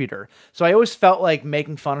distributor. So I always felt like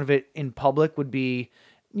making fun of it in public would be,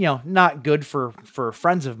 not good for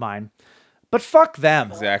friends of mine, but fuck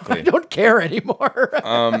them. Exactly. I don't care anymore.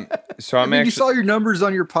 So I mean, you saw your numbers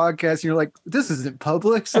on your podcast and you're like, this isn't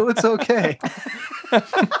public, so it's okay.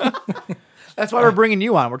 That's why we're bringing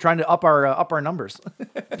you on. We're trying to up our numbers.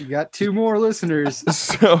 You got 2 more listeners.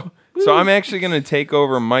 So I'm actually going to take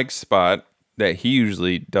over Mike's spot that he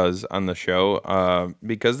usually does on the show,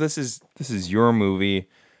 because this is your movie.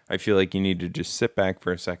 I feel like you need to just sit back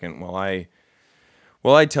for a second while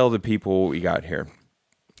I tell the people what we got here.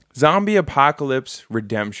 Zombie Apocalypse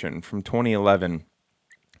Redemption from 2011.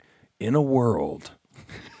 In a world.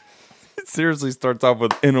 It seriously starts off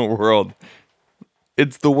with in a world.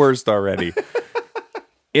 It's the worst already.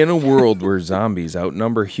 In a world where zombies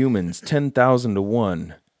outnumber humans 10,000 to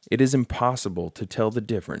 1, it is impossible to tell the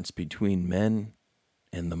difference between men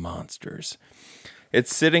and the monsters.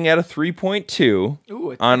 It's sitting at a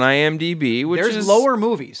 3.2 on IMDb, which there's is lower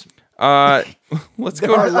movies. Let's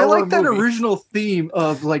go. I like that original theme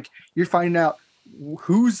of like you're finding out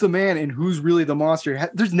who's the man and who's really the monster.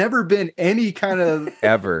 There's never been any kind of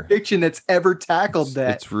ever fiction that's ever tackled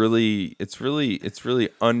that. It's really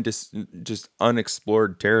just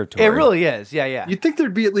unexplored territory. It really is. Yeah. You'd think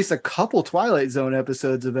there'd be at least a couple Twilight Zone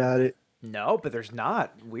episodes about it. No, but there's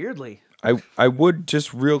not. Weirdly. I would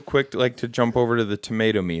just real quick like to jump over to the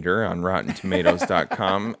tomato meter on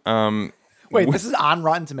RottenTomatoes.com. Wait, this is on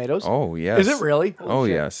Rotten Tomatoes? Oh, yes. Is it really? Oh,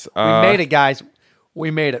 yes. We made it, guys. We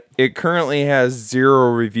made it. It currently has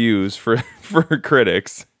 0 reviews for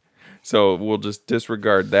critics, so we'll just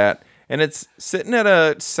disregard that. And it's sitting at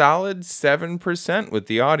a solid 7% with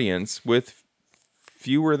the audience, with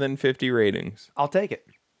fewer than 50 ratings. I'll take it.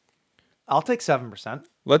 I'll take 7%.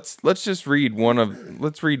 Let's just read one of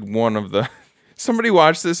the. Somebody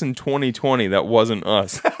watched this in 2020. That wasn't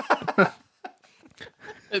us.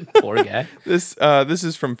 Poor guy. This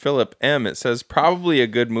is from Philip M. It says, probably a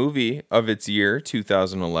good movie of its year,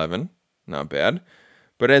 2011. Not bad.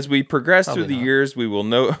 But as we progress through the years, we will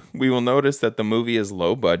notice that the movie is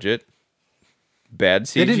low budget, bad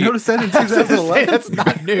CGI. They didn't notice that in 2011. That's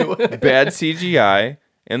not new. Bad CGI,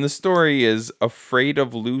 and the story is afraid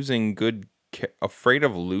of losing good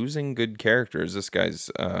characters. This guy's.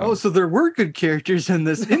 So there were good characters in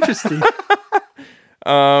this. Interesting.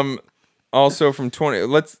 Also from 20,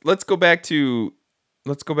 let's go back to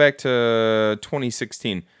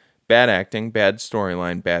 2016. Bad acting, bad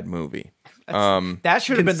storyline, bad movie. That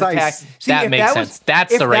should have been the tag. See, that makes sense.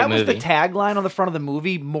 That's the right movie. If that was the tagline on the front of the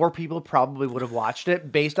movie, more people probably would have watched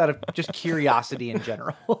it based out of just curiosity in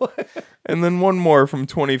general. And then one more from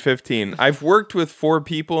 2015. I've worked with 4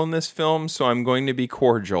 people in this film, so I'm going to be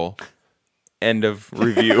cordial. End of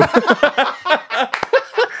review.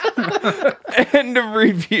 End of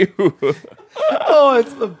review. Oh,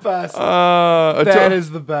 it's the best. That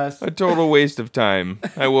is the best. A total waste of time.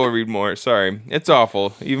 I will read more. Sorry. It's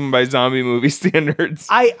awful, even by zombie movie standards.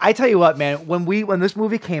 I tell you what, man, when this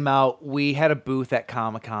movie came out, we had a booth at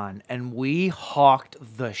Comic-Con, and we hawked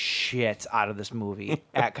the shit out of this movie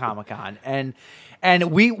at Comic-Con. And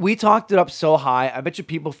we talked it up so high, I bet you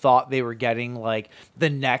people thought they were getting like the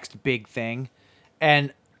next big thing.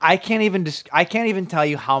 And I can't even tell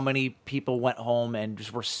you how many people went home and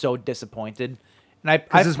just were so disappointed. And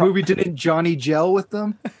this movie didn't Johnny gel with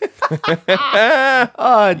them.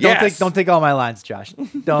 Don't take all my lines, Josh.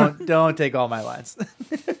 Don't take all my lines.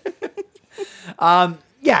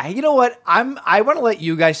 Yeah, you know what? I want to let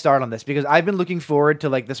you guys start on this because I've been looking forward to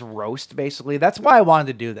like this roast. Basically, that's why I wanted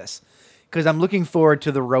to do this because I'm looking forward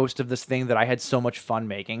to the roast of this thing that I had so much fun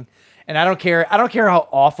making. And I don't care how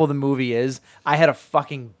awful the movie is. I had a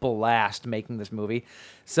fucking blast making this movie.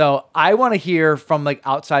 So I want to hear from like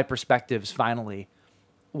outside perspectives, finally,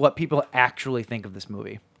 what people actually think of this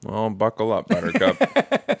movie. Well, buckle up, Buttercup.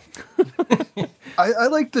 I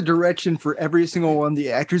like the direction for every single one of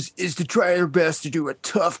the actors is to try their best to do a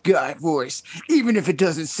tough guy voice, even if it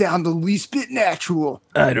doesn't sound the least bit natural.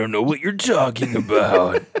 I don't know what you're talking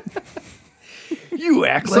about. You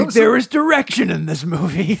act like there is direction in this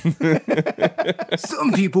movie.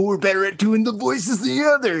 Some people were better at doing the voices than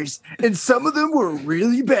others, and some of them were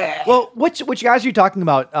really bad. Well, which guys are you talking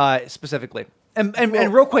about specifically?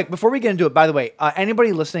 And real quick, before we get into it, by the way,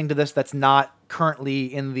 anybody listening to this that's not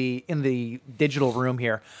currently in the digital room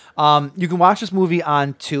here, you can watch this movie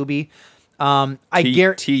on Tubi.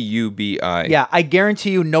 Tubi. Yeah, I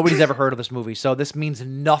guarantee you nobody's ever heard of this movie, so this means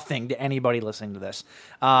nothing to anybody listening to this.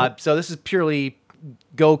 So this is purely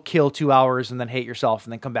go kill 2 hours and then hate yourself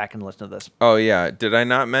and then come back and listen to this. Oh yeah, did I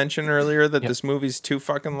not mention earlier that this movie's too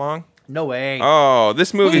fucking long? No way. Oh,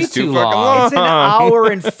 this movie's too fucking long. It's an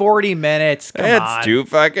hour and 40 minutes. Come on. It's too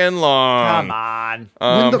fucking long. Come on.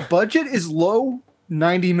 When the budget is low,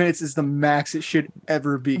 90 minutes is the max it should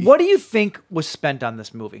ever be. What do you think was spent on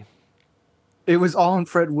this movie? It was all on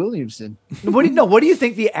Fred Williamson. What do you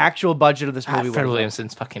think the actual budget of this movie was? Fred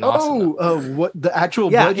Williamson's fucking awesome. What the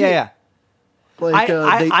actual budget? Yeah. Like,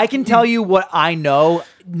 I can tell you what I know.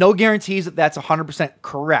 No guarantees that that's 100%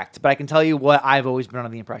 correct, but I can tell you what I've always been under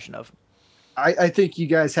the impression of. I think you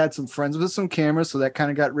guys had some friends with some cameras, so that kind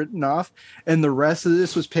of got written off. And the rest of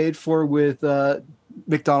this was paid for with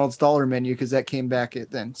McDonald's dollar menu because that came back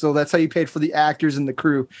then. So that's how you paid for the actors and the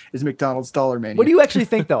crew is McDonald's dollar menu. What do you actually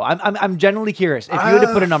think, though? I'm genuinely curious. If you had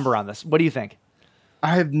to put a number on this, what do you think?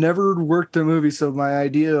 I have never worked a movie, so my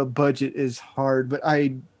idea of budget is hard. But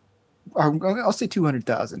I'll say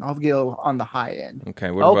 200,000. I'll go on the high end.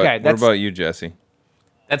 Okay. What about you, Jesse?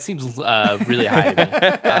 That seems really high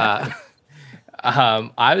to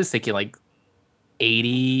me. I was thinking like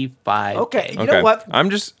 85. Okay. You know what? I'm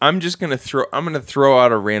gonna throw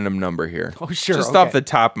out a random number here. Oh, sure. Just off the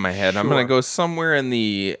top of my head, I'm gonna go somewhere in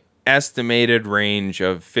the estimated range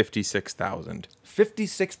of 56,000.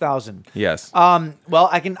 56,000. Yes. Well,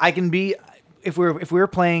 I can be if we're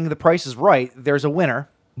playing The Price is Right. There's a winner.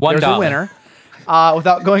 There's a winner.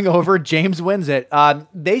 Without going over, James wins it.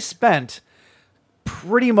 They spent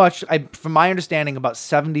pretty much, from my understanding, about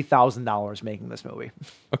 $70,000 making this movie.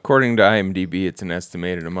 According to IMDb, it's an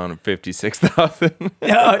estimated amount of 56,000.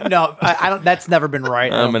 No, I don't. That's never been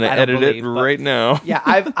right. I'm gonna edit it right now. Yeah,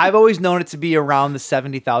 I've always known it to be around the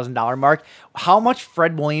 $70,000 mark. How much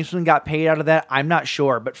Fred Williamson got paid out of that, I'm not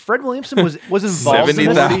sure. But Fred Williamson was involved in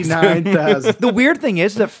this. 79,000. The weird thing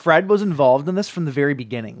is that Fred was involved in this from the very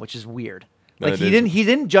beginning, which is weird. Like he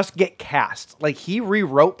didn't just get cast. Like he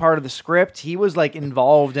rewrote part of the script. He was like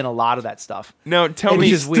involved in a lot of that stuff. No, tell me,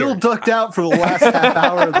 he's still ducked out for the last half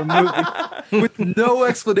hour of the movie with no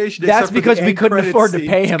explanation. That's because we couldn't afford to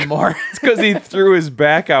pay him more. It's because he threw his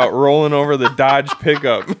back out rolling over the Dodge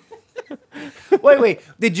pickup. Wait.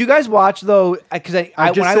 Did you guys watch though? Because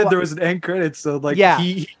I just said there was an end credits, so like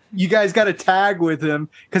you guys got a tag with him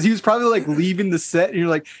because he was probably like leaving the set, and you're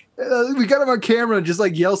like, we got him on camera, and just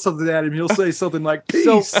like yell something at him. He'll say something like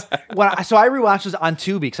 "peace." So I rewatched this on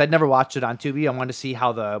Tubi because I'd never watched it on Tubi. I wanted to see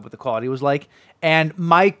what the quality was like, and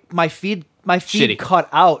my feed cut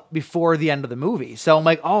out before the end of the movie. So I'm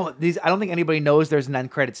like, I don't think anybody knows there's an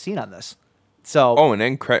end credit scene on this. So an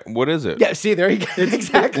end credit. What is it? Yeah, see, there you go.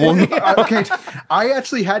 Exactly. Okay, I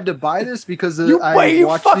actually had to buy this because you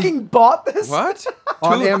fucking bought this? What?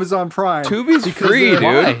 On Amazon Prime. Tubi's free,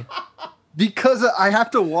 dude. Because I have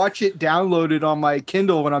to watch it downloaded on my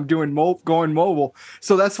Kindle when I'm doing going mobile.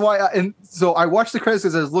 So that's why so I watched the credits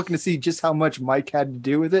because I was looking to see just how much Mike had to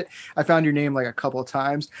do with it. I found your name like a couple of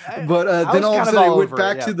times, but then all of a sudden I went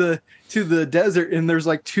back to the desert, and there's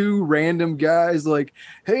like two random guys like,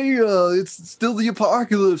 hey, it's still the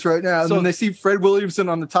apocalypse right now. And then they see Fred Williamson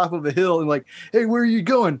on the top of a hill and like, hey, where are you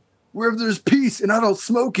going? Wherever there's peace, and I don't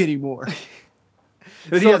smoke anymore.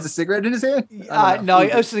 But he has a cigarette in his hand? No,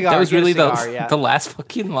 a cigar. That was really the last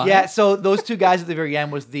fucking line. Yeah, so those two guys at the very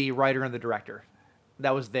end was the writer and the director.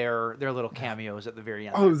 That was their little cameos at the very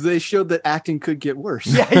end. Oh, they showed that acting could get worse.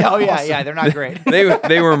 Yeah, awesome. They're not great.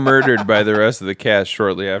 They were murdered by the rest of the cast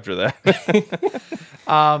shortly after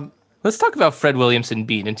that. Let's talk about Fred Williamson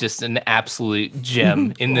being just an absolute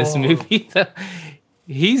gem in this movie.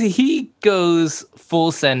 He goes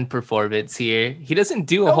full send performance here. He doesn't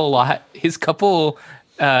do a whole lot. His couple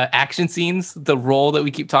action scenes, the role that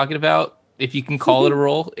we keep talking about, if you can call it a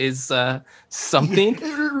role, is something.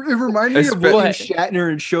 It reminded me of William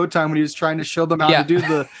Shatner in Showtime when he was trying to show them how to do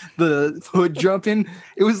the hood jumping.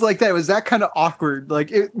 It was like that. It was that kind of awkward.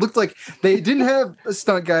 Like it looked like they didn't have a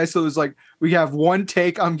stunt guy, so it was like we have one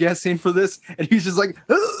take, I'm guessing, for this, and he's just like,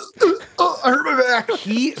 I hurt my back.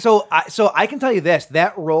 So I can tell you this: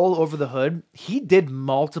 that roll over the hood, he did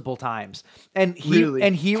multiple times, and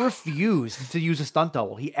he refused to use a stunt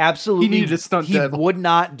double. He absolutely needed a stunt double. Would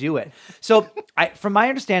not do it. So, from my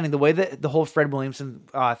understanding, the way that the whole Fred Williamson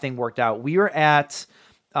thing worked out, we were at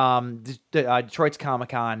Detroit's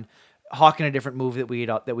Comic-Con, hawking a different movie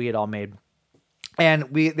that we had all made. And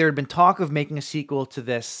there had been talk of making a sequel to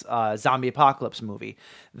this zombie apocalypse movie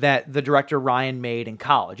that the director Ryan made in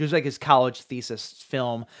college. It was like his college thesis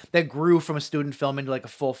film that grew from a student film into like a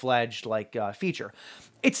full-fledged feature.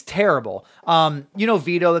 It's terrible. You know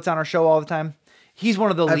Vito that's on our show all the time? He's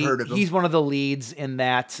one of the he's one of the leads in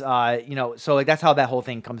that. So like that's how that whole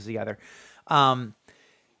thing comes together.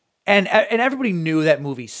 And everybody knew that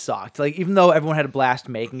movie sucked. Like, even though everyone had a blast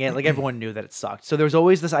making it, like, everyone knew that it sucked. So there was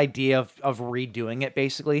always this idea of redoing it,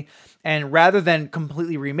 basically. And rather than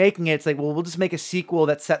completely remaking it, it's like, well, we'll just make a sequel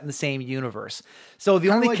that's set in the same universe. So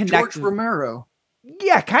the only George Romero.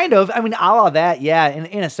 Yeah, kind of. I mean, a la that, yeah,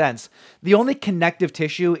 in a sense. The only connective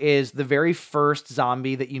tissue is the very first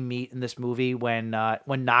zombie that you meet in this movie when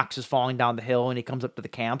Knox is falling down the hill and he comes up to the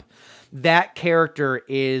camp. That character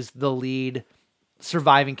is the lead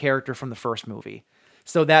surviving character from the first movie.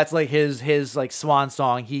 So that's like his like swan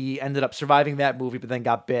song. He ended up surviving that movie, but then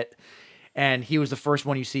got bit. And he was the first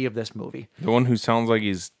one you see of this movie. The one who sounds like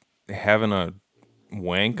he's having a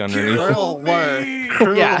wank underneath.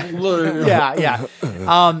 Yeah.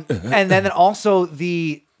 And then also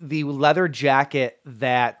the leather jacket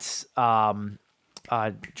that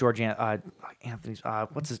Anthony's.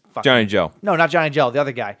 What's his fucking Johnny Gel. No, not Johnny Gel. The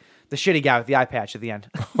other guy, the shitty guy with the eye patch at the end.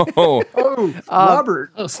 Oh,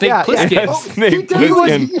 Robert. Oh, Snake Plissken. Snake He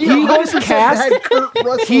was cast.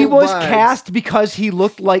 He was vibes. cast because he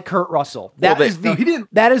looked like Kurt Russell. That is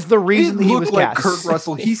that is the reason He he didn't was look like cast. Kurt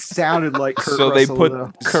Russell. He sounded like Kurt so Russell. they put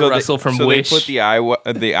though. Kurt Russell from Wish. They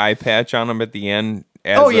put the eye patch on him at the end.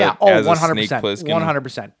 As Oh yeah, as 100%, Snake Plissken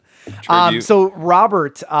 100%. tribute. So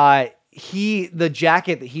Robert, the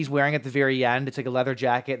jacket that he's wearing at the very end, it's like a leather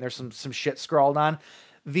jacket, and there's some shit scrawled on.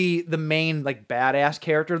 The main like badass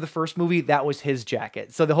character of the first movie, that was his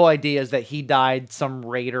jacket. So the whole idea is that he died, some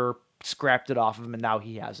raider scrapped it off of him, and now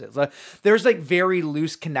he has it. So there's like very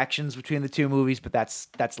loose connections between the two movies, but that's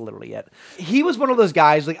literally it. He was one of those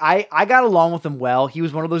guys, like I got along with him well. He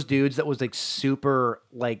was one of those dudes that was like super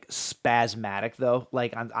like spasmatic though,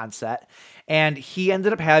 like on set. And he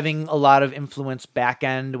ended up having a lot of influence back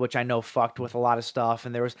end, which I know fucked with a lot of stuff.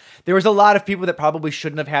 And there was a lot of people that probably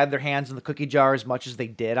shouldn't have had their hands in the cookie jar as much as they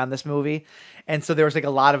did on this movie. And so there was like a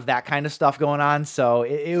lot of that kind of stuff going on. So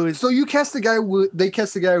it was. So you cast the guy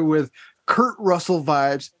with Kurt Russell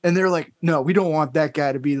vibes, and they're like, no, we don't want that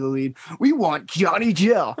guy to be the lead. We want Johnny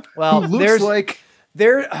Gel. Well, who looks like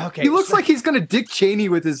okay. He looks like he's gonna Dick Cheney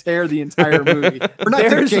with his hair the entire movie. Or not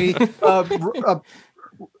Dick Cheney.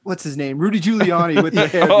 What's his name? Rudy Giuliani with the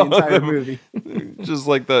hair the entire movie.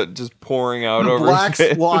 Just pouring out the over black his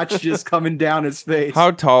face. splotch just coming down his face.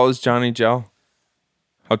 How tall is Johnny Gel?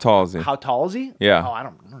 How tall is he? How tall is he? Yeah. Oh, I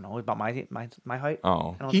don't know about my height.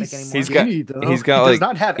 Oh, I don't think anymore. He's got Skinny, though. he's got He like does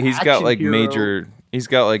not have he's got action like hero.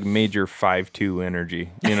 major 5'2" energy,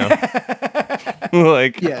 you know.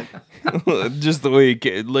 Like Yeah. just the way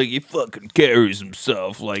he fucking carries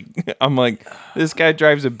himself. Like I'm like, this guy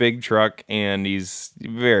drives a big truck and he's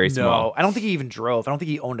very small. No, I don't think he even drove. I don't think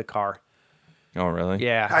he owned a car. Oh really?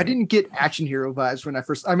 Yeah. I didn't get action hero vibes when I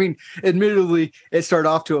first. I mean, admittedly, it started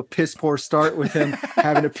off to a piss poor start with him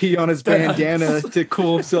having to pee on his bandana to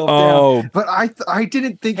cool himself down. But I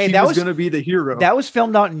didn't think he was going to be the hero. That was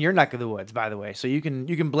filmed out in your neck of the woods, by the way. So you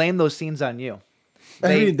can blame those scenes on you. I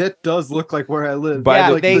mean, that does look like where I live. By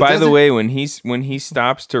the way, when he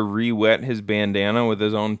stops to re-wet his bandana with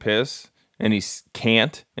his own piss, and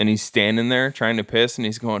and he's standing there trying to piss, and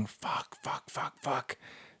he's going fuck.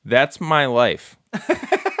 That's my life.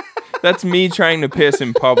 That's me trying to piss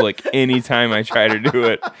in public anytime I try to do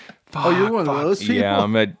it. You're one of those people. Yeah,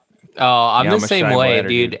 I'm I'm the a same shy way, bladder,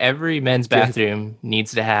 dude. Every men's bathroom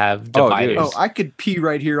needs to have dividers. Oh, I could pee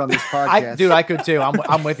right here on this podcast. I could too.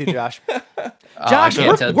 I'm with you, Josh. Josh,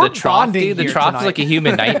 we're the trough, bonding dude. The here trough is tonight. like a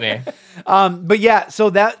human nightmare. But yeah, so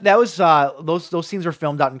that was those scenes were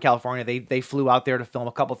filmed out in California. They flew out there to film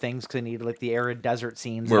a couple things because they needed like the arid desert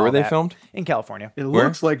scenes. Where and were all they that. filmed? In California. It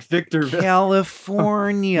looks like Victorville.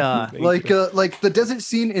 California. like the desert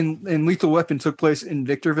scene in Lethal Weapon took place in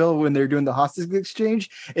Victorville when they're doing the hostage exchange.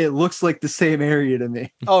 It looks like the same area to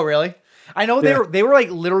me. Oh, really? I know they were like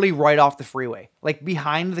literally right off the freeway. Like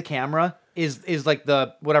behind the camera is like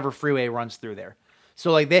the whatever freeway runs through there.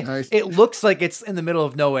 So like it looks like it's in the middle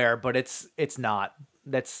of nowhere, but it's not.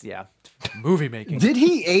 That's movie making. Did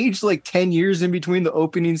he age like 10 years in between the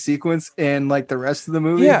opening sequence and like the rest of the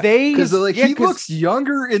movie? Yeah, because he looks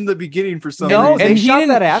younger in the beginning for some reason. No, and he shot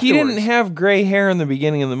that afterwards. He didn't have gray hair in the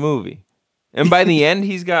beginning of the movie. And by the end,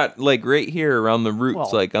 he's got like right here around the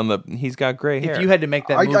roots, he's got gray hair. If you had to make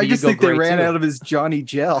that movie, I just think they ran too. out of his Johnny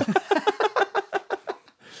Gel.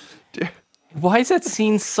 Why is that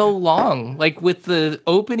scene so long? Like with the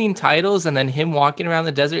opening titles and then him walking around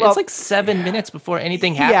the desert, it's like 7 minutes before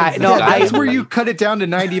anything happens. That's where you cut it down to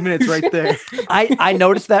 90 minutes right there. I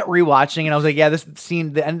noticed that rewatching, and I was like, this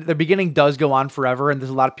scene, the beginning does go on forever, and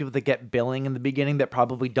there's a lot of people that get billing in the beginning that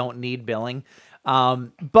probably don't need billing.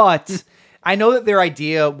 But I know that their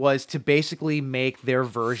idea was to basically make their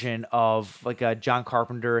version of like a John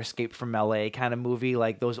Carpenter Escape from LA kind of movie,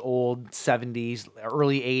 like those old 70s,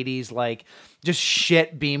 early 80s, like just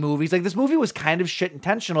shit B movies. Like this movie was kind of shit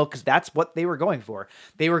intentional because that's what they were going for.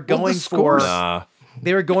 They were going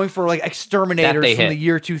They were going for like Exterminators from the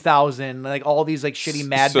year 2000, like all these like shitty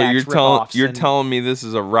Mad Max ripoffs. You're telling me this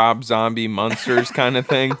is a Rob Zombie Monsters kind of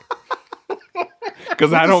thing?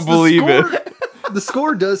 Because I don't believe it. The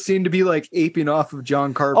score does seem to be like aping off of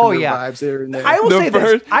John Carpenter vibes there and there. I will say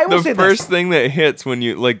this. The first thing that hits when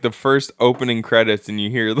you like the first opening credits and you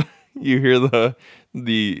hear the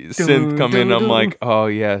synth come in, I'm like, oh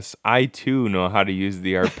yes, I too know how to use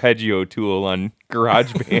the arpeggio tool on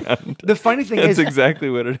GarageBand. The funny thing That's is, exactly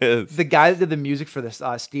what it is. The guy that did the music for this,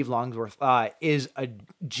 Steve Longsworth, is a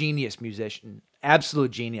genius musician.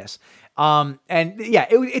 Absolute genius. And yeah,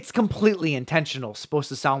 it's completely intentional. It's supposed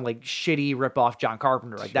to sound like shitty rip-off John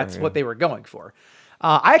Carpenter. Like that's what they were going for.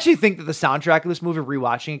 I actually think that the soundtrack of this movie,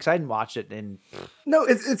 rewatching it, because I hadn't watched it in no,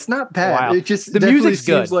 it's not bad. It just the music's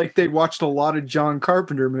seems good. like they watched a lot of John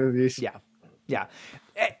Carpenter movies. Yeah.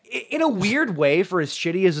 In a weird way, for as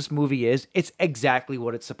shitty as this movie is, it's exactly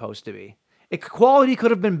what it's supposed to be. Quality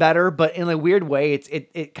could have been better, but in a weird way,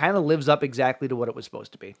 it kind of lives up exactly to what it was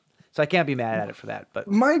supposed to be. So I can't be mad at it for that. But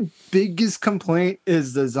my biggest complaint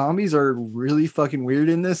is the zombies are really fucking weird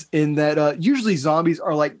in this, in that usually zombies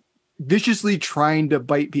are like viciously trying to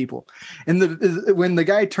bite people. And when the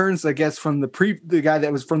guy turns, I guess from the guy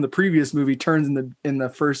that was from the previous movie turns in the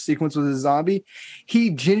first sequence with a zombie, he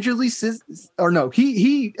gingerly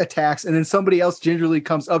he attacks, and then somebody else gingerly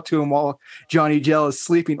comes up to him while Johnny Gell is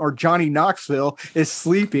sleeping, or Johnny Knoxville is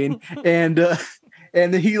sleeping, and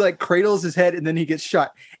then he like cradles his head and then he gets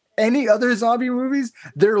shot. Any other zombie movies,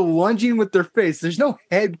 they're lunging with their face. There's no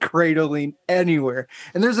head cradling anywhere.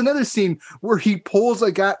 And there's another scene where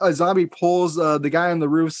a zombie pulls the guy on the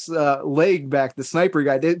roof's leg back, the sniper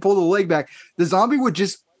guy. They pull the leg back. The zombie would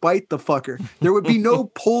just bite the fucker. There would be no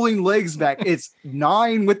pulling legs back. It's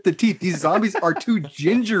gnawing with the teeth. These zombies are too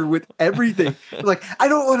ginger with everything. Like, I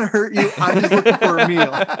don't want to hurt you. I'm just looking for a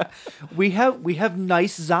meal. We have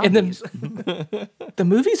nice zombies. The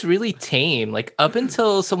movie's really tame. Like, up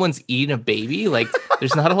until someone's eating a baby, like,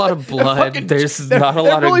 there's not a lot of blood. There's not a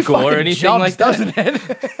lot of gore or anything like that. Doesn't it?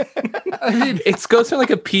 I mean, it goes from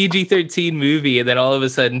like a PG-13 movie, and then all of a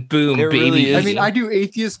sudden, boom, It baby. really is. I mean, I do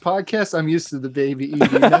atheist podcasts. I'm used to the baby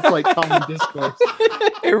eating. That's like common discourse.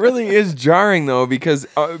 It really is jarring though, because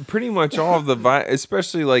pretty much all of the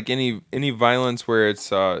especially like any violence where it's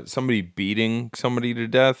somebody beating somebody to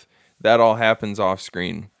death, that all happens off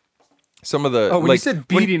screen. Some of the when you said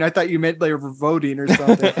beating, I thought you meant they were voting or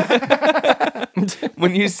something.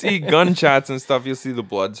 When you see gunshots and stuff, you'll see the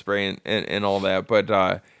blood spray and all that.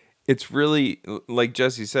 But it's really, like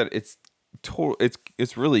Jesse said, it's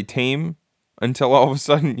really tame. Until all of a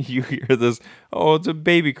sudden you hear this, oh, it's a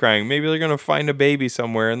baby crying. Maybe they're going to find a baby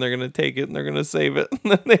somewhere and they're going to take it and they're going to save it.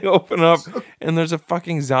 And then they open up and there's a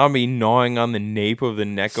fucking zombie gnawing on the nape of the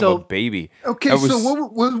neck of a baby. Okay,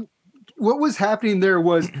 so what was happening there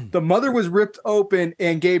was the mother was ripped open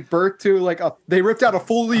and gave birth to they ripped out a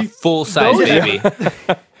full-size baby.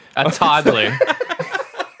 A toddler.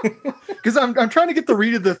 Because I'm trying to get the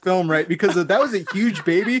read of the film right, because that was a huge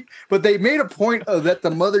baby, but they made a point of that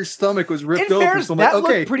the mother's stomach was ripped open. Fairness, so that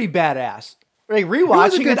looked pretty badass. Like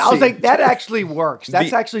rewatching it, I was like, that actually works.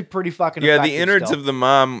 That's actually pretty fucking yeah. effective The innards still. of the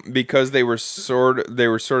mom, because they were sort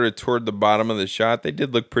of toward the bottom of the shot, they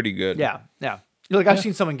did look pretty good. Yeah. You're like, I've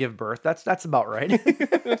seen someone give birth. That's about right.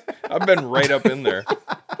 I've been right up in there.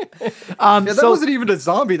 That wasn't even a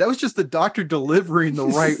zombie. That was just the doctor delivering the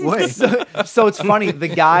right way. So it's funny.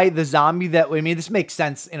 The zombie this makes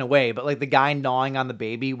sense in a way, but like the guy gnawing on the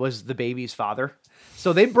baby was the baby's father.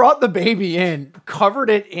 So they brought the baby in, covered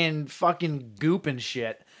it in fucking goop and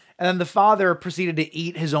shit, and then the father proceeded to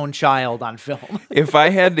eat his own child on film. If I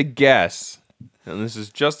had to guess, and this is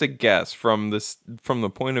just a guess from the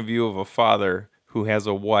point of view of a father who has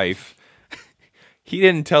a wife, he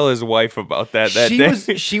didn't tell his wife about that day.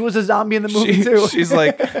 She was a zombie in the movie too. He's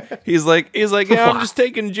like, yeah, I'm just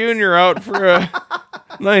taking Junior out for a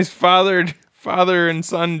nice father and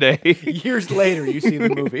son day. Years later, you see the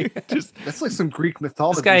movie. That's like some Greek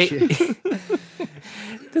mythology shit.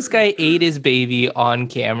 This guy ate his baby on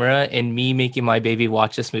camera, and me making my baby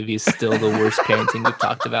watch this movie is still the worst parenting we've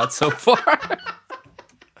talked about so far.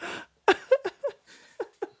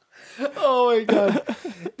 Oh my god.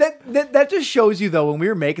 That just shows you though, when we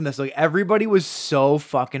were making this, like everybody was so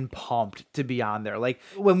fucking pumped to be on there. Like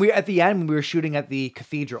when we were shooting at the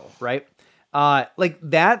cathedral, right? Like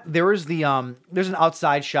that, there's an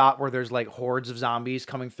outside shot where there's like hordes of zombies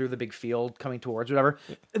coming through the big field, coming towards whatever.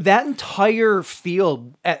 That entire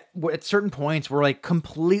field at certain points were like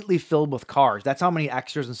completely filled with cars. That's how many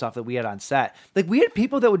extras and stuff that we had on set. Like we had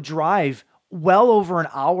people that would drive well over an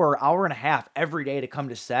hour and a half every day to come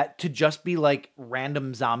to set to just be like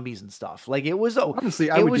random zombies and stuff. Like it was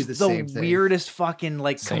honestly, I would do the same thing. Weirdest fucking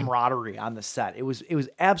like camaraderie on the set. It was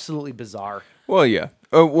absolutely bizarre. Well, yeah.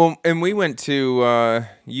 Oh, well, and we went to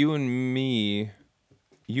you, me,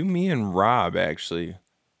 and Rob actually.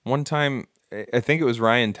 One time, I think it was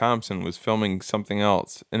Ryan Thompson was filming something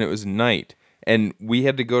else, and it was night, and we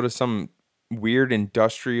had to go to some weird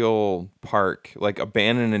industrial park, like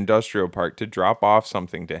abandoned industrial park, to drop off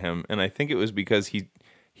something to him. And I think it was because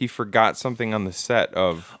he he forgot something on the set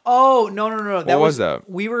of. Oh no! What was that?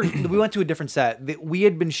 We went to a different set. We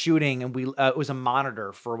had been shooting, and it was a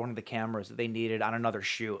monitor for one of the cameras that they needed on another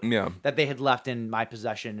shoot. Yeah. That they had left in my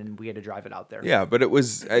possession, and we had to drive it out there. Yeah, but it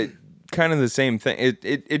was kind of the same thing.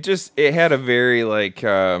 It had a very like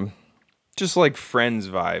just like Friends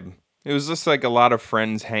vibe. It was just like a lot of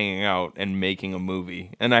friends hanging out and making a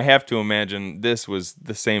movie. And I have to imagine this was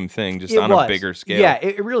the same thing, just on a bigger scale. Yeah,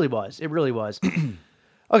 it really was. It really was.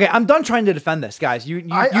 Okay, I'm done trying to defend this, guys. You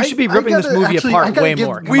should be ripping this movie apart way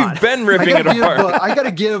more. We've been ripping it apart. I got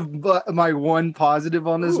to give my one positive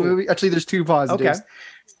on this movie. Actually, there's two positives. Okay.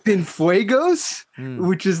 Cienfuegos,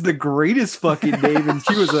 which is the greatest fucking name, and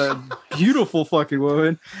she was a beautiful fucking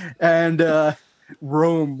woman. And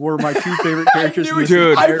Rome were my two favorite characters.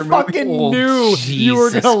 I fucking knew you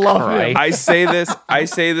were gonna love him. I say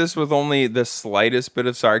this with only the slightest bit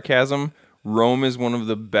of sarcasm. Rome is one of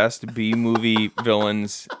the best B-movie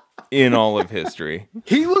villains in all of history.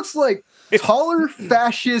 He looks like taller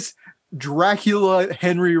fascist Dracula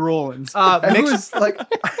Henry Rollins.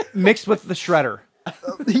 Mixed with the Shredder.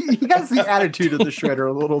 He has the attitude of the Shredder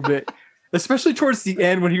a little bit. Especially towards the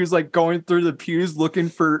end when he was like going through the pews looking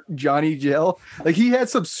for Johnny Gel. Like he had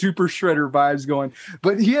some super Shredder vibes going.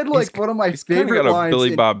 But he had like one of my favorite got a lines.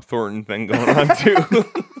 Billy Bob Thornton thing going on too.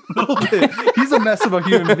 He's a mess of a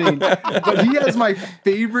human being. But he has my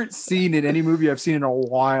favorite scene in any movie I've seen in a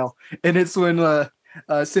while. And it's when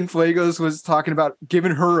Cienfuegos was talking about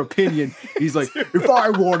giving her opinion. He's like, if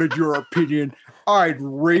I wanted your opinion, I'd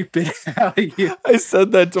rape it out of you. I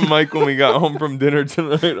said that to Mike when we got home from dinner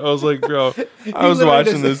tonight. I was like, bro, I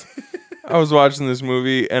was watching this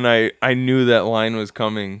movie and I knew that line was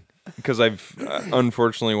coming because I've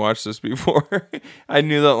unfortunately watched this before. I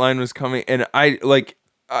knew that line was coming and I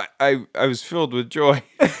was filled with joy.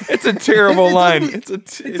 It's a terrible line. It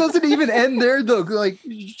doesn't even end there though. Like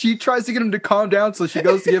she tries to get him to calm down, so she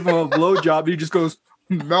goes to give him a blowjob and he just goes,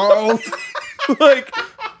 mouth. Like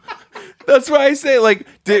that's why I say, like,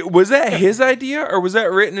 was that his idea or was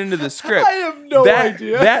that written into the script? I have no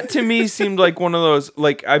idea. That to me seemed like one of those,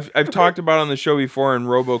 like I've talked about on the show before in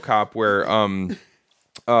RoboCop, where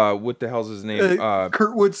what the hell's his name?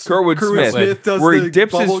 Kurtwood Smith does where the he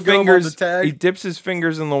dips his bubble gum on fingers. the tag. He dips his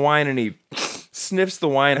fingers in the wine and he sniffs the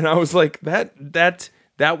wine, and I was like, that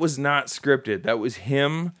was not scripted. That was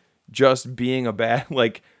him just being a bad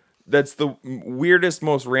like. That's the weirdest,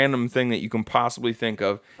 most random thing that you can possibly think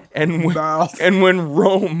of. And when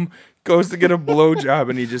Rome goes to get a blowjob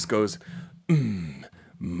and he just goes,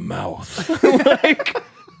 mouth. Like,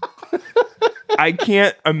 I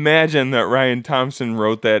can't imagine that Ryan Thompson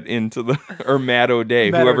wrote that into or Matt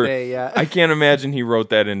O'Day, whoever. Yeah. I can't imagine he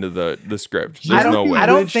wrote that into the script. There's no way. I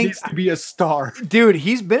don't think to be a star, dude.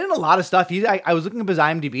 He's been in a lot of stuff. I was looking up his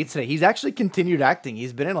IMDb today. He's actually continued acting.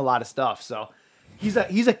 He's been in a lot of stuff. So. He's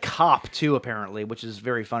a cop too, apparently, which is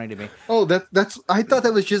very funny to me. Oh, that's I thought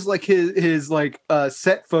that was just like his like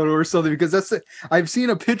set photo or something, because I've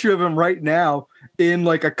seen a picture of him right now in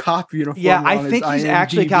like a cop uniform. Yeah, I think he's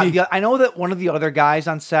actually a cop. I know that one of the other guys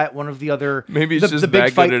on set, maybe it's just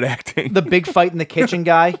that good at acting. The big fight in the kitchen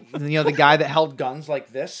guy, the guy that held guns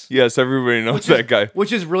like this. Yes, everybody knows that guy.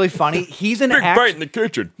 Which is really funny. He's an big fight in the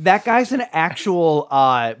kitchen. That guy's an actual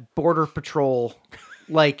border patrol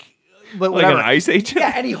like. But like an ICE agent?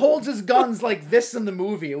 Yeah, and he holds his guns like this in the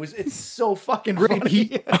movie. It's so fucking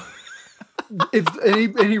funny. If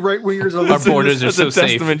any right wingers are our borders are so safe.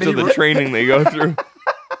 Testament to the training they go through.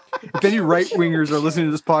 If any right wingers are listening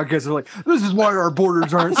to this podcast, they're like, "This is why our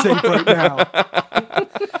borders aren't safe right now."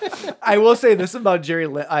 I will say this about Jerry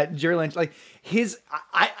Lynch. Like he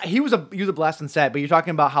was a blast on set, but you're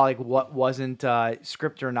talking about how like what wasn't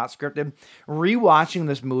scripted or not scripted. Rewatching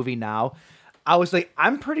this movie now. I was like,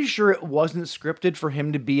 I'm pretty sure it wasn't scripted for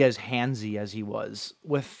him to be as handsy as he was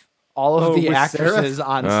with all of the actresses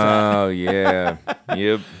on set. Oh yeah,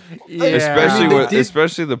 yep. Yeah.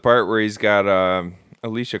 Especially the part where he's got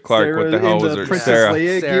Alicia Clark. Sarah, what the hell was her? Sarah.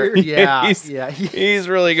 Yeah, he's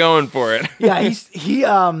really going for it. Yeah,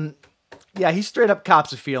 he straight up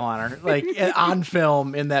cops a feel on her, like on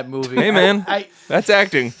film in that movie. Hey man, that's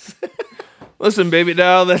acting. Listen, baby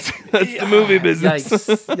doll, that's the movie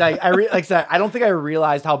business. Like I said, I don't think I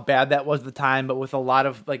realized how bad that was at the time, but with a lot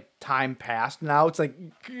of like time passed now, it's like,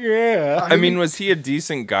 yeah. I mean, was he a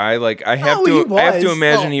decent guy? Like, I have to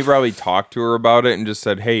imagine he probably talked to her about it and just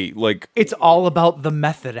said, "Hey, like, it's all about the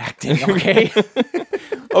method acting, okay?"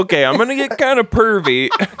 Okay, I'm gonna get kind of pervy.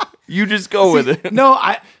 You just go with it. No,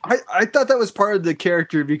 I thought that was part of the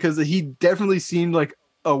character because he definitely seemed like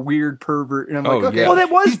a weird pervert, and I'm like, okay, well,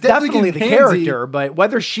 that was he's definitely the handsy. character, but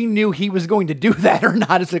whether she knew he was going to do that or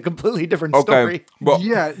not is a completely different story. Well,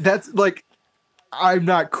 yeah, that's like, I'm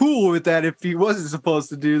not cool with that if he wasn't supposed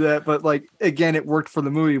to do that, but like, again, it worked for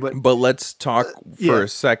the movie. But let's talk for a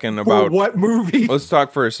second about what movie. Let's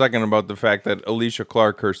talk for a second about the fact that Alicia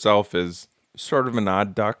Clark herself is sort of an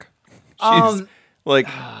odd duck. She's like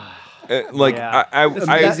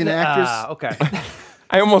amazing actress. Okay.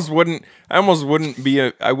 I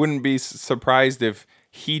wouldn't be surprised if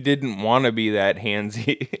he didn't want to be that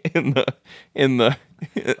handsy in the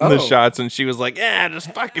shots, and she was like, "Yeah,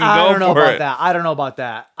 just fucking go for it." I don't know about that. I don't know about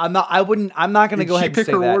that. I'm not going to go ahead and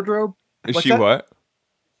say that. Did she pick her wardrobe? Is she what?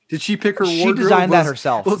 Did she pick her wardrobe? She designed that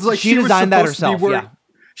herself. Well, it's like she designed that herself. Yeah.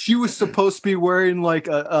 She was supposed to be wearing like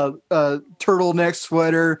a turtleneck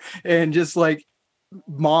sweater and just like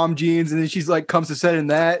mom jeans, and then she's like comes to set in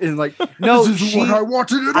that and like, no, this is what I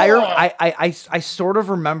wanted it. I sort of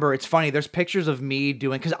remember. It's funny. There's pictures of me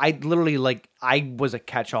doing, because I literally like I was a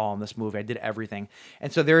catch-all in this movie. I did everything,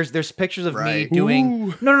 and so there's pictures of me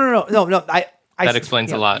doing. Ooh. No. That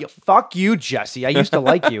explains a lot. Fuck you, Jesse. I used to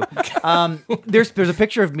like you. There's a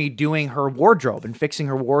picture of me doing her wardrobe and fixing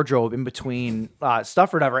her wardrobe in between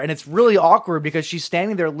stuff or whatever, and it's really awkward because she's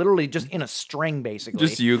standing there literally just in a string, basically.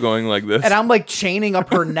 Just you going like this, and I'm like chaining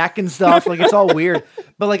up her neck and stuff. Like it's all weird.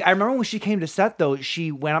 But like I remember when she came to set though,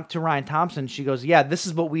 she went up to Ryan Thompson. She goes, "Yeah, this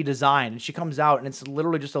is what we designed," and she comes out and it's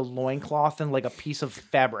literally just a loincloth and like a piece of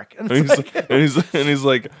fabric. And he's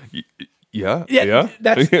like. Yeah.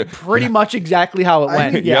 That's pretty much exactly how it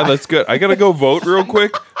went. Yeah, that's good. I gotta go vote real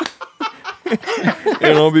quick,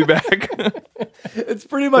 and I'll be back. It's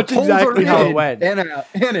pretty much exactly how it went. And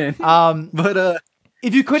in. But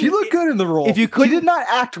if you couldn't, she looked good in the role. If you could, she did not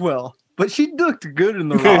act well, but she looked good in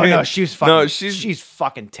the role. Oh no, she's fucking. No, she's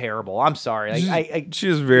fucking terrible. I'm sorry. Like,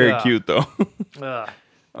 she's very cute though.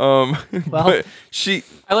 Well, but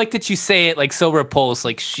I like that you say it like so repulsed,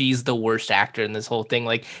 like she's the worst actor in this whole thing.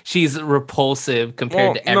 Like she's repulsive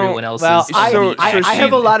compared to everyone else's. Well, I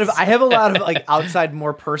have a lot of like outside,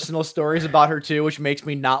 more personal stories about her too, which makes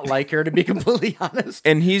me not like her, to be completely honest.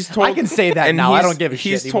 And he's told, I can say that now. I don't give a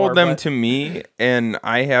shit He's anymore, told them to me, and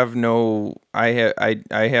I have no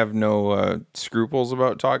scruples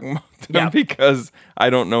about talking about them because I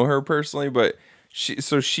don't know her personally, but. She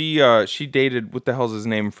dated, what the hell's his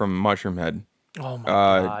name from Mushroomhead? Oh my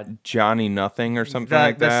god, Johnny Nothing or something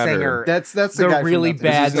like that. The singer. Or, that's the guy really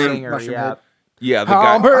bad singer. Yeah, the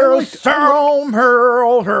guy.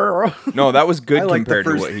 No, that was good compared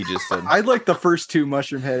to what he just said. I like the first two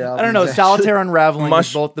Mushroomhead albums. I don't know. Solitaire Unraveling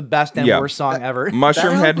is both the best and worst song ever.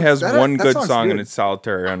 Mushroomhead has one good song, and it's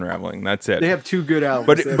Solitaire Unraveling. That's it. They have two good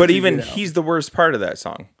albums. But even he's the worst part of that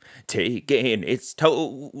song. Taking its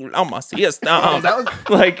toll on my sister.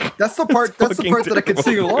 Like that's the part. That's the part that I could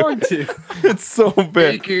sing along to. It's so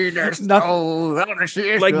bad.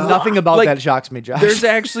 Like nothing about that shocks me, Josh.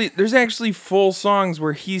 There's actually full songs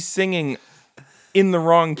where he's singing in the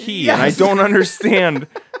wrong key, and I don't understand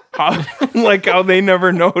how they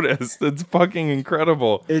never noticed. It's fucking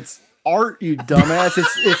incredible. It's art, you dumbass.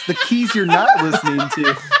 It's the keys you're not listening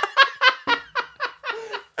to.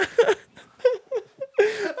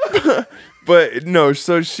 But no,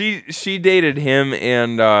 so she dated him,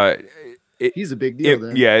 and he's a big deal.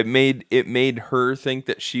 Then. Yeah, it made her think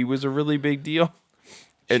that she was a really big deal.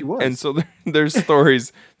 She was. And so there's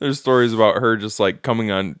stories about her just like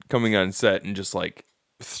coming on set and just like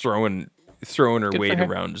throwing her weight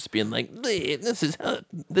around, just being like, this is how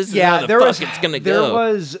it's gonna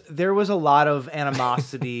go. There was a lot of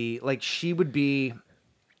animosity. Like she would be,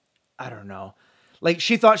 I don't know. Like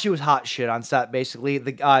she thought she was hot shit on set. Basically,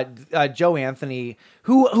 the Joe Anthony,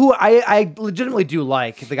 who I legitimately do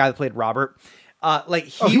like, the guy that played Robert.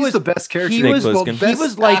 He was the best character. He was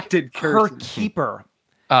like her keeper.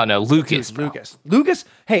 Oh no, Lucas. Lucas.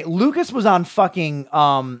 Hey, Lucas was on fucking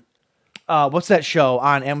what's that show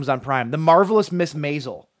on Amazon Prime? The Marvelous Miss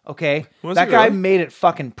Maisel. Okay, that guy made it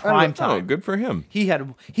fucking prime time. Oh, good for him. He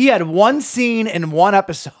had one scene in one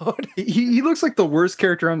episode. He looks like the worst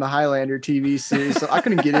character on the Highlander TV series, so I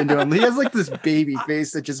couldn't get into him. He has like this baby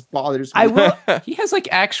face that just bothers me. He has like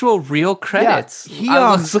actual real credits. Yeah,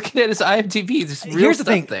 I was looking at his IMDb. There's real here's the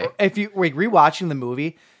stuff thing: there. if you rewatching the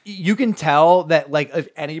movie, you can tell that like if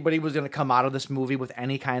anybody was going to come out of this movie with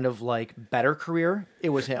any kind of like better career, it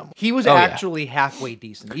was him. He was actually halfway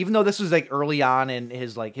decent, even though this was like early on in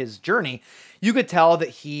his journey. You could tell that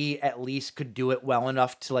he at least could do it well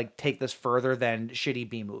enough to like take this further than shitty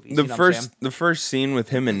B movies. The first scene with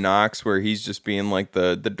him and Knox where he's just being like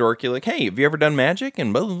the dorky, like, hey, have you ever done magic?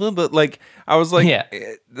 And blah, blah, blah, blah. Like, I was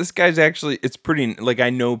like, this guy's actually, it's pretty, like,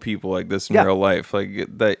 I know people like this in real life. Like,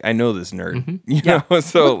 I know this nerd, you know?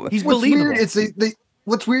 So he's believable.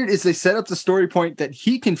 What's weird is they set up the story point that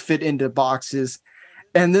he can fit into boxes,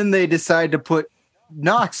 and then they decide to put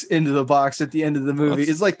Knox into the box at the end of the movie.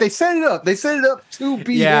 It's like they set it up to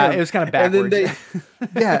be him. It was kind of backwards. And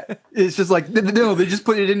then it's just like no, they just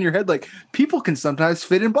put it in your head like people can sometimes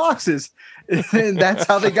fit in boxes, and that's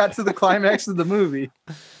how they got to the climax of the movie.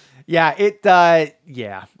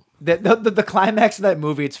 The climax of that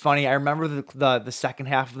movie, it's funny. I remember the second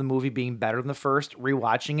half of the movie being better than the first.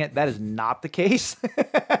 Rewatching it, that is not the case.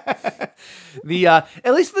 At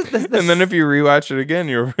least and then if you rewatch it again,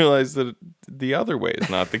 you'll realize that the other way is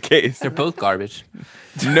not the case. They're both garbage.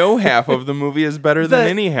 No half of the movie is better than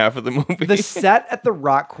any half of the movie. The set at the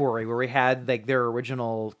rock quarry where we had like their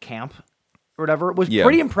original camp or whatever was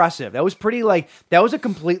pretty impressive. That was pretty that was a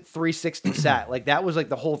complete 360 set. Like that was like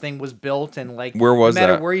the whole thing was built and like where was no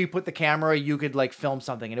matter that? Where you put the camera, you could like film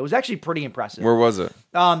something, and it was actually pretty impressive. Where was it?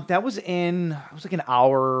 That was like an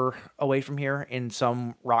hour away from here in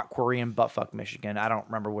some rock quarry in Buttfuck, Michigan. I don't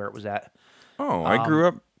remember where it was at. Oh, I grew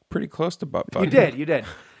up pretty close to Buttfuck. You did.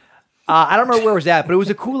 I don't remember where it was at, but it was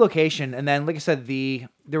a cool location. And then, like I said,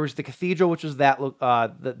 there was the cathedral, which was that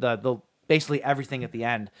the basically everything at the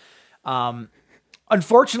end.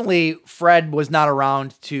 Unfortunately, Fred was not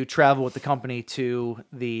around to travel with the company to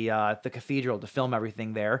the cathedral to film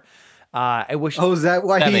everything there. I wish. Oh, is that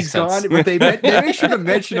why he's gone? But they should have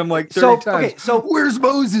mentioned him like 30 times. Okay, so where's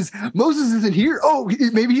Moses? Moses isn't here. Oh,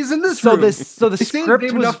 maybe he's in this room. The they script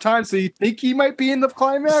gave was enough time, so you think he might be in the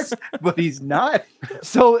climax, but he's not.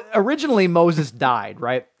 So originally Moses died,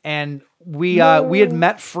 right? And we had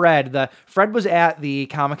met Fred. Fred was at the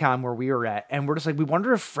Comic-Con where we were at, and we're just like, we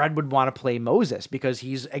wonder if Fred would want to play Moses because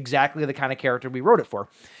he's exactly the kind of character we wrote it for.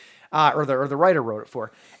 Or the writer wrote it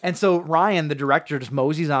for. And so Ryan, the director, just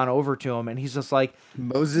moseys on over to him, and he's just like,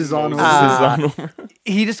 Moses on over.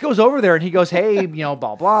 He just goes over there and he goes, hey, blah,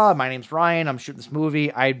 blah, my name's Ryan, I'm shooting this movie,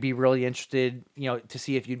 I'd be really interested, to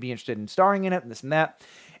see if you'd be interested in starring in it, and this and that.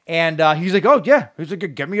 And he's like, oh yeah. He's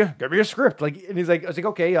like, give me a script. Like, and I was like,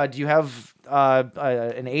 okay, do you have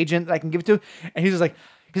an agent that I can give it to? And he's like,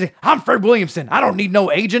 I'm Fred Williamson. I don't need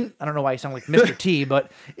no agent. I don't know why he sounds like Mr. T, but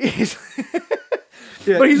he's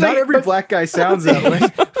yeah, but he's not every black guy sounds that way.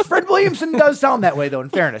 Fred Williamson does sound that way, though. In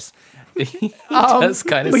fairness, he does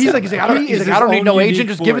kind of. But he's like, I don't need no agent.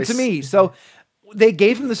 Just give it to me. So they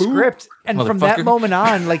gave him the script, and from that moment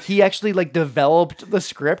on, like he actually like developed the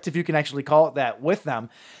script, if you can actually call it that, with them.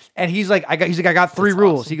 And he's like, I got three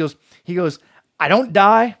rules. Awesome. He goes, I don't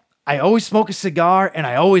die. I always smoke a cigar, and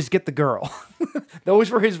I always get the girl. Those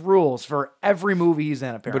were his rules for every movie he's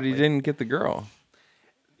in. Apparently, but he didn't get the girl.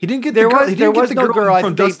 He didn't get the girl. There was no girl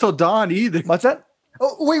from Dusk Till Dawn either. What's that?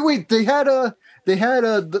 Oh, wait. They had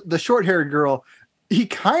the short-haired girl. He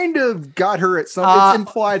kind of got her at some. It's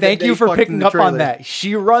implied. Thank you for picking up on that.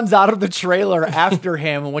 She runs out of the trailer after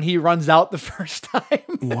him when he runs out the first time.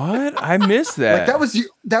 What? I missed that. Like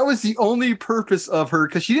that was the only purpose of her,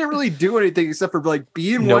 because she didn't really do anything except for like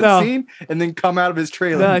be in one scene and then come out of his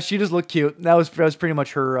trailer. No, she just looked cute. That was pretty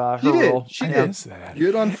much her role. She did.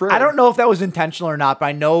 Good on Fred. I don't know if that was intentional or not, but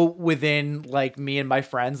I know within like me and my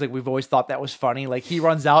friends, like we've always thought that was funny. Like he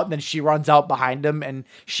runs out and then she runs out behind him, and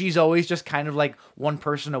she's always just kind of like one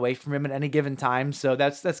person away from him at any given time. So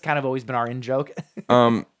that's kind of always been our in joke.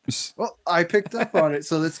 Well, I picked up on it,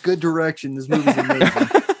 so that's good direction. This movie's amazing.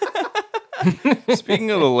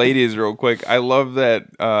 Speaking of the ladies, real quick, I love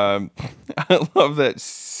that.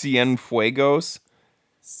 Cienfuegos.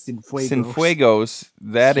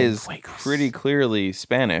 That is pretty clearly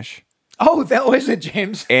Spanish. Oh, that was it,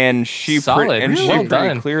 James. And she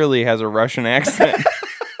pretty clearly has a Russian accent.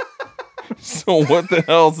 So what the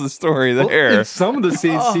hell's the story there? Well, in some of the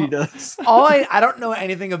scenes she does. I don't know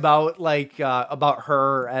anything about about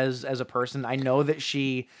her as a person. I know that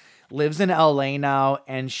she lives in LA now,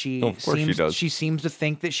 and she seems to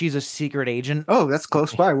think that she's a secret agent. Oh, that's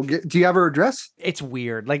close by. Do you have her address? It's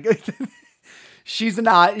weird. Like she's an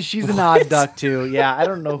odd duck too. Yeah, I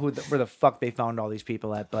don't know where the fuck they found all these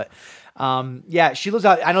people at, but yeah, she lives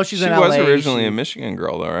out. I know she's in LA. She was originally a Michigan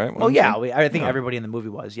girl, though, right? Oh yeah, I think everybody in the movie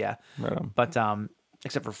was. Yeah, right. But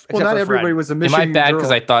except for not everybody Fred. was a Michigan girl. Am I bad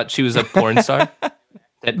because I thought she was a porn star?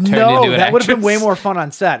 that turned into an that would have been actress? way more fun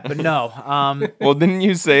on set, but no. Well, didn't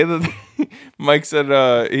you say that? Mike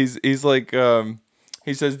said he's like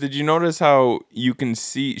he says, did you notice how you can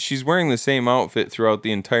see she's wearing the same outfit throughout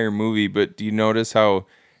the entire movie, but do you notice how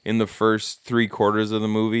in the first 3/4 of the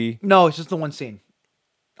movie? No, it's just the one scene.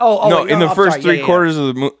 Oh, no! In the first sorry. 3/4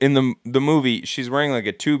 of the movie, she's wearing like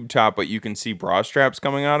a tube top, but you can see bra straps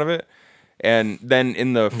coming out of it. And then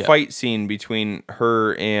in the fight scene between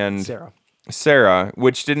her and Sarah,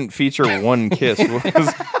 which didn't feature one kiss,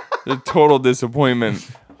 was a total disappointment.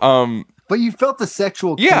 But you felt the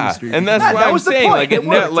sexual chemistry. And that's what I'm saying.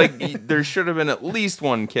 Like there should have been at least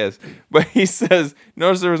one kiss. But he says,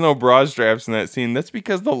 notice there was no bra straps in that scene. That's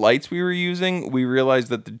because the lights we were using, we realized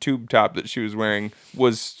that the tube top that she was wearing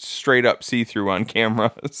was straight up see-through on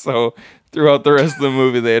camera. So throughout the rest of the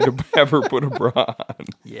movie, they had to have her put a bra on.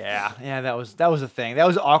 Yeah, that was a thing. That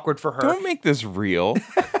was awkward for her. Don't make this real.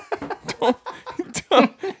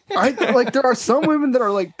 There are some women that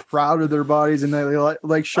are like proud of their bodies and they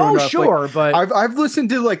like showing up. Sure, but I've listened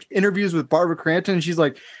to like interviews with Barbara Crampton and she's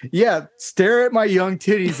like, yeah, stare at my young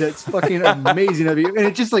titties. That's fucking amazing of you. And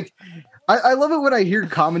it's just like, I love it when I hear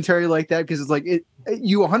commentary like that because it's like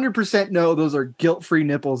you 100% know those are guilt-free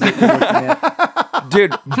nipples that you're looking at.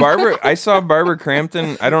 Dude, I saw Barbara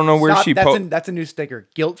Crampton. I don't know where she that's a new sticker.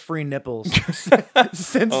 Guilt-free nipples.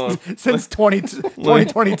 since 2022. Let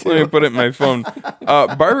me put it in my phone.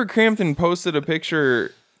 Barbara Crampton posted a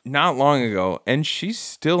picture not long ago, and she's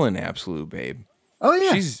still an absolute babe. Oh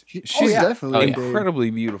yeah, she's definitely incredibly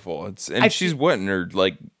beautiful. She's what in her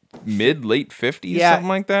like late 50s, something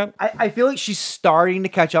like that. I feel like she's starting to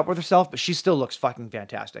catch up with herself, but she still looks fucking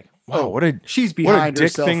fantastic. Wow, she's behind dick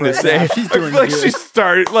herself thing right to say. now. She's doing I feel like good. she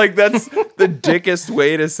started like that's the dickest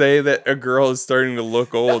way to say that a girl is starting to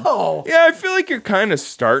look old. No. Yeah, I feel like you're kind of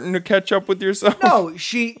starting to catch up with yourself. No,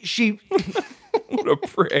 she What a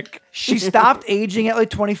prick. She stopped aging at like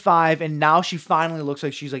 25 and now she finally looks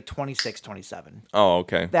like she's like 26, 27. Oh,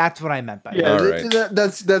 okay. That's what I meant by Yeah,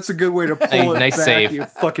 that. that's a good way to pull it nice back, save. you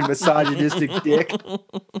fucking misogynistic dick.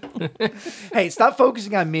 Hey, stop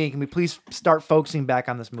focusing on me. Can we please start focusing back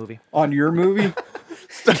on this movie? On your movie?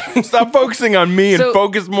 Stop focusing on me and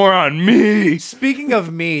focus more on me. Speaking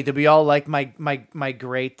of me, did we all like my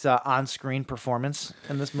great on-screen performance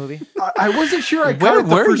in this movie? I wasn't sure. Where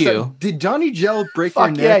were you? Did Johnny Gel break Fuck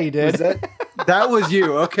your neck? yeah, you did. That was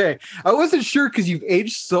you. Okay. I wasn't sure because you've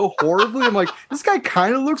aged so horribly. I'm like, this guy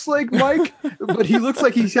kind of looks like Mike, but he looks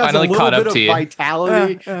like he has Finally a little caught up bit of to you.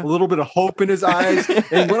 vitality, a little bit of hope in his eyes.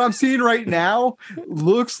 And what I'm seeing right now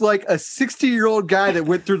looks like a 60-year-old guy that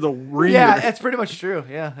went through the ringer. Yeah, that's pretty much true.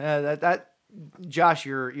 Yeah, that Josh,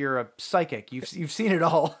 you're a psychic. You've seen it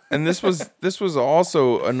all. And this was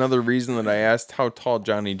also another reason that I asked how tall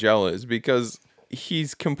Johnny Gel is, because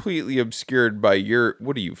he's completely obscured by your,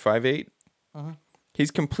 what are you, 5'8"? Uh-huh.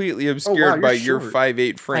 He's completely obscured by your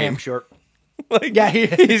 5'8" frame. I am short. Like, yeah,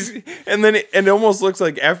 and then it almost looks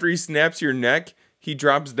like after he snaps your neck, he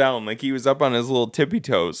drops down like he was up on his little tippy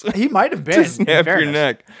toes. He might have been to snap your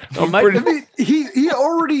neck. He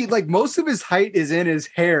already, like, most of his height is in his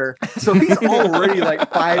hair, so he's already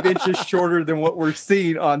like 5 inches shorter than what we're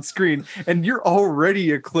seeing on screen, and you're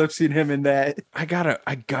already eclipsing him in that. I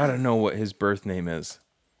gotta know what his birth name is.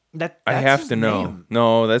 I have to know.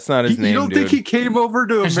 No, that's not his name. You don't dude. think he came over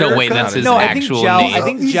to There's America? no way that's his no, actual name. I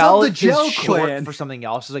think He's Gel of the Gel is short clan. for something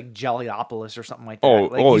else. It's like Geliopolis or something like that.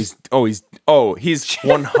 He's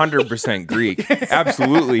 100% Greek.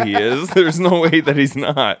 Absolutely, he is. There's no way that he's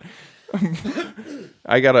not.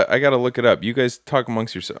 I gotta look it up. You guys talk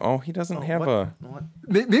amongst yourselves. Oh, he doesn't have what?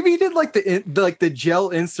 Maybe he did like the gel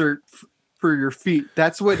insert for your feet.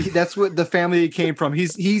 That's what the family he came from.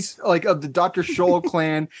 He's like of the Dr. Scholl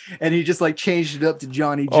clan, and he just like changed it up to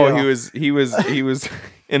Johnny Gel. Oh, he was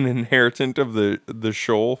an inheritant of the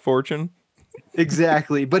Scholl fortune.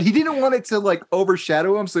 Exactly, but he didn't want it to like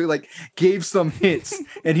overshadow him, so he like gave some hints,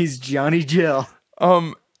 and he's Johnny Gel.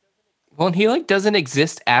 Well, and he like doesn't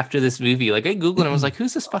exist after this movie. Like I googled him, I was like,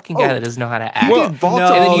 "Who's this fucking guy that doesn't know how to act?" Well, and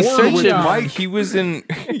then you search him. Mike. He was in.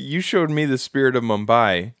 You showed me the Spirit of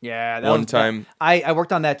Mumbai. Yeah, one time. I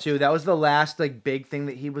worked on that too. That was the last like big thing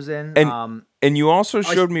that he was in. And you also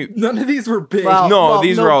showed me. None of these were big.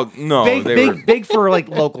 These were all big for like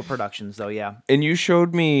local productions though. Yeah. And you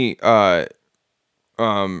showed me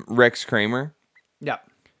Rex Kramer. Yeah.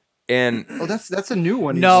 And that's a new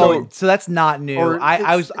one. No, so that's not new. Or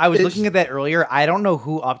I was looking at that earlier. I don't know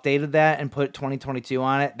who updated that and put 2022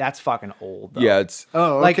 on it. That's fucking old. Though. Yeah, it's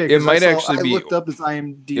like okay. it might actually I be. looked up his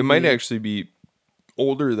IMDb. It might actually be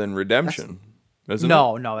older than Redemption.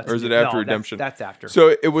 No, or is it after Redemption? That's after.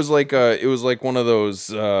 So it was like one of those.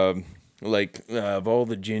 like of all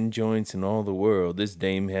the gin joints in all the world, this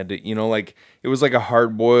dame had to, like it was like a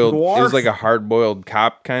hard boiled. It was like a hard boiled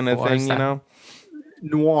cop kind of thing,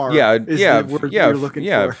 Noir. Yeah, is yeah, the word yeah, you're looking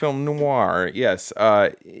for. film noir. Yes,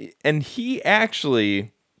 and he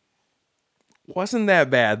actually wasn't that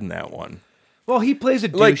bad in that one. Well, he plays a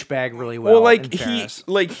douchebag really well. Well,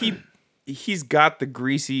 he's got the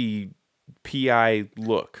greasy PI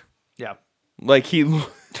look. Yeah, like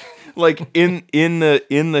like in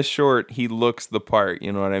the short, he looks the part.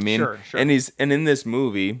 You know what I mean? Sure. And in this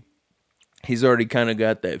movie, he's already kind of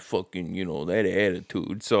got that fucking that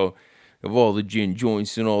attitude. So of all the gin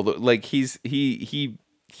joints and all the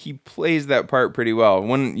he plays that part pretty well.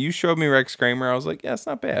 When you showed me Rex Kramer, I was like, yeah, it's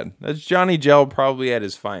not bad. That's Johnny Gell probably at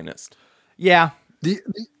his finest. Yeah. The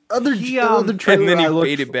other and then he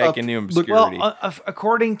faded back into obscurity. Well,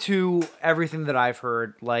 according to everything that I've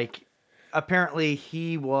heard, like apparently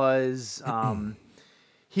he was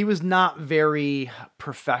not very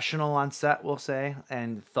professional on set, we'll say,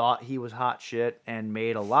 and thought he was hot shit and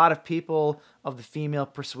made a lot of people of the female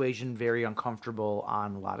persuasion very uncomfortable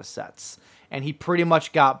on a lot of sets. And he pretty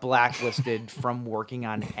much got blacklisted from working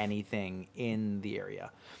on anything in the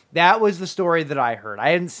area. That was the story that I heard. I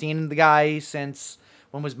hadn't seen the guy since,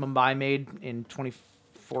 when was Mumbai made? In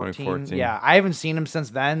 2014? Yeah, I haven't seen him since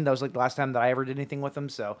then. That was like the last time that I ever did anything with him.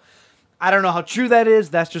 So I don't know how true that is.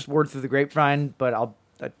 That's just word through the grapevine, but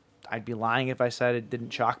I'd be lying if I said it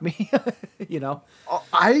didn't shock me.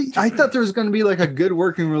 I thought there was going to be like a good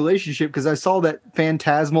working relationship because I saw that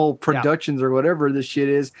Phantasmal Productions or whatever this shit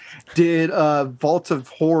is did Vault of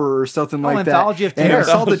Horror or something like Anthology that. Of Terror. And I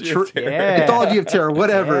saw the Anthology of Terror,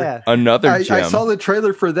 whatever. Yeah. Another gem. I saw the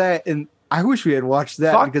trailer for that, and I wish we had watched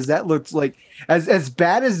that because that looked like as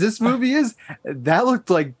bad as this movie is. That looked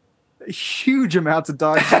like huge amounts of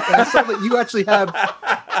dog shit. And I saw that you actually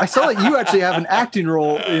have an acting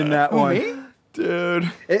role in that one. Me? Dude.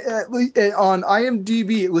 On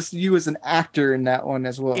IMDb, it listed you as an actor in that one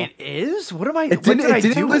as well. It is? What did I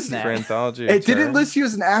do with that? Anthology it didn't list you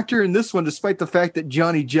as an actor in this one, despite the fact that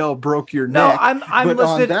Johnny Gell broke your neck. No, I'm listed.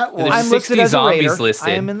 On that one, I'm listed as a raider.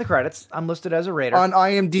 I am in the credits. I'm listed as a raider on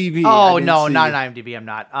IMDb. Oh no, not on IMDb. I'm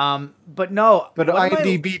not. But no. But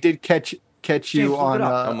IMDb did catch you James,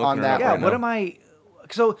 on that. Yeah. Right what am I?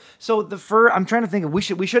 So I'm trying to think of. We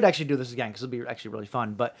should actually do this again because it'll be actually really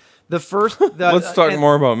fun. But the first, let's talk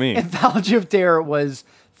more about me. Anthology of Terror was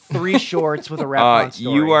 3 shorts with a wrap-on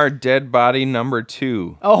story. You are Dead Body number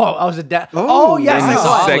 2. Oh, I was a dead. Oh, yes, and I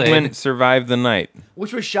saw the it. segment Survive the Night,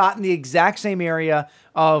 which was shot in the exact same area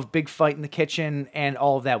of Big Fight in the Kitchen and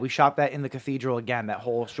all of that. We shot that in the cathedral again, that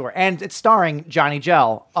whole short, and it's starring Johnny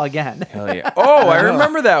Gell again. Hell yeah! Oh, I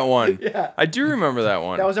remember that one. Yeah, I do remember that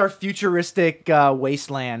one. That was our futuristic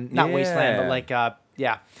wasteland, not wasteland, but like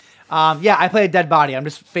yeah. I play a dead body. I'm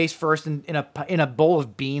just face first in a bowl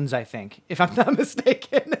of beans, I think, if I'm not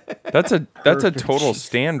mistaken. That's a total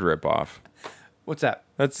Stand ripoff. What's that?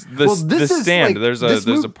 That's the Stand. Like,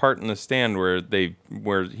 there's a part in the Stand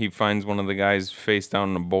where he finds one of the guys face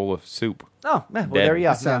down in a bowl of soup. Oh, man, well there you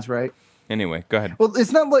go. That sounds right. Anyway, go ahead. Well,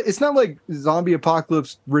 it's not like Zombie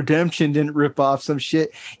Apocalypse Redemption didn't rip off some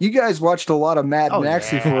shit. You guys watched a lot of Mad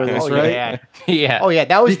Max before this, right? Yeah. Yeah. Oh yeah,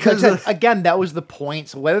 that was again. That was the point.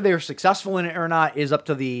 So whether they were successful in it or not is up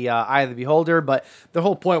to the eye of the beholder. But the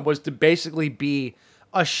whole point was to basically be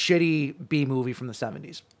a shitty B movie from the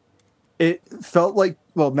 70s. It felt like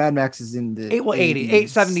Mad Max is in the 80s,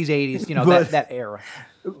 70s, 80s. You know, that era.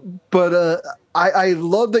 But I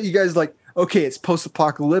love that you guys like. Okay, it's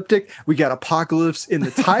post-apocalyptic. We got apocalypse in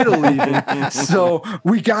the title even. So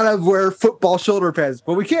we got to wear football shoulder pads.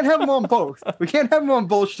 But we can't have them on both. We can't have them on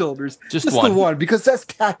both shoulders. Just the one, because that's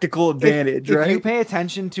tactical advantage, right? If you pay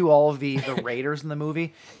attention to all of the raiders in the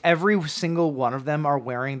movie, every single one of them are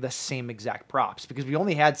wearing the same exact props because we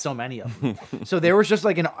only had so many of them. So there was just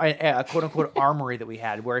like a quote-unquote armory that we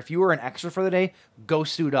had where if you were an extra for the day, go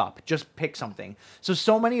suit up. Just pick something.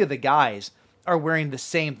 So many of the guys are wearing the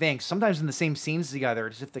same thing, sometimes in the same scenes together.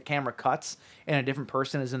 As if the camera cuts and a different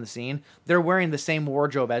person is in the scene, they're wearing the same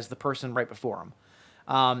wardrobe as the person right before them.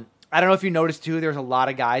 I don't know if you noticed too, there's a lot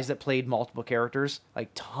of guys that played multiple characters, like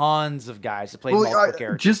tons of guys that played multiple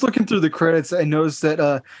characters. Just looking through the credits, I noticed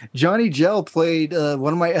that Johnny Gell played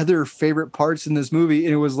one of my other favorite parts in this movie.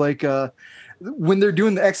 And it was like when they're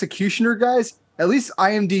doing the executioner guys, at least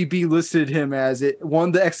IMDb listed him as one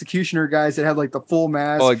of the executioner guys that had like the full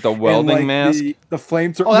mask. Oh, like the welding mask? The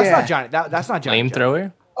flamethrower. Oh, that's not Johnny. That's not Johnny.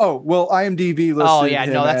 Flamethrower? Oh, well, IMDb listed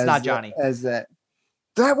him that's not Johnny. As that.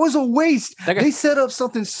 That was a waste. They set up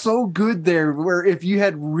something so good there where if you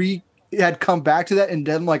had had come back to that and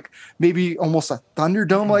done like maybe almost a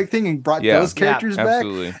Thunderdome like thing and brought those characters back,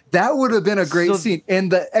 absolutely. That would have been a great scene.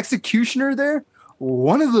 And the executioner there,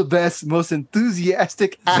 one of the best, most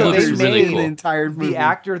enthusiastic actors in the entire movie. The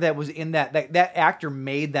actor that was in that actor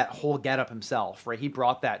made that whole getup himself, right? He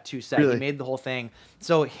brought that to set. Really? He made the whole thing.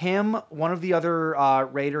 So him, one of the other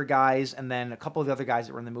Raider guys, and then a couple of the other guys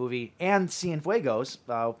that were in the movie, and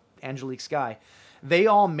Cienfuegos, Angelique Skye, they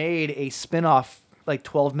all made a spin-off, like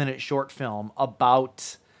 12-minute short film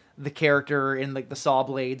about the character and like the saw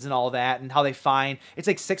blades and all that, and how they find it's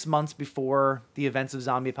like 6 months before the events of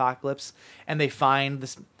Zombie Apocalypse, and they find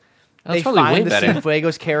this. They find the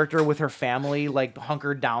Cienfuegos character with her family like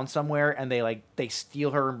hunkered down somewhere, and they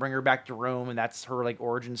steal her and bring her back to Rome, and that's her like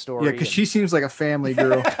origin story. Yeah, because she seems like a family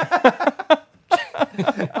girl.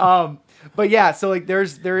 But yeah, so like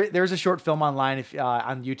there's a short film online if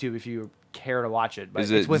on YouTube if you care to watch it. But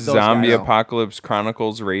is it's it with Zombie Apocalypse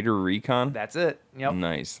Chronicles Raider Recon? That's it. Yep.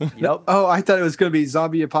 Nice. Yep. Oh, I thought it was going to be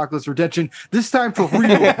Zombie Apocalypse Redemption. This time for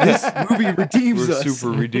real. This movie redeems us. We're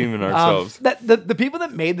super redeeming ourselves. The people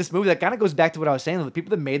that made this movie, that kind of goes back to what I was saying. The people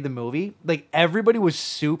that made the movie, like everybody was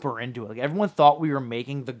super into it. Like everyone thought we were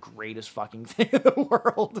making the greatest fucking thing in the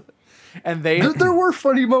world. And there were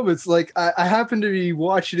funny moments. Like I happened to be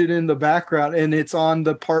watching it in the background, and it's on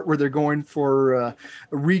the part where they're going for a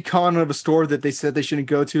recon of a store that they said they shouldn't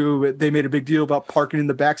go to. They made a big deal about parking in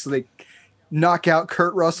the back, so they knock out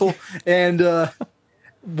Kurt Russell. And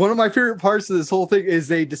one of my favorite parts of this whole thing is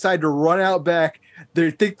they decide to run out back.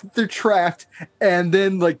 They think that they're trapped, and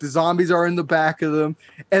then like the zombies are in the back of them,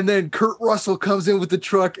 and then Kurt Russell comes in with the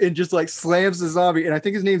truck and just like slams the zombie, and I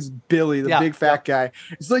think his name's Billy, the big fat guy.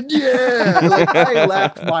 It's like, yeah, like I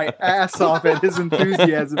laughed my ass off at his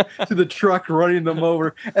enthusiasm to the truck running them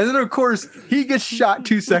over, and then of course he gets shot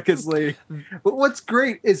 2 seconds later. But what's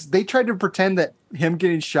great is they tried to pretend that him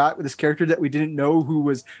getting shot with this character that we didn't know who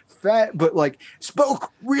was fat, but like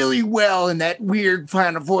spoke really well in that weird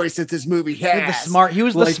kind of voice that this movie has. He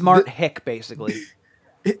was like the smart hick, basically.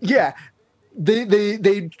 Yeah,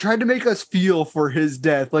 they tried to make us feel for his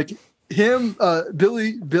death, like him,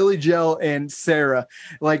 Billy Joe, and Sarah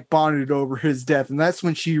like bonded over his death, and that's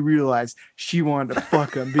when she realized she wanted to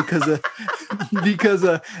fuck him because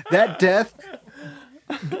of that death.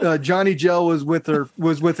 Johnny Gel was with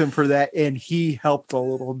him for that, and he helped a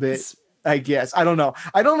little bit. I guess. I don't know.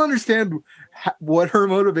 I don't understand what her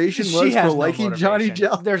motivation was for liking Johnny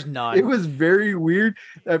Gel. There's none. It was very weird.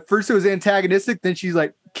 At first it was antagonistic, then she's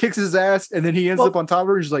like kicks his ass, and then he ends up on top of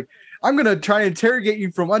her. She's like, I'm gonna try and interrogate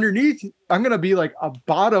you from underneath. I'm gonna be like a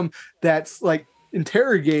bottom that's like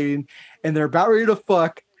interrogating, and they're about ready to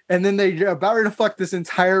fuck. And then they're about ready to fuck this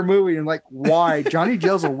entire movie, and like, why? Johnny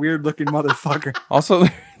Gel's a weird looking motherfucker. Also,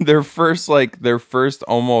 their first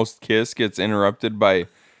almost kiss gets interrupted by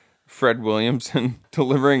Fred Williamson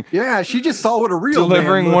delivering. Yeah, she just saw what a real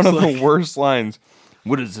delivering man one of like. the worst lines.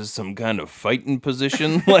 What is this? Some kind of fighting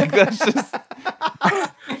position? Like that's just.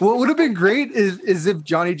 What would have been great is if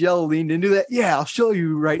Johnny Gel leaned into that. Yeah, I'll show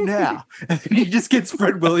you right now. And he just gets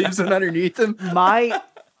Fred Williamson underneath him.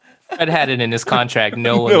 Fred had it in his contract.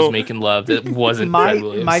 No one was making love that wasn't Fred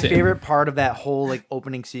Williamson. My favorite part of that whole like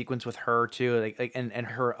opening sequence with her too, like and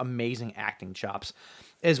her amazing acting chops,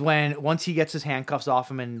 is when once he gets his handcuffs off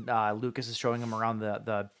him and Lucas is showing him around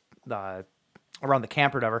the around the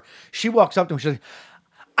camp or whatever. She walks up to him. She's like,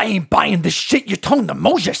 "I ain't buying this shit you're telling the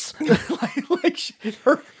Moses."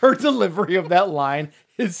 her delivery of that line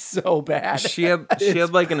is so bad. She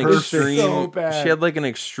had like an extreme she had like an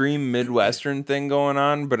extreme Midwestern thing going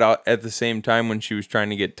on, but at the same time when she was trying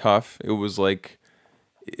to get tough, it was like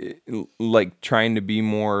trying to be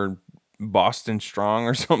more Boston strong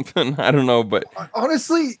or something. I don't know, but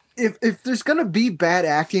honestly, if there's gonna be bad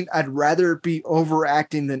acting, I'd rather it be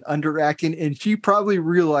overacting than underacting, and she probably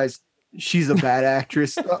realized she's a bad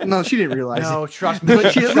actress. No, she didn't realize. No, it. trust me.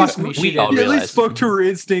 But she She at least spoke to her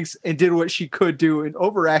instincts and did what she could do. And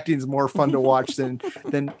overacting is more fun to watch than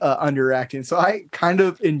underacting. So I kind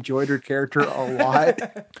of enjoyed her character a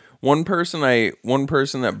lot. One person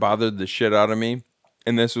that bothered the shit out of me,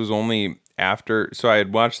 and this was only after. So I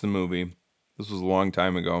had watched the movie. This was a long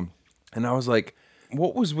time ago, and I was like,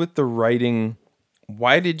 "What was with the writing?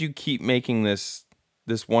 Why did you keep making this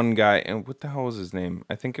one guy, and what the hell was his name?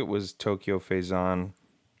 I think it was Tokyo Faison.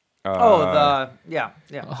 Yeah.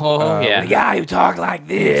 The guy who talked like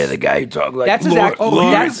this. Yeah, the guy who talked like that's his that's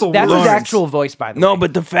his actual voice, by the way. No,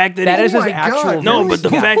 but the fact that is his actual voice. No, but the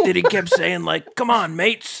fact that he kept saying like, "Come on,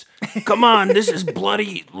 mates. Come on, this is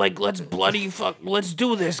bloody. Like, let's bloody fuck. Let's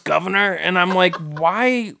do this, governor." And I'm like,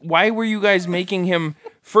 why were you guys making him?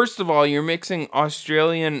 First of all, you're mixing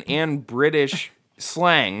Australian and British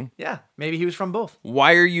slang. Yeah, maybe he was from both.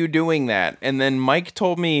 Why are you doing that? And then Mike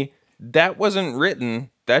told me that wasn't written.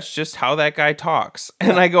 That's just how that guy talks.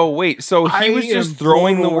 And I go, wait, so he was just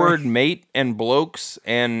throwing the word mate and blokes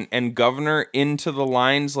and governor into the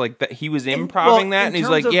lines like that. He was improving that, and he's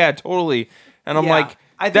like, yeah, totally. And I'm like,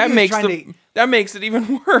 that makes it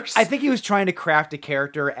even worse. I think he was trying to craft a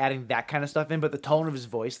character, adding that kind of stuff in, but the tone of his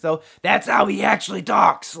voice, though, that's how he actually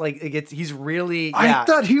talks. Like, he's really. I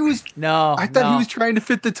thought he was. No, I thought he was trying to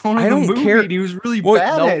fit the tone of the movie. Care. And he was really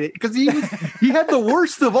bad at it because he had the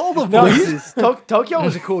worst of all the voices. Tokyo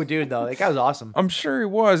was a cool dude, though. That guy was awesome. I'm sure he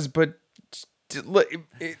was, but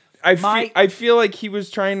I feel like he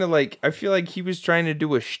was trying to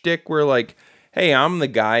do a shtick where like, hey, I'm the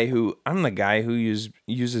guy who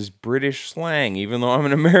uses British slang, even though I'm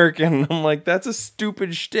an American. And I'm like, that's a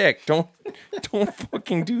stupid shtick. Don't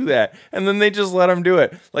fucking do that. And then they just let him do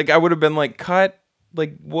it. Like, I would have been like, cut.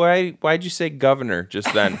 Like, why'd you say governor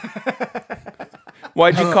just then?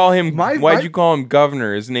 Why'd you call him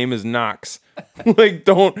governor? His name is Knox. Like,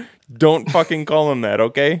 don't fucking call him that,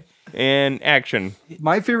 okay? And action.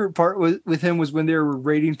 My favorite part with him was when they were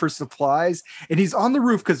raiding for supplies, and he's on the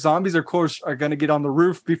roof because zombies, of course, are going to get on the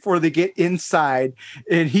roof before they get inside.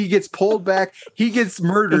 And he gets pulled back, he gets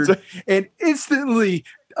murdered, and instantly,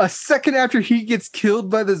 a second after he gets killed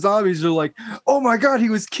by the zombies, they're like, "Oh my god, he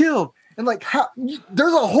was killed!" And like, how?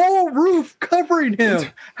 There's a whole roof covering him.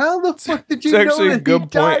 How the fuck did you know that? It's actually a good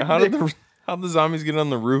point. How'd the zombies get on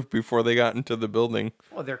the roof before they got into the building?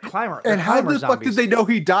 Well, they're climber. And how the fuck did they know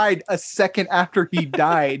he died a second after he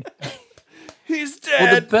died? He's dead.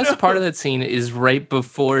 Well, the best part of that scene is right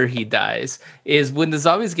before he dies. Is when the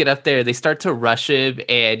zombies get up there, they start to rush him,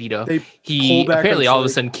 and he apparently all of a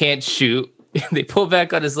sudden can't shoot. They pull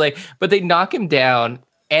back on his leg, but they knock him down,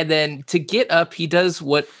 and then to get up, he does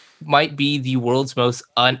what might be the world's most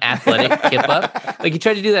unathletic kip up. Like, he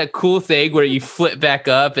tried to do that cool thing where you flip back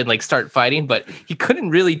up and like start fighting, but he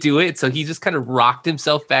couldn't really do it. So he just kind of rocked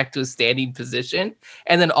himself back to a standing position.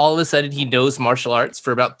 And then all of a sudden he knows martial arts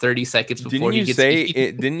for about 30 seconds before he gets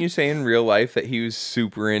Didn't you say in real life that he was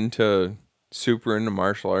super into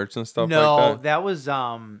martial arts and stuff like that? No, that was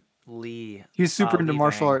Lee. He's super into Lee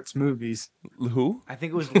martial Vang. arts movies. Who? I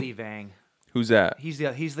think it was Lee Vang. Who's that? He's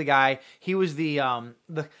the guy. He was the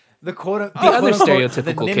quote, the other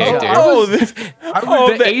stereotypical character.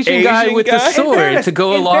 The Asian guy with the sword to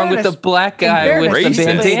go along with the black guy with the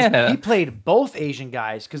bandana. He played both Asian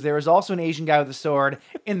guys because there was also an Asian guy with a sword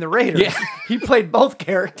in the Raiders. Yeah. He played both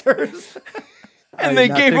characters. And they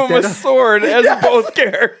gave him a sword as both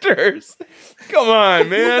characters. Come on,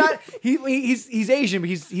 man. He's Asian, but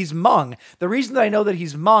he's Hmong. The reason that I know that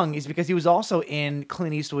he's Hmong is because he was also in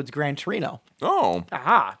Clint Eastwood's Gran Torino. Oh.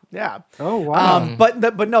 Aha. Yeah. Oh, wow.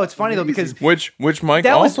 But no, it's funny though because which Mike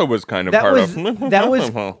also was kind of part of. That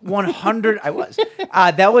was 100. I was.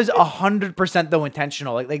 That was 100% though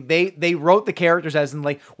intentional. Like they wrote the characters as in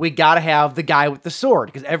like, we gotta have the guy with the sword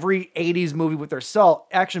because every 80s movie with their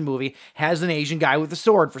action movie has an Asian guy with a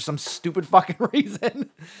sword for some stupid fucking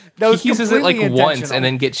reason. He uses it like once and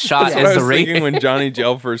then gets shot as the thinking when Johnny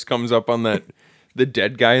Gel first comes up on the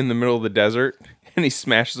dead guy in the middle of the desert and he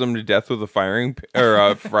smashes him to death with a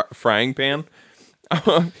frying pan.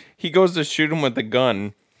 He goes to shoot him with the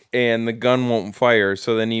gun and the gun won't fire.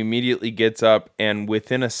 So then he immediately gets up and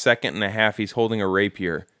within a second and a half he's holding a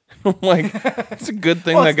rapier. I'm like, it's a good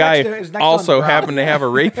thing the guy also happened to have a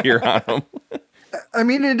rapier on him. I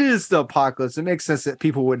mean, it is the apocalypse. It makes sense that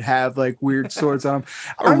people would have like weird swords on them.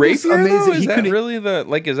 A rapier, though? Is that really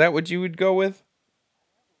is that what you would go with?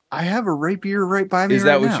 I have a rapier right by me. Is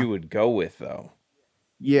that what you would go with, though?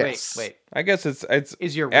 Yes. Wait. I guess it's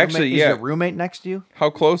is your roommate, actually your roommate next to you? How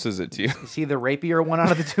close is it to you? Is he the rapier one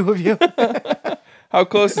out of the two of you? How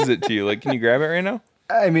close is it to you? Like, can you grab it right now?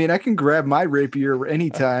 I mean, I can grab my rapier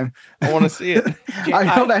anytime. I want to see it.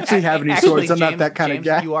 I don't actually have any swords. I'm not that kind of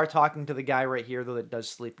guy. You are talking to the guy right here, though, that does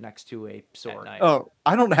sleep next to a sword. Oh,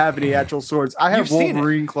 I don't have any actual swords. I have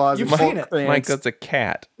Wolverine claws. You've seen it. Mike, that's a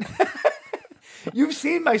cat. You've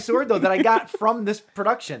seen my sword, though, that I got from this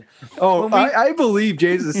production. Oh, I believe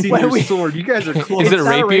James has seen your sword. You guys are close. Is it a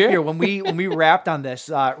rapier? When we wrapped on this,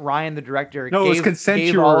 Ryan, the director,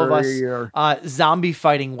 gave all of us zombie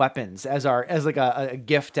fighting weapons as like a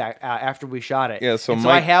gift after we shot it. Yeah, so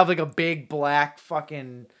I have like a big black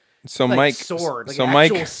fucking So like Mike, sword, like so an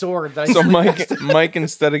Mike, actual sword. That I so sleep Mike, next to. Mike,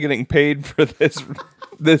 instead of getting paid for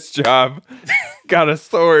this job, got a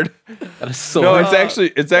sword. Got a sword. No, it's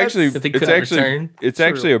actually return.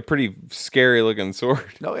 actually a pretty scary looking sword.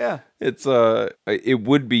 Oh yeah, it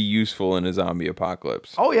would be useful in a zombie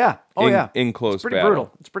apocalypse. Oh yeah, in close it's pretty battle.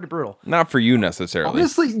 brutal. It's pretty brutal. Not for you necessarily.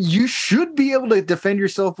 Honestly, you should be able to defend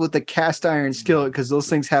yourself with a cast iron skillet because those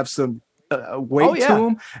things have some weight to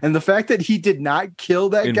them. And the fact that he did not kill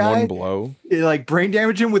that in guy, one blow, it, like brain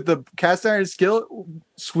damage him with the cast iron skillet,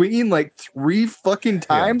 swinging like 3 fucking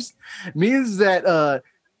times, means that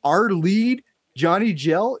our lead Johnny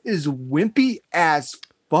Gell is wimpy as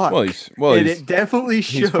fuck. It definitely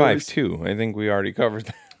shows. He's 5'2". I think we already covered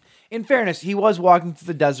that. In fairness, he was walking through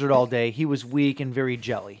the desert all day. He was weak and very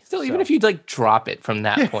jelly. Still, even if you like drop it from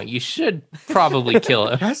that point, you should probably kill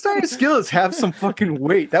him. Cast iron skillets have some fucking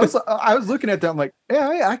weight. That was I was looking at that. I'm like,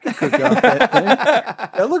 yeah, I could cook up that thing.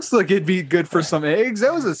 That looks like it'd be good for some eggs.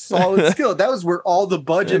 That was a solid skillet. That was where all the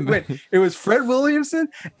budget went. It was Fred Williamson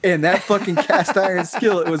and that fucking cast iron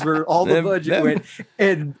skillet was where all the budget went.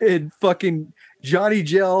 And fucking Johnny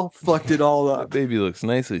Gell fucked it all up. That baby looks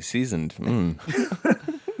nicely seasoned.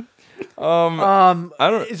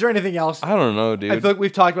 Is there anything else? I don't know, dude. I feel like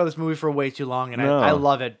we've talked about this movie for way too long, and I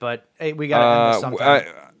love it, but hey, we gotta end this sometime.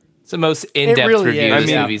 It's the most in-depth review of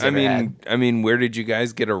movies ever had. I mean, where did you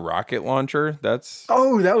guys get a rocket launcher? That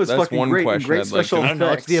was fucking one great. question Great I'd like special to- I don't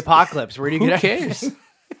know. It's the apocalypse. Where do you get Who cares?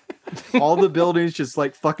 all the buildings just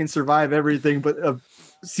like fucking survive everything, but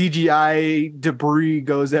CGI debris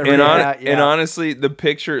goes everywhere. And honestly, the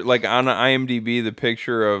picture, like on IMDb, the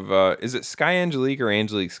picture of is it Sky Angelique or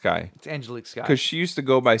Angelique Sky? It's Angelique Sky. Because she used to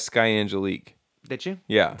go by Sky Angelique. Did she?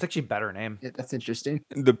 Yeah. It's actually a better name. Yeah, that's interesting.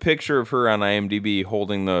 The picture of her on IMDb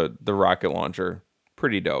holding the rocket launcher,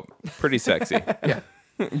 pretty dope, pretty sexy. Yeah.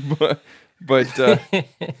 but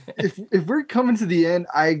if we're coming to the end,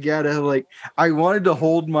 I gotta I wanted to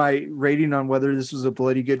hold my rating on whether this was a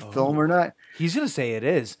bloody good film or not. He's gonna say it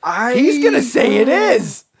is. He's gonna say it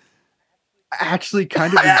is. I actually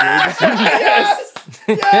kind of enjoyed this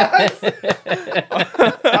movie. Yes.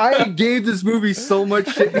 I gave this movie so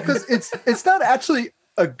much shit because it's not actually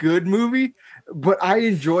a good movie, but I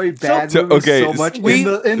enjoy bad movies so much.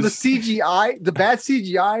 In the CGI, the bad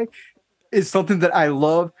CGI is something that I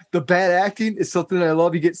love. The bad acting is something that I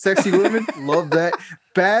love. You get sexy women, love that.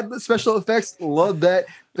 Bad special effects, love that.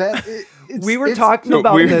 We were talking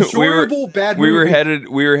about this. We were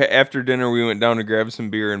movie. after dinner. We went down to grab some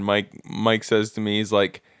beer, and Mike says to me, he's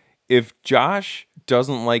like, "If Josh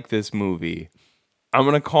doesn't like this movie, I'm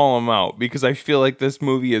gonna call him out because I feel like this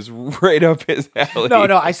movie is right up his alley."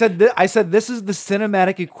 No. I said this is the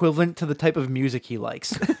cinematic equivalent to the type of music he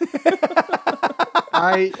likes.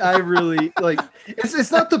 I really like.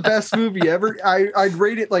 It's not the best movie ever. I'd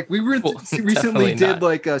rate it like we recently did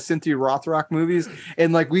Cynthia Rothrock movies,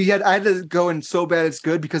 and I had to go in so bad it's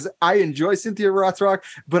good because I enjoy Cynthia Rothrock,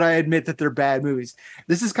 but I admit that they're bad movies.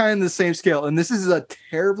 This is kind of the same scale, and this is a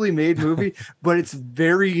terribly made movie, but it's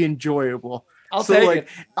very enjoyable. I'll take it.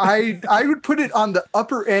 I would put it on the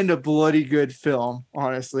upper end of bloody good film,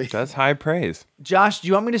 honestly. That's high praise. Josh, do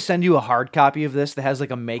you want me to send you a hard copy of this that has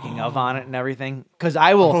a making of on it and everything? Because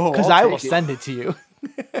I will send it to you.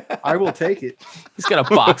 I will take it. He's got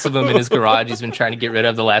a box of them in his garage he's been trying to get rid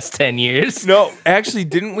of the last 10 years. No, actually,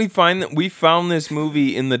 didn't we find that we found this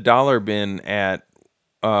movie in the dollar bin at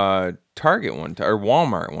Target one time or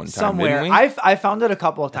Walmart one time? Somewhere. Didn't we? I found it a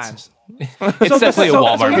couple of times. It's definitely a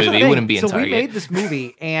Walmart movie. It wouldn't be in Target. So we made this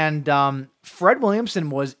movie, and Fred Williamson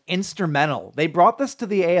was instrumental. They brought this to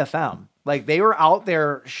the AFM. They were out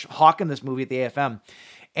there hawking this movie at the AFM.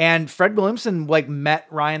 And Fred Williamson met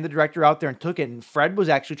Ryan, the director, out there and took it. And Fred was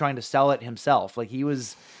actually trying to sell it himself. He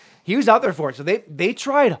was out there for it. So they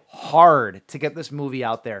tried hard to get this movie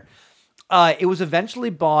out there. It was eventually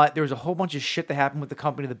bought. There was a whole bunch of shit that happened with the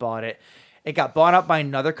company that bought it. It got bought up by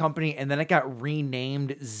another company, and then it got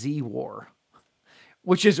renamed Z-War,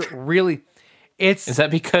 which is really... Is that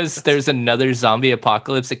because there's another zombie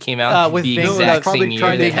apocalypse that came out with the exact same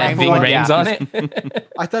year that had Ving Rhames on it?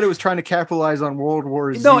 I thought it was trying to capitalize on World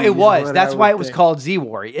War Z. No, it was. That's why it was called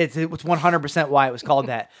Z-War. It's 100% why it was called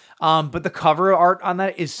that. But the cover art on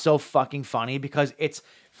that is so fucking funny because it's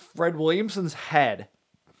Fred Williamson's head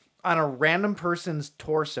on a random person's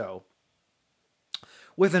torso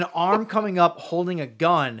with an arm coming up holding a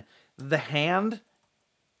gun. The hand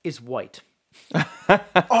is white.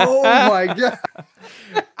 Oh my god!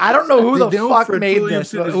 I don't know who the fuck made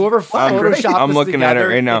this, but whoever photoshopped this I'm looking together, at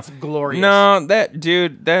it right now. It's glorious. No,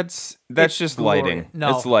 that's just glorious. lighting.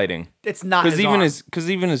 No, it's lighting. It's not because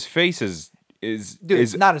even his face is is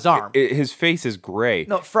not his arm. His face is gray.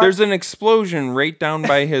 No, there's an explosion right down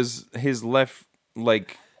by his left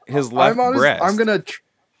breast.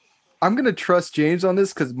 I'm gonna trust James on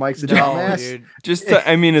this because Mike's a dumbass.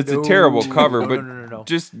 Dude. It's a terrible cover, but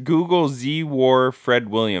just Google Z War Fred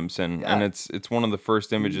Williamson, and it's one of the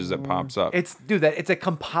first images that pops up. It's a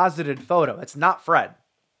composited photo. It's not Fred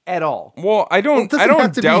at all. Well, I don't doubt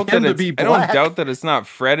that it's not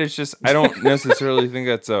Fred. It's just I don't necessarily think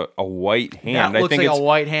that's a white hand. That looks like a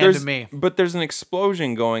white hand to me. But there's an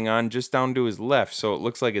explosion going on just down to his left, so it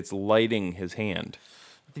looks like it's lighting his hand.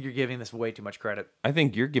 I think you're giving this way too much credit. I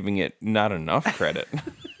think you're giving it not enough credit.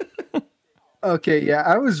 Okay, yeah,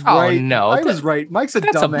 I was right. Oh, no. I was right. Mike's a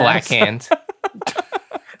dumbass. That's a black hand.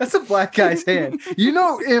 That's a black guy's hand. You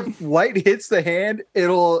know, if light hits the hand,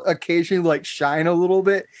 it'll occasionally shine a little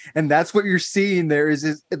bit, and that's what you're seeing there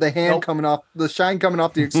is the hand coming off, the shine coming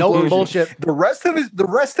off the explosion. Bullshit. The rest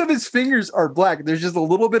of his fingers are black. There's just a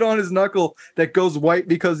little bit on his knuckle that goes white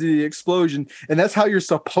because of the explosion, and that's how you're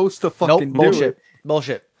supposed to fucking do it.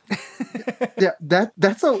 Bullshit. Yeah,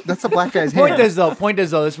 that's a black guy's Point hand. is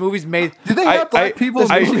though, this movie's made. Do they have black people?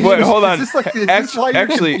 Hold on.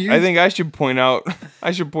 Actually, I think I should point out.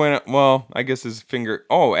 Well, I guess his finger.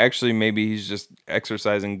 Oh, actually, maybe he's just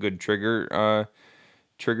exercising good trigger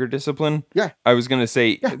discipline. Yeah. I was gonna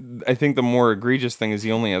say. Yeah. I think the more egregious thing is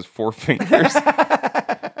he only has 4 fingers.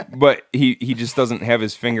 But he just doesn't have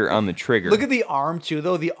his finger on the trigger. Look at the arm too,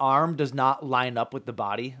 though. The arm does not line up with the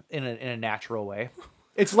body in a natural way.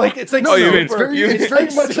 It's like no, you mean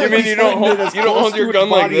you don't hold your gun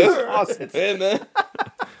like this?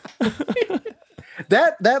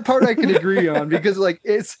 That part I can agree on because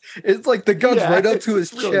it's like the gun's right up to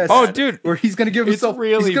his chest. Oh, dude, where he's gonna give himself.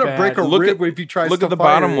 He's gonna break a rib if he tries. Look to at the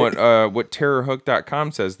fire bottom. it. What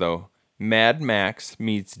terrorhook.com says though. Mad Max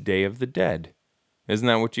meets Day of the Dead. Isn't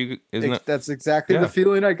that what you? That's exactly the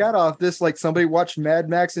feeling I got off this. Like somebody watched Mad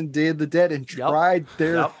Max and Day of the Dead and tried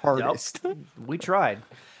their hardest. Yep. We tried.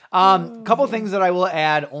 Couple things that I will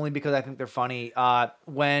add only because I think they're funny.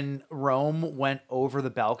 When Rome went over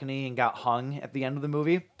the balcony and got hung at the end of the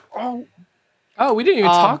movie. Oh, we didn't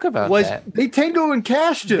even talk about that. They Tango and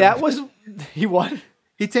cashed him. That was he won.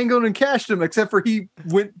 He tangoed and cashed him, except for he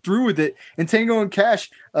went through with it. And Tango and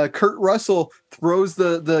Cash, Kurt Russell throws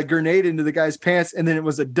the grenade into the guy's pants, and then it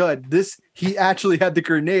was a dud. He actually had the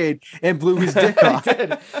grenade and blew his dick off. He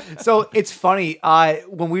did. So it's funny.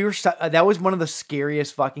 When we were that was one of the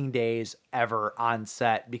scariest fucking days ever on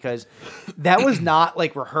set because that was not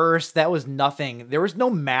rehearsed. That was nothing. There was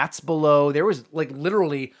no mats below. There was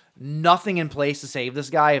literally nothing in place to save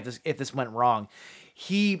this guy if this went wrong.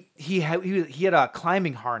 He had a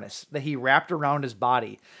climbing harness that he wrapped around his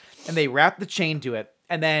body, and they wrapped the chain to it.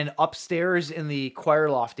 And then upstairs in the choir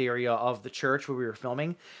loft area of the church where we were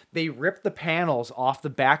filming, they ripped the panels off the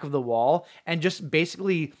back of the wall and just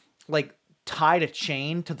basically tied a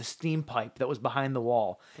chain to the steam pipe that was behind the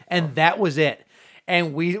wall, and that was it.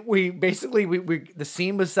 And we basically the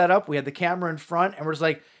scene was set up. We had the camera in front, and we're just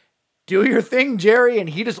like, "Do your thing, Jerry," and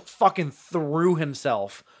he just fucking threw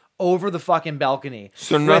himself over the fucking balcony.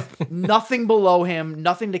 So nothing below him,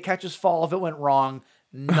 nothing to catch his fall if it went wrong,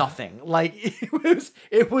 nothing. It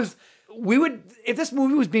was if this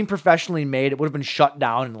movie was being professionally made, it would have been shut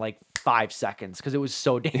down in 5 seconds because it was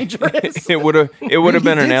so dangerous. it would have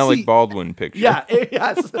been an Alec Baldwin picture. Yeah,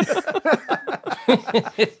 yes.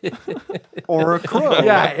 Or a crow.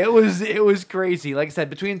 Yeah, it was crazy. Like I said,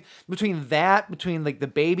 between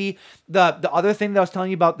the baby, the other thing that I was telling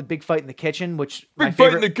you about, the big fight in the kitchen, which my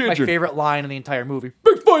favorite line in the entire movie.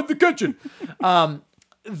 Big fight in the kitchen.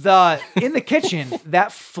 In the kitchen,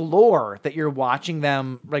 that floor that you're watching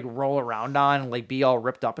them roll around on and be all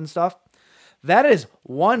ripped up and stuff, that is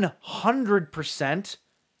 100%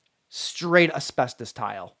 straight asbestos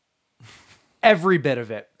tile. Every bit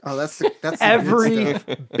of it. Oh, that's every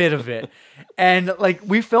bit of it. And when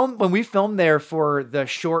we filmed there for the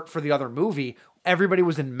short for the other movie, everybody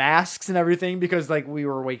was in masks and everything because we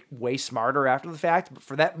were way smarter after the fact. But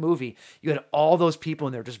for that movie, you had all those people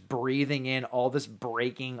in there just breathing in all this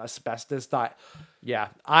breaking asbestos. Yeah,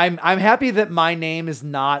 I'm happy that my name is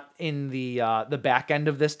not in the back end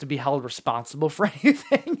of this to be held responsible for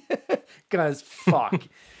anything. Because fuck.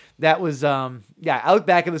 That was I look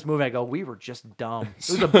back at this movie, I go, we were just dumb. It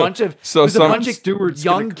was a bunch of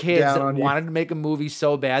young kids that wanted to make a movie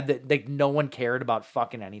so bad that no one cared about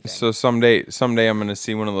fucking anything. So someday I'm gonna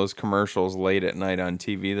see one of those commercials late at night on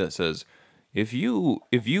TV that says, if you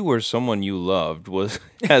were someone you loved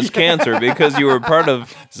has cancer because you were part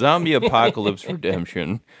of Zombie Apocalypse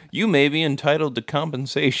Redemption, you may be entitled to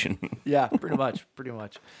compensation. Yeah, pretty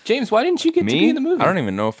much. James, why didn't you get to be in the movie? I don't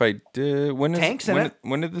even know if I did. When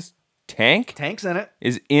did this Tank? Tank's in it.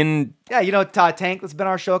 Is in. Yeah, Tank that's been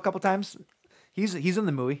on our show a couple times. He's in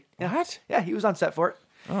the movie. Yeah. What? Yeah, he was on set for it.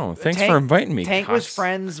 Oh, thanks for inviting me. Tank was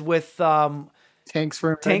friends with Tank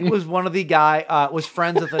was one of the was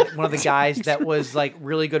friends with one of the guys that was like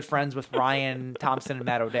really good friends with Ryan Thompson and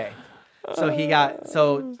Matt O'Day. So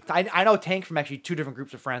I know Tank from actually two different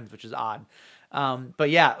groups of friends, which is odd. But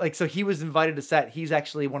yeah, so he was invited to set. He's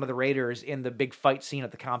actually one of the raiders in the big fight scene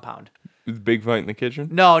at the compound. The big fight in the kitchen?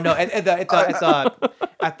 No, at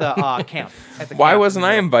the camp. Why wasn't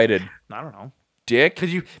I invited? I don't know. Dick?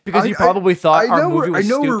 Because you probably thought our movie was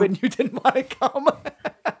stupid and you didn't want to come.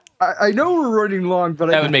 I know we're running long, but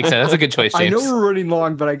that would make sense. That's a good choice, James. I know we're running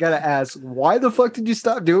long, but I gotta ask, why the fuck did you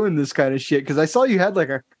stop doing this kind of shit? Because I saw you had like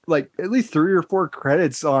at least 3 or 4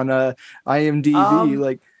 credits on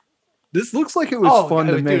IMDb. This looks like it was fun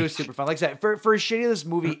to make. It was super fun. Like I said, for as shitty as this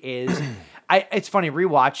movie is, it's funny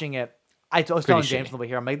rewatching it. I was telling James over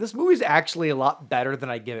here, I'm like, this movie's actually a lot better than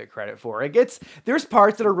I give it credit for. There's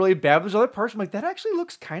parts that are really bad, but there's other parts I'm like, that actually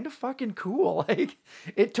looks kind of fucking cool. Like,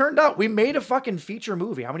 it turned out we made a fucking feature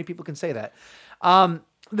movie. How many people can say that?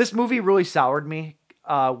 This movie really soured me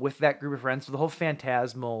with that group of friends. So the whole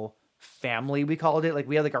Phantasmal family, we called it. Like,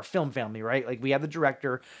 we had like our film family, right? Like, we had the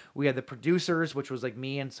director, we had the producers, which was like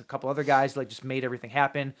me and a couple other guys that like just made everything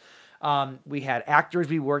happen. We had actors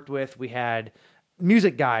we worked with, we had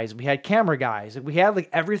music guys, we had camera guys, we had like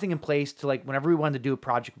everything in place to like whenever we wanted to do a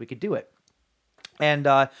project we could do it. And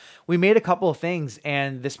we made a couple of things,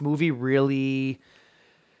 and this movie really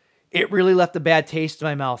left a bad taste in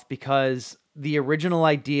my mouth because the original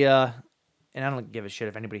idea, and I don't give a shit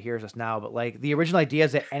if anybody hears us now, but like the original idea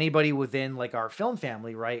is that anybody within like our film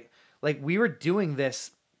family, right? Like we were doing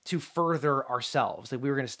this to further ourselves. Like we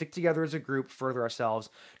were going to stick together as a group, further ourselves.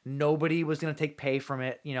 Nobody was going to take pay from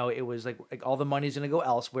it. It was like all the money's going to go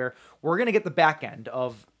elsewhere. We're going to get the back end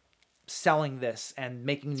of selling this and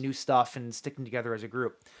making new stuff and sticking together as a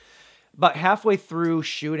group. But halfway through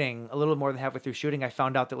shooting, a little more than halfway through shooting, I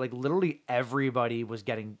found out that like literally everybody was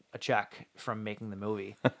getting a check from making the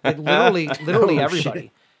movie. Like literally everybody,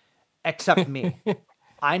 shit. Except me.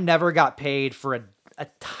 I never got paid for a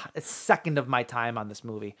second of my time on this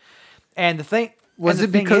movie. And the thing was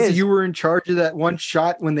it because you were in charge of that one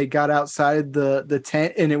shot when they got outside the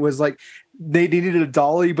tent and it was like they needed a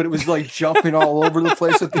dolly, but it was like jumping all over the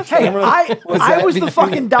place with the camera? I was the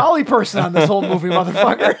fucking dolly person on this whole movie,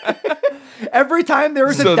 motherfucker. Every time there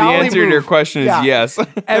was a dolly move. So the answer to your question is yes.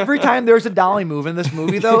 Every time there was a dolly move in this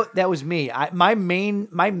movie, though, that was me. My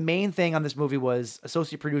main thing on this movie was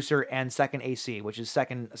associate producer and second AC, which is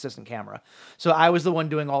second assistant camera. So I was the one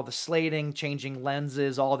doing all the slating, changing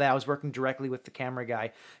lenses, all that. I was working directly with the camera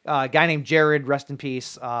guy. A guy named Jared, rest in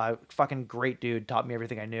peace. Fucking great dude. Taught me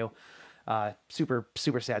everything I knew. Super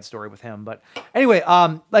sad story with him. But anyway,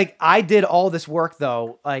 like I did all this work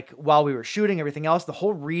though, like while we were shooting everything else. The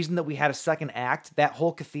whole reason that we had a second act, that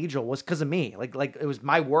whole cathedral, was because of me. Like it was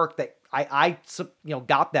my work that I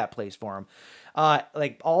got that place for him.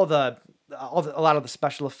 Like a lot of the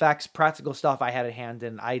special effects, practical stuff I had a hand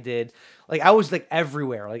in. I did, like, I was like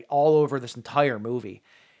everywhere, like all over this entire movie.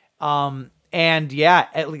 And yeah,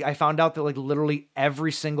 I found out that like literally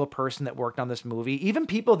every single person that worked on this movie, even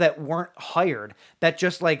people that weren't hired, that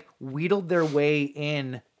just like wheedled their way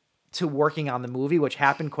in to working on the movie, which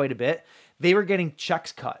happened quite a bit, they were getting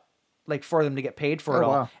checks cut like for them to get paid for it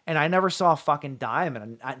all. Wow. And I never saw a fucking dime.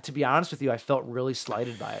 And to be honest with you, I felt really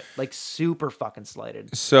slighted by it, like super fucking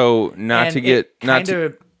slighted. So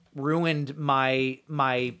ruined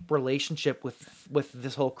my relationship with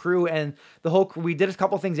this whole crew and the whole crew. We did a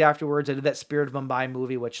couple things afterwards. I did that Spirit of Mumbai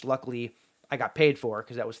movie, which luckily I got paid for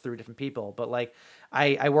because that was 3 different people. But like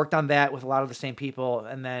I worked on that with a lot of the same people,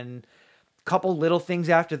 and then a couple little things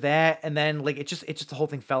after that, and then like it just the whole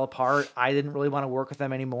thing fell apart. I didn't really want to work with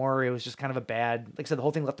them anymore. It was just kind of a bad, like I said, the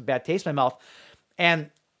whole thing left a bad taste in my mouth. And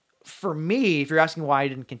for me, if you're asking why I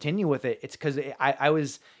didn't continue with it, it's because I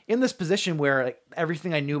was in this position where like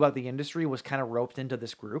everything I knew about the industry was kind of roped into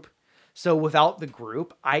this group. So without the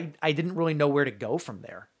group, I didn't really know where to go from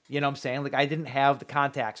there. You know what I'm saying? Like I didn't have the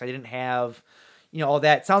contacts. I didn't have, all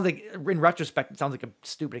that. It sounds like, in retrospect, it sounds like a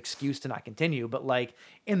stupid excuse to not continue. But like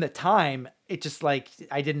in the time, it just like,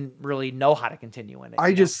 I didn't really know how to continue in it.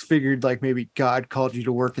 I just figured like maybe God called you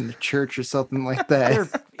to work in the church or something like that.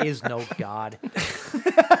 There is no God.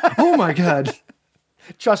 Oh my God.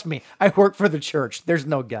 Trust me, I work for the church. There's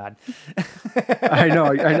no God. I know.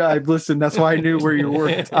 I've listened. That's why I knew where you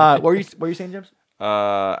worked. What were you saying, James?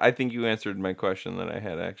 I think you answered my question that I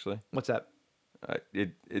had actually. What's that?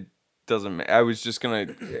 It doesn't. I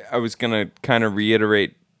was gonna kind of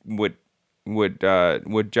reiterate what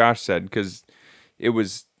Josh said, because it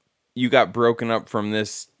was, you got broken up from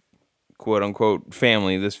this quote unquote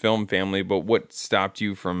family, this film family, but what stopped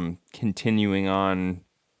you from continuing on?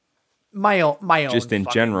 My own, just in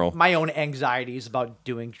general, my own anxieties about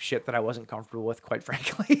doing shit that I wasn't comfortable with, quite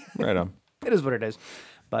frankly. Right on. It is what it is,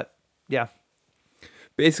 but yeah.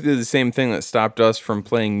 Basically the same thing that stopped us from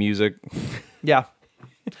playing music. Yeah.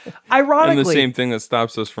 Ironically, and the same thing that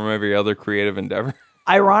stops us from every other creative endeavor.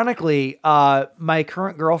 Ironically, my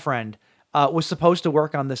current girlfriend was supposed to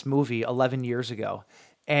work on this movie 11 years ago,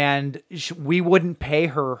 and we wouldn't pay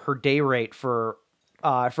her day rate for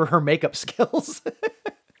her makeup skills.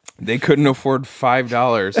 They couldn't afford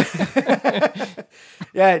 $5.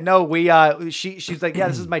 Yeah, no, she's like, yeah,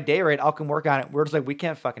 this is my day rate. I'll come work on it. We're just like, we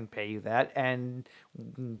can't fucking pay you that, and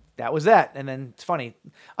that was that. And then it's funny,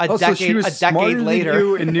 a decade later,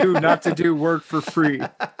 you and knew not to do work for free.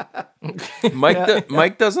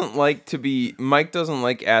 Mike doesn't like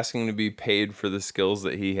asking to be paid for the skills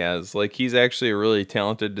that he has. Like, he's actually a really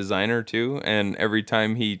talented designer too, and every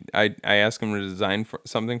time I ask him to design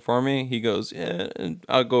something for me, he goes, yeah, and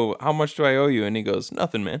I'll go, how much do I owe you? And he goes,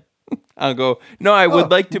 nothing, man. I'll go, no, I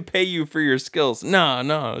would like to pay you for your skills.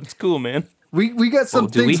 No, it's cool, man. We got some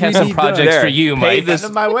things. We have some projects for you, Mike. This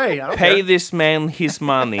my way. Pay this man his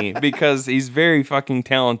money, because he's very fucking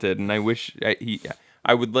talented, and I wish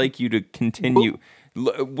I would like you to continue.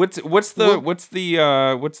 What's the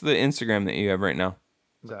Instagram that you have right now?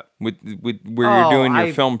 What's that? With where you're doing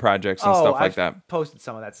your film projects and stuff like I've that. Posted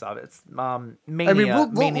some of that stuff. It's Mania. I mean,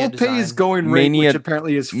 we'll pay his going rate, which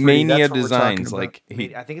apparently is free. Mania that's Designs, like I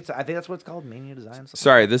think that's what it's called, Mania Designs.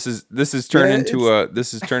 Sorry, this is turned into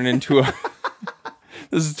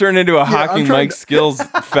a Hawking Mike skills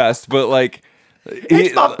fest, but like,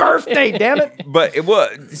 it's my birthday, damn it. But it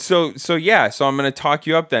was so I'm gonna talk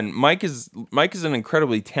you up then. Mike is an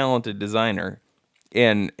incredibly talented designer,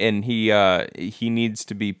 and he needs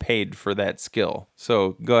to be paid for that skill.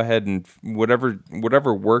 So go ahead and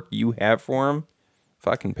whatever work you have for him,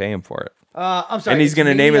 fucking pay him for it. I'm sorry. And he's going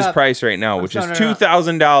to name his price right now, which is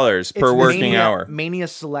 $2,000 per working hour. Mania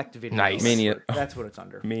Select video. Nice. Mania. That's what it's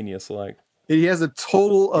under. Mania Select. He has a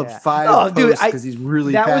total of 5 posts because he's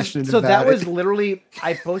really passionate about it. So that was literally,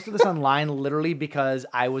 I posted this online literally because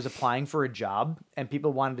I was applying for a job and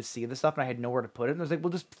people wanted to see the stuff and I had nowhere to put it. And I was like,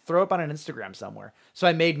 well, just throw it up on an Instagram somewhere. So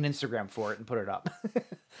I made an Instagram for it and put it up.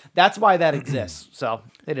 That's why that exists. So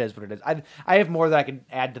it is what it is. I have more that I can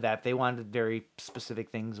add to that. They wanted very specific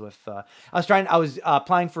things with, I was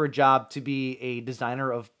applying for a job to be a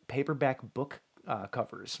designer of paperback book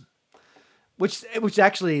covers. Which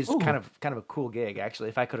actually is kind of a cool gig, actually,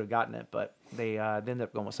 if I could have gotten it, but they ended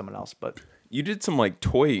up going with someone else. But you did some like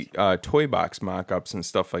toy box mock-ups and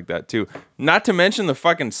stuff like that too. Not to mention the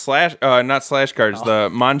fucking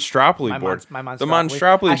the Monstropoly board. The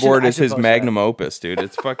Monstropoly board is his magnum opus, dude.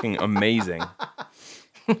 It's fucking amazing.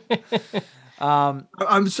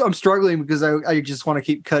 I'm struggling because I just want to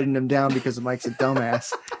keep cutting him down because Mike's a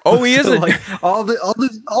dumbass. Oh, he isn't. Like, all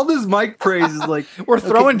this Mike praise is like, we're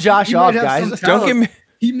throwing Josh off, guys. Don't get me.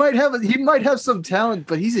 He might have some talent,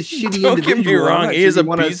 but he's a shitty Don't individual. Get me wrong. He is a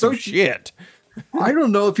piece of shit. I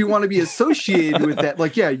don't know if you want to be associated with that.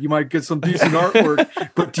 Like, yeah, you might get some decent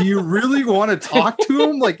artwork, but do you really want to talk to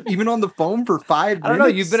him? Like, even on the phone for 5 minutes? I don't know.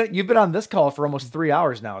 You've been on this call for almost 3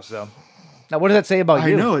 hours now. So now, what does that say about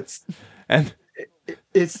you? I know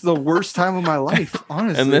it's the worst time of my life,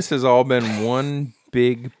 honestly. And this has all been one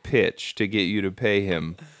big pitch to get you to pay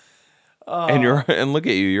him. And look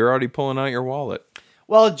at you, you're already pulling out your wallet.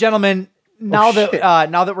 Well, gentlemen, now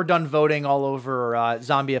that we're done voting all over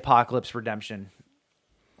Zombie Apocalypse Redemption,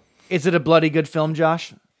 is it a bloody good film,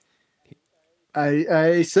 Josh?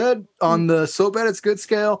 I said on the so bad it's good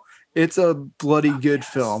scale, it's a bloody good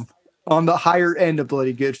film. On the higher end of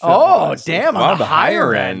bloody good film. Oh, honestly. damn. On the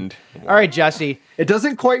higher end. All right, Jesse. It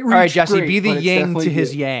doesn't quite reach. All right, Jesse, great, be the yin to his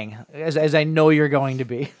good. yang, as I know you're going to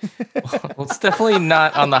be. Well, it's definitely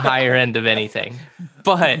not on the higher end of anything.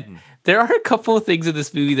 But there are a couple of things in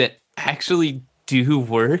this movie that actually do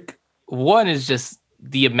work. One is just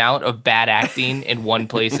the amount of bad acting in one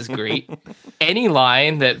place is great. Any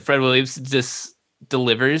line that Fred Williams just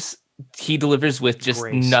delivers he delivers with just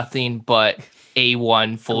nothing but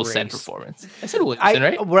A1 full send performance. I said Williamson,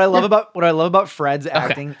 right? What I love about Fred's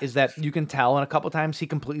acting is that you can tell, and a couple times he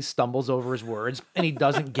completely stumbles over his words, and he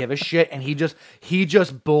doesn't give a shit, and he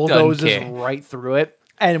just bulldozes right through it,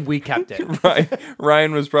 and we kept it.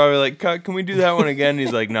 Ryan was probably like, "Can we do that one again?"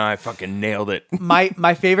 He's like, "No, I fucking nailed it." My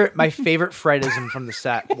favorite Fredism from the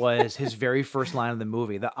set was his very first line of the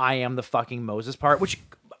movie, the "I am the fucking Moses" part, which.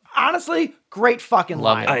 Honestly, great fucking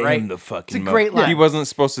line, right? I am the fucking. It's a great line. He wasn't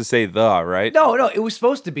supposed to say the, right? No, it was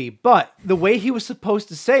supposed to be, but the way he was supposed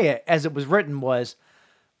to say it, as it was written, was,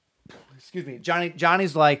 excuse me,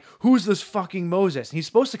 Johnny's like, "Who's this fucking Moses?" And he's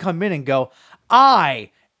supposed to come in and go,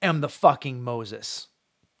 "I am the fucking Moses."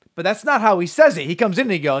 But that's not how he says it. He comes in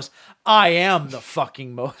and he goes, "I am the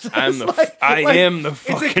fucking Moses." I am the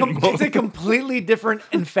fucking Moses. It's a completely different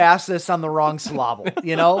emphasis on the wrong syllable.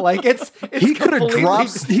 You know, like it's he could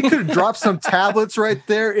have dropped some tablets right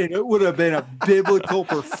there, and it would have been a biblical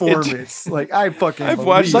performance. I've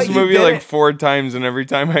watched this movie like 4 times, and every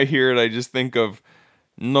time I hear it, I just think of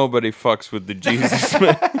nobody fucks with the Jesus.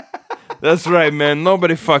 Man. That's right, man.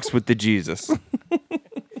 Nobody fucks with the Jesus.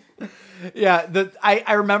 Yeah,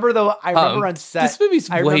 I remember though. I remember on set. This movie's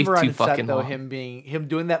way too fucking long. Him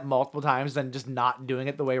doing that multiple times, then just not doing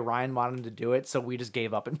it the way Ryan wanted him to do it. So we just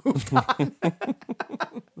gave up and moved on.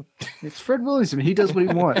 It's Fred Williamson. He does what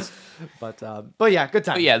he wants. But yeah, good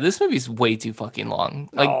time. But yeah, this movie's way too fucking long.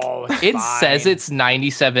 Like it says it's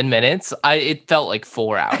 97 minutes. It felt like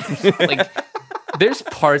 4 hours. Like there's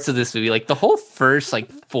parts of this movie, like the whole first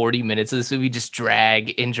 40 minutes of this movie just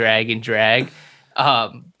drag and drag and drag.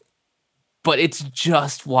 But it's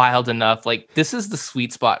just wild enough. Like this is the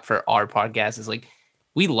sweet spot for our podcast. Is like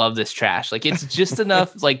we love this trash. Like it's just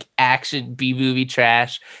enough action B movie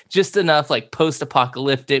trash, just enough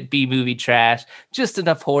post-apocalyptic B movie trash, just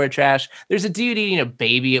enough horror trash. There's a dude eating a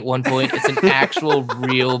baby at one point. It's an actual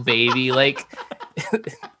real baby. Like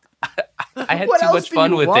I had too much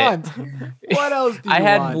fun with it. What else do you I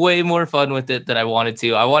had want? way more fun with it than I wanted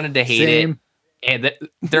to. I wanted to hate it. And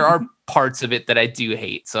there are parts of it that I do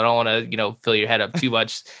hate. So I don't want to, fill your head up too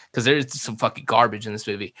much because there's some fucking garbage in this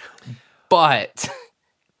movie. But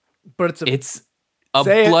it's a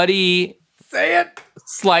bloody,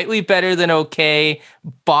 slightly better than okay,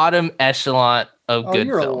 bottom echelon of good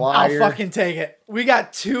film. I'll fucking take it. We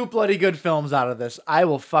got 2 bloody good films out of this. I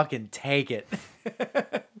will fucking take it.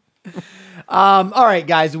 All right,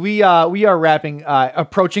 guys, we are wrapping,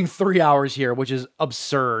 approaching 3 hours here, which is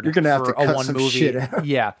absurd. You're gonna have to cut one some movie. shit out.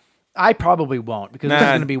 Yeah, I probably won't because this is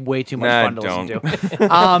gonna be way too much fun to listen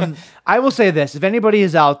to. I will say this: if anybody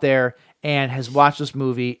is out there and has watched this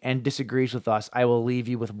movie and disagrees with us, I will leave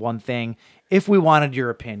you with one thing: if we wanted your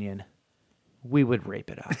opinion, we would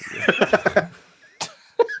rape it out of you.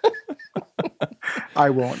 I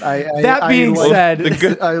won't. That being said,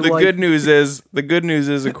 the good news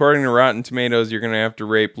is, according to Rotten Tomatoes, you're going to have to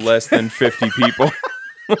rape less than 50 people.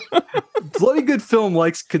 Bloody good film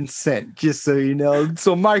likes consent, just so you know.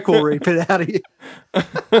 So Mike will rape it out of you.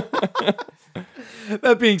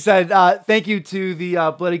 That being said, thank you to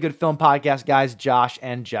the Bloody Good Film Podcast guys, Josh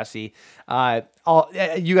and Jesse.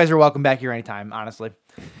 You guys are welcome back here anytime, honestly.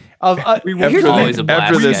 After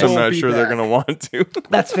this, I'm not sure they're gonna want to.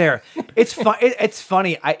 That's fair. It's fun. It's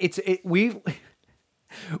funny. We've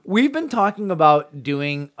been talking about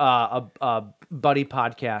doing a buddy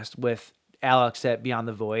podcast with Alex at Beyond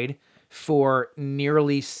the Void for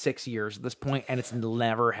nearly 6 years at this point, and it's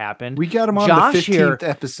never happened. We got him on the 15th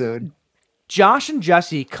episode. Josh and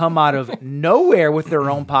Jesse come out of nowhere with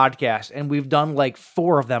their own podcast, and we've done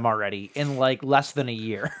 4 of them already in less than a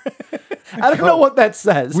year. I don't know what that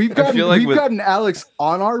says. We've gotten Alex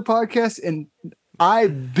on our podcast, and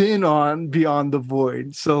I've been on Beyond the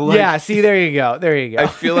Void. So yeah, see, there you go. I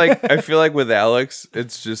feel like with Alex,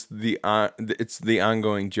 it's just the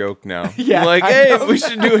ongoing joke now. Yeah, hey, we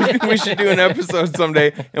should do an episode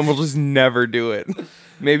someday, and we'll just never do it.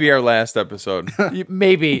 Maybe our last episode.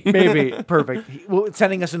 Maybe. Perfect. Well,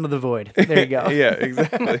 sending us into the void. There you go. Yeah,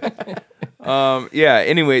 exactly.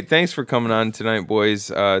 Anyway, thanks for coming on tonight,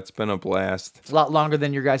 boys. It's been a blast. It's a lot longer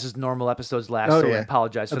than your guys' normal episodes last, so I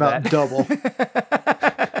apologize for that. Double.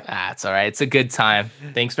 It's all right. It's a good time.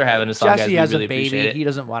 Thanks for having us on, guys. Jesse We has really a baby. appreciate it. He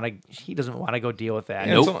doesn't want to go deal with that.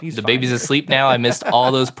 Nope. The baby's asleep now. I missed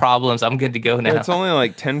all those problems. I'm good to go now. It's only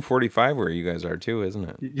 10:45 where you guys are too, isn't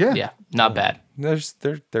it? Yeah. Yeah. Not bad.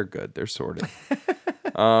 They're good. They're sorted.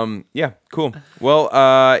 Yeah, cool.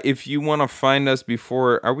 Well, if you want to find us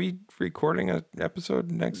before, are we recording an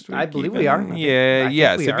episode next week? I believe we are. Yeah,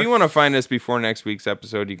 yes. We if are. you want to find us before next week's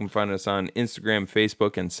episode, you can find us on Instagram,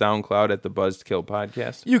 Facebook, and SoundCloud at the Buzzkill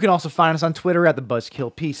Podcast. You can also find us on Twitter at the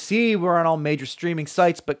Buzzkill PC. We're on all major streaming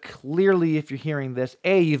sites, but clearly, if you're hearing this,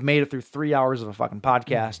 A, you've made it through 3 hours of a fucking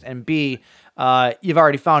podcast, and B, you've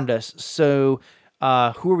already found us. So,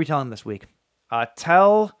 who are we telling this week? If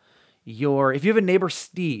you have a neighbor,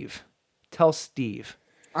 Steve, tell Steve.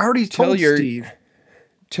 I already told Steve.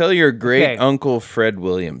 Tell your great uncle Fred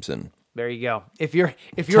Williamson. There you go. If you're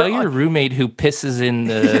tell your roommate who pisses in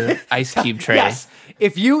the ice cube tray. Yes.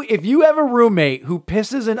 If you have a roommate who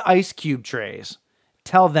pisses in ice cube trays,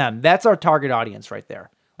 tell them. That's our target audience right there.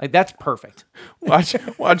 Like, that's perfect. Watch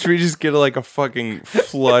we just get like a fucking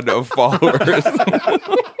flood of followers.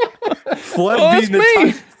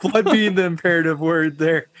 Flood being the imperative word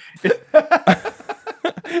there.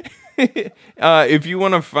 If you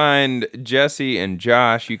want to find Jesse and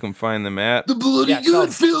Josh, you can find them at the Bloody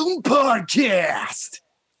Good Film Podcast.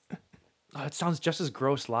 Oh, it sounds just as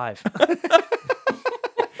gross live.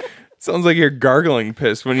 Sounds like you're gargling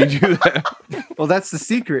piss when you do that. Well, that's the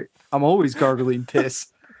secret. I'm always gargling piss.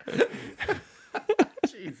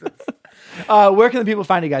 Jesus. Where can the people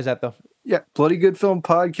find you guys at, though? Yeah, Bloody Good Film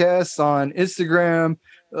Podcast on Instagram.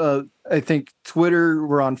 I think Twitter.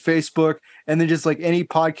 We're on Facebook, and then just like any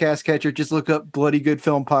podcast catcher, just look up Bloody Good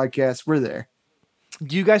Film Podcast. We're there.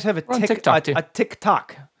 Do you guys have a TikTok too. A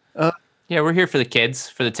TikTok? Yeah, we're here for the kids,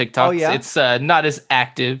 for the TikToks. Oh, yeah? It's not as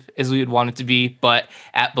active as we would want it to be, but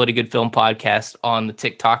at Bloody Good Film Podcast on the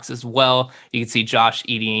TikToks as well. You can see Josh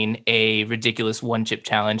eating a ridiculous one-chip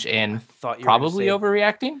challenge and probably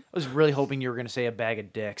overreacting. I was really hoping you were going to say a bag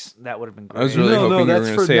of dicks. That would have been great. I was really hoping you were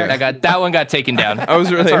going to say that one got taken down. I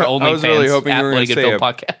was really hoping you were going to say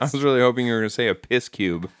podcast. I was really hoping you were going to say a piss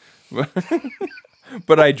cube.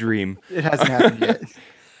 But I dream. It hasn't happened yet.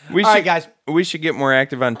 All right, guys. We should get more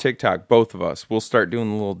active on TikTok, both of us. We'll start doing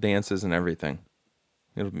the little dances and everything.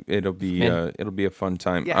 It'll be a fun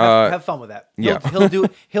time. Yeah, have fun with that.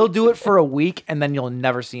 He'll do it for a week, and then you'll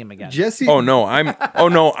never see him again. Jesse. Oh no, I'm not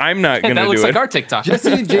gonna do it. That looks like our TikTok.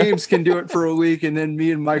 Jesse and James can do it for a week, and then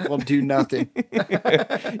me and Michael do nothing.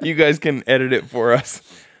 You guys can edit it for us.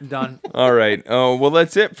 Done. All right. Oh, well,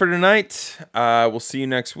 that's it for tonight. We'll see you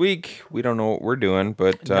next week. We don't know what we're doing,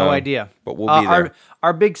 but no idea. But we'll be there.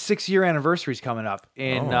 Our big 6-year anniversary is coming up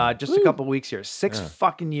in just a couple weeks here. 6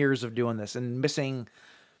 fucking years of doing this and missing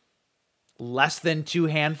less than 2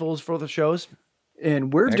 handfuls for the shows.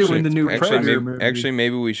 And we're doing the new Predator movie. Actually,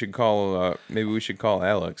 maybe we should call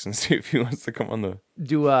Alex and see if he wants to come on the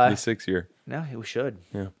 6-year. No, we should.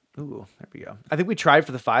 Yeah. Ooh, there we go. I think we tried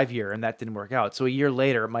for the 5-year and that didn't work out. So a year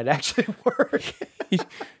later, it might actually work.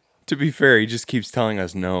 To be fair, he just keeps telling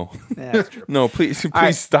us no. Yeah, that's true. No, please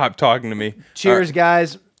stop talking to me. Cheers,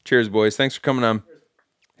 guys. Cheers, boys. Thanks for coming on.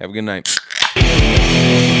 Have a good night.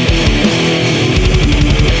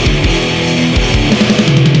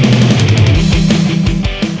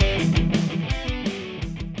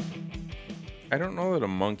 I don't know that a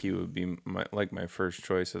monkey would be my first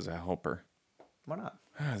choice as a helper. Why not?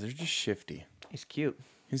 They're just shifty. He's cute.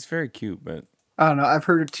 He's very cute, but I don't know. I've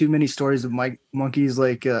heard too many stories of monkeys.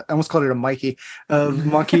 Like I almost called it a Mikey of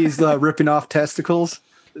monkeys ripping off testicles.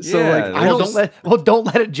 So don't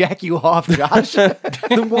let it jack you off, Josh.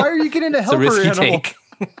 Then why are you getting a helper animal? Take.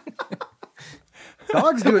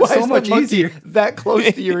 Dogs do it so much easier. That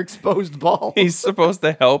close to your exposed ball. He's supposed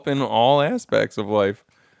to help in all aspects of life.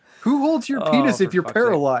 Who holds your penis if you're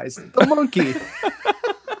paralyzed? The monkey.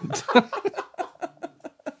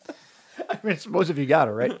 I mean, I suppose if you got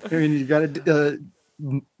it, right? I mean, you got to.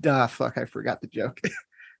 Fuck! I forgot the joke.